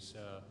of these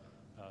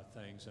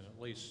things and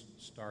at least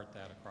start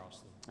that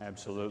across the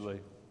Absolutely,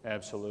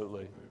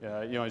 absolutely.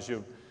 You know, as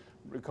you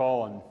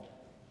recall, in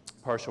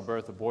partial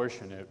birth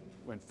abortion, it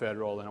went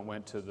federal and it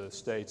went to the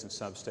states, and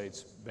some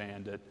states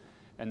banned it.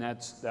 And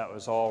that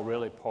was all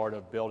really part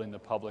of building the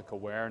public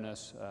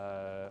awareness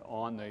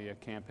on the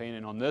campaign.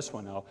 And on this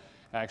one, though,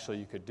 actually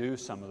you could do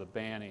some of the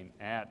banning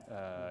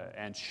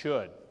and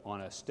should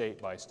on a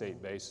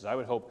state-by-state basis. I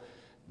would hope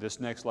this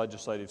next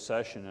legislative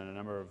session in a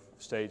number of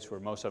states where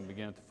most of them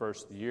begin at the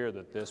first of the year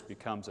that this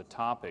becomes a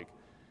topic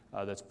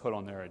that's put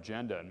on their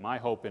agenda. And my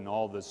hope in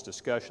all this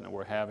discussion that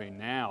we're having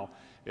now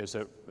is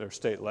that there are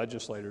state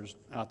legislators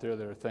out there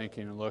that are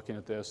thinking and looking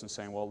at this and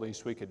saying, well, at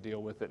least we could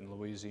deal with it in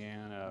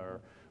Louisiana,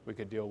 or we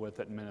could deal with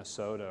it in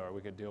Minnesota, or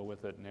we could deal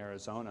with it in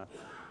Arizona.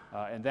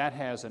 And that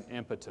has an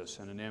impetus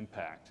and an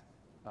impact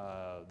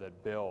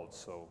that builds.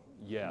 So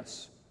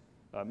yes.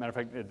 Matter of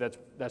fact,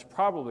 that's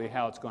probably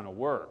how it's going to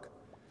work,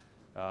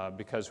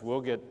 because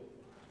we'll get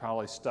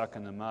probably stuck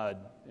in the mud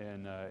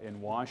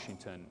in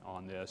Washington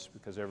on this,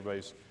 because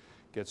everybody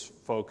gets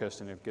focused,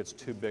 and if it gets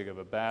too big of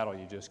a battle,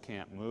 you just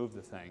can't move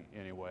the thing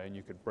anyway, and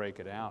you could break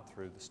it out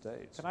through the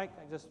states. Can I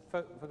just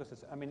focus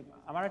this? I mean,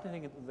 am I right in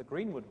thinking that the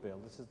Greenwood bill,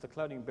 this is the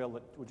cloning bill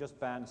that would just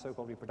ban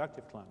so-called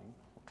reproductive cloning,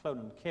 or clone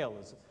and kill,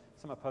 as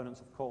some opponents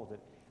have called it,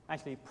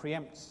 actually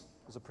preempts,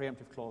 there's a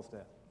preemptive clause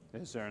there.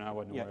 Is there? And I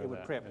wasn't aware of that. Yeah, it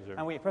would preempt.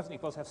 And we presently,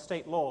 of course, have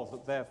state laws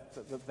that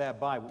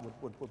thereby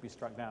would be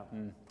struck down.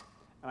 And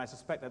I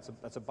suspect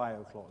that's a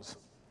bio clause.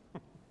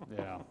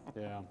 Yeah,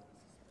 yeah.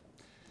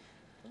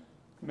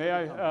 May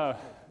I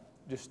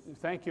just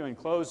thank you in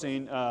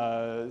closing.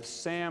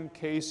 Sam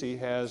Casey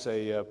has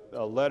a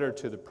letter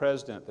to the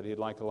president that he'd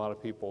like a lot of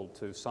people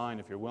to sign,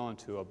 if you're willing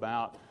to,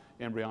 about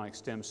embryonic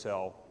stem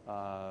cell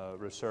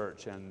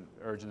research, and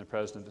urging the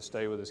president to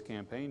stay with his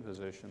campaign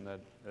position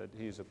that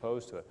he's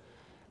opposed to it.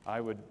 I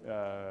would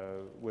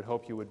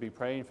hope you would be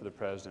praying for the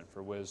president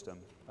for wisdom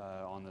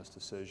on this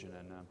decision.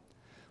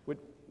 And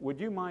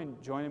would you mind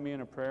joining me in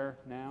a prayer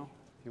now,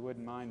 if you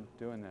wouldn't mind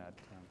doing that?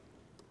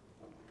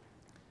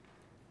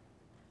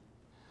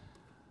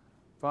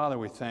 Father,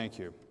 we thank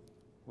you.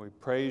 We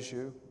praise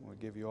you. We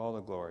give you all the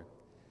glory.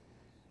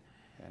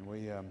 And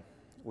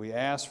we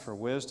ask for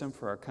wisdom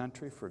for our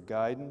country, for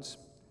guidance.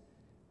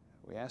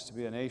 We ask to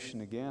be a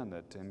nation again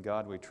that in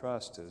God we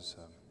trust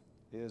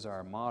is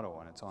our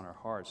motto, and it's on our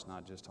hearts,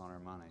 not just on our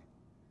money.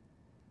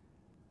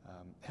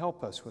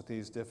 Help us with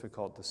these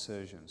difficult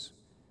decisions.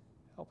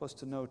 Help us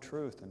to know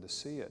truth and to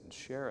see it and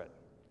share it,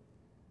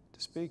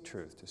 to speak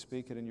truth, to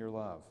speak it in your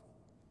love,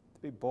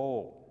 to be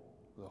bold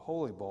with a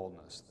holy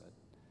boldness that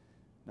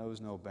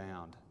knows no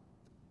bound.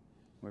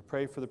 We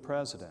pray for the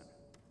president.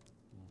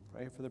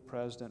 Pray for the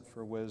president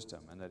for wisdom,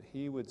 and that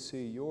he would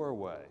see your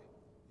way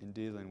in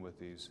dealing with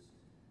these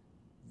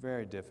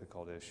very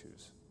difficult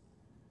issues.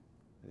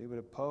 That he would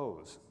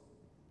oppose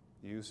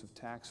the use of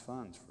tax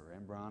funds for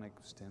embryonic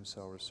stem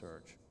cell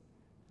research.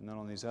 And not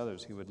only these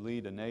others, he would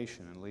lead a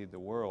nation and lead the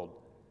world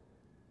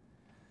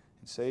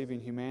in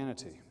saving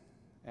humanity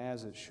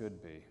as it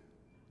should be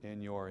in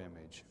your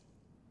image.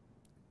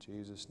 In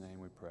Jesus' name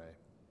we pray.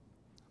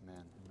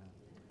 Amen.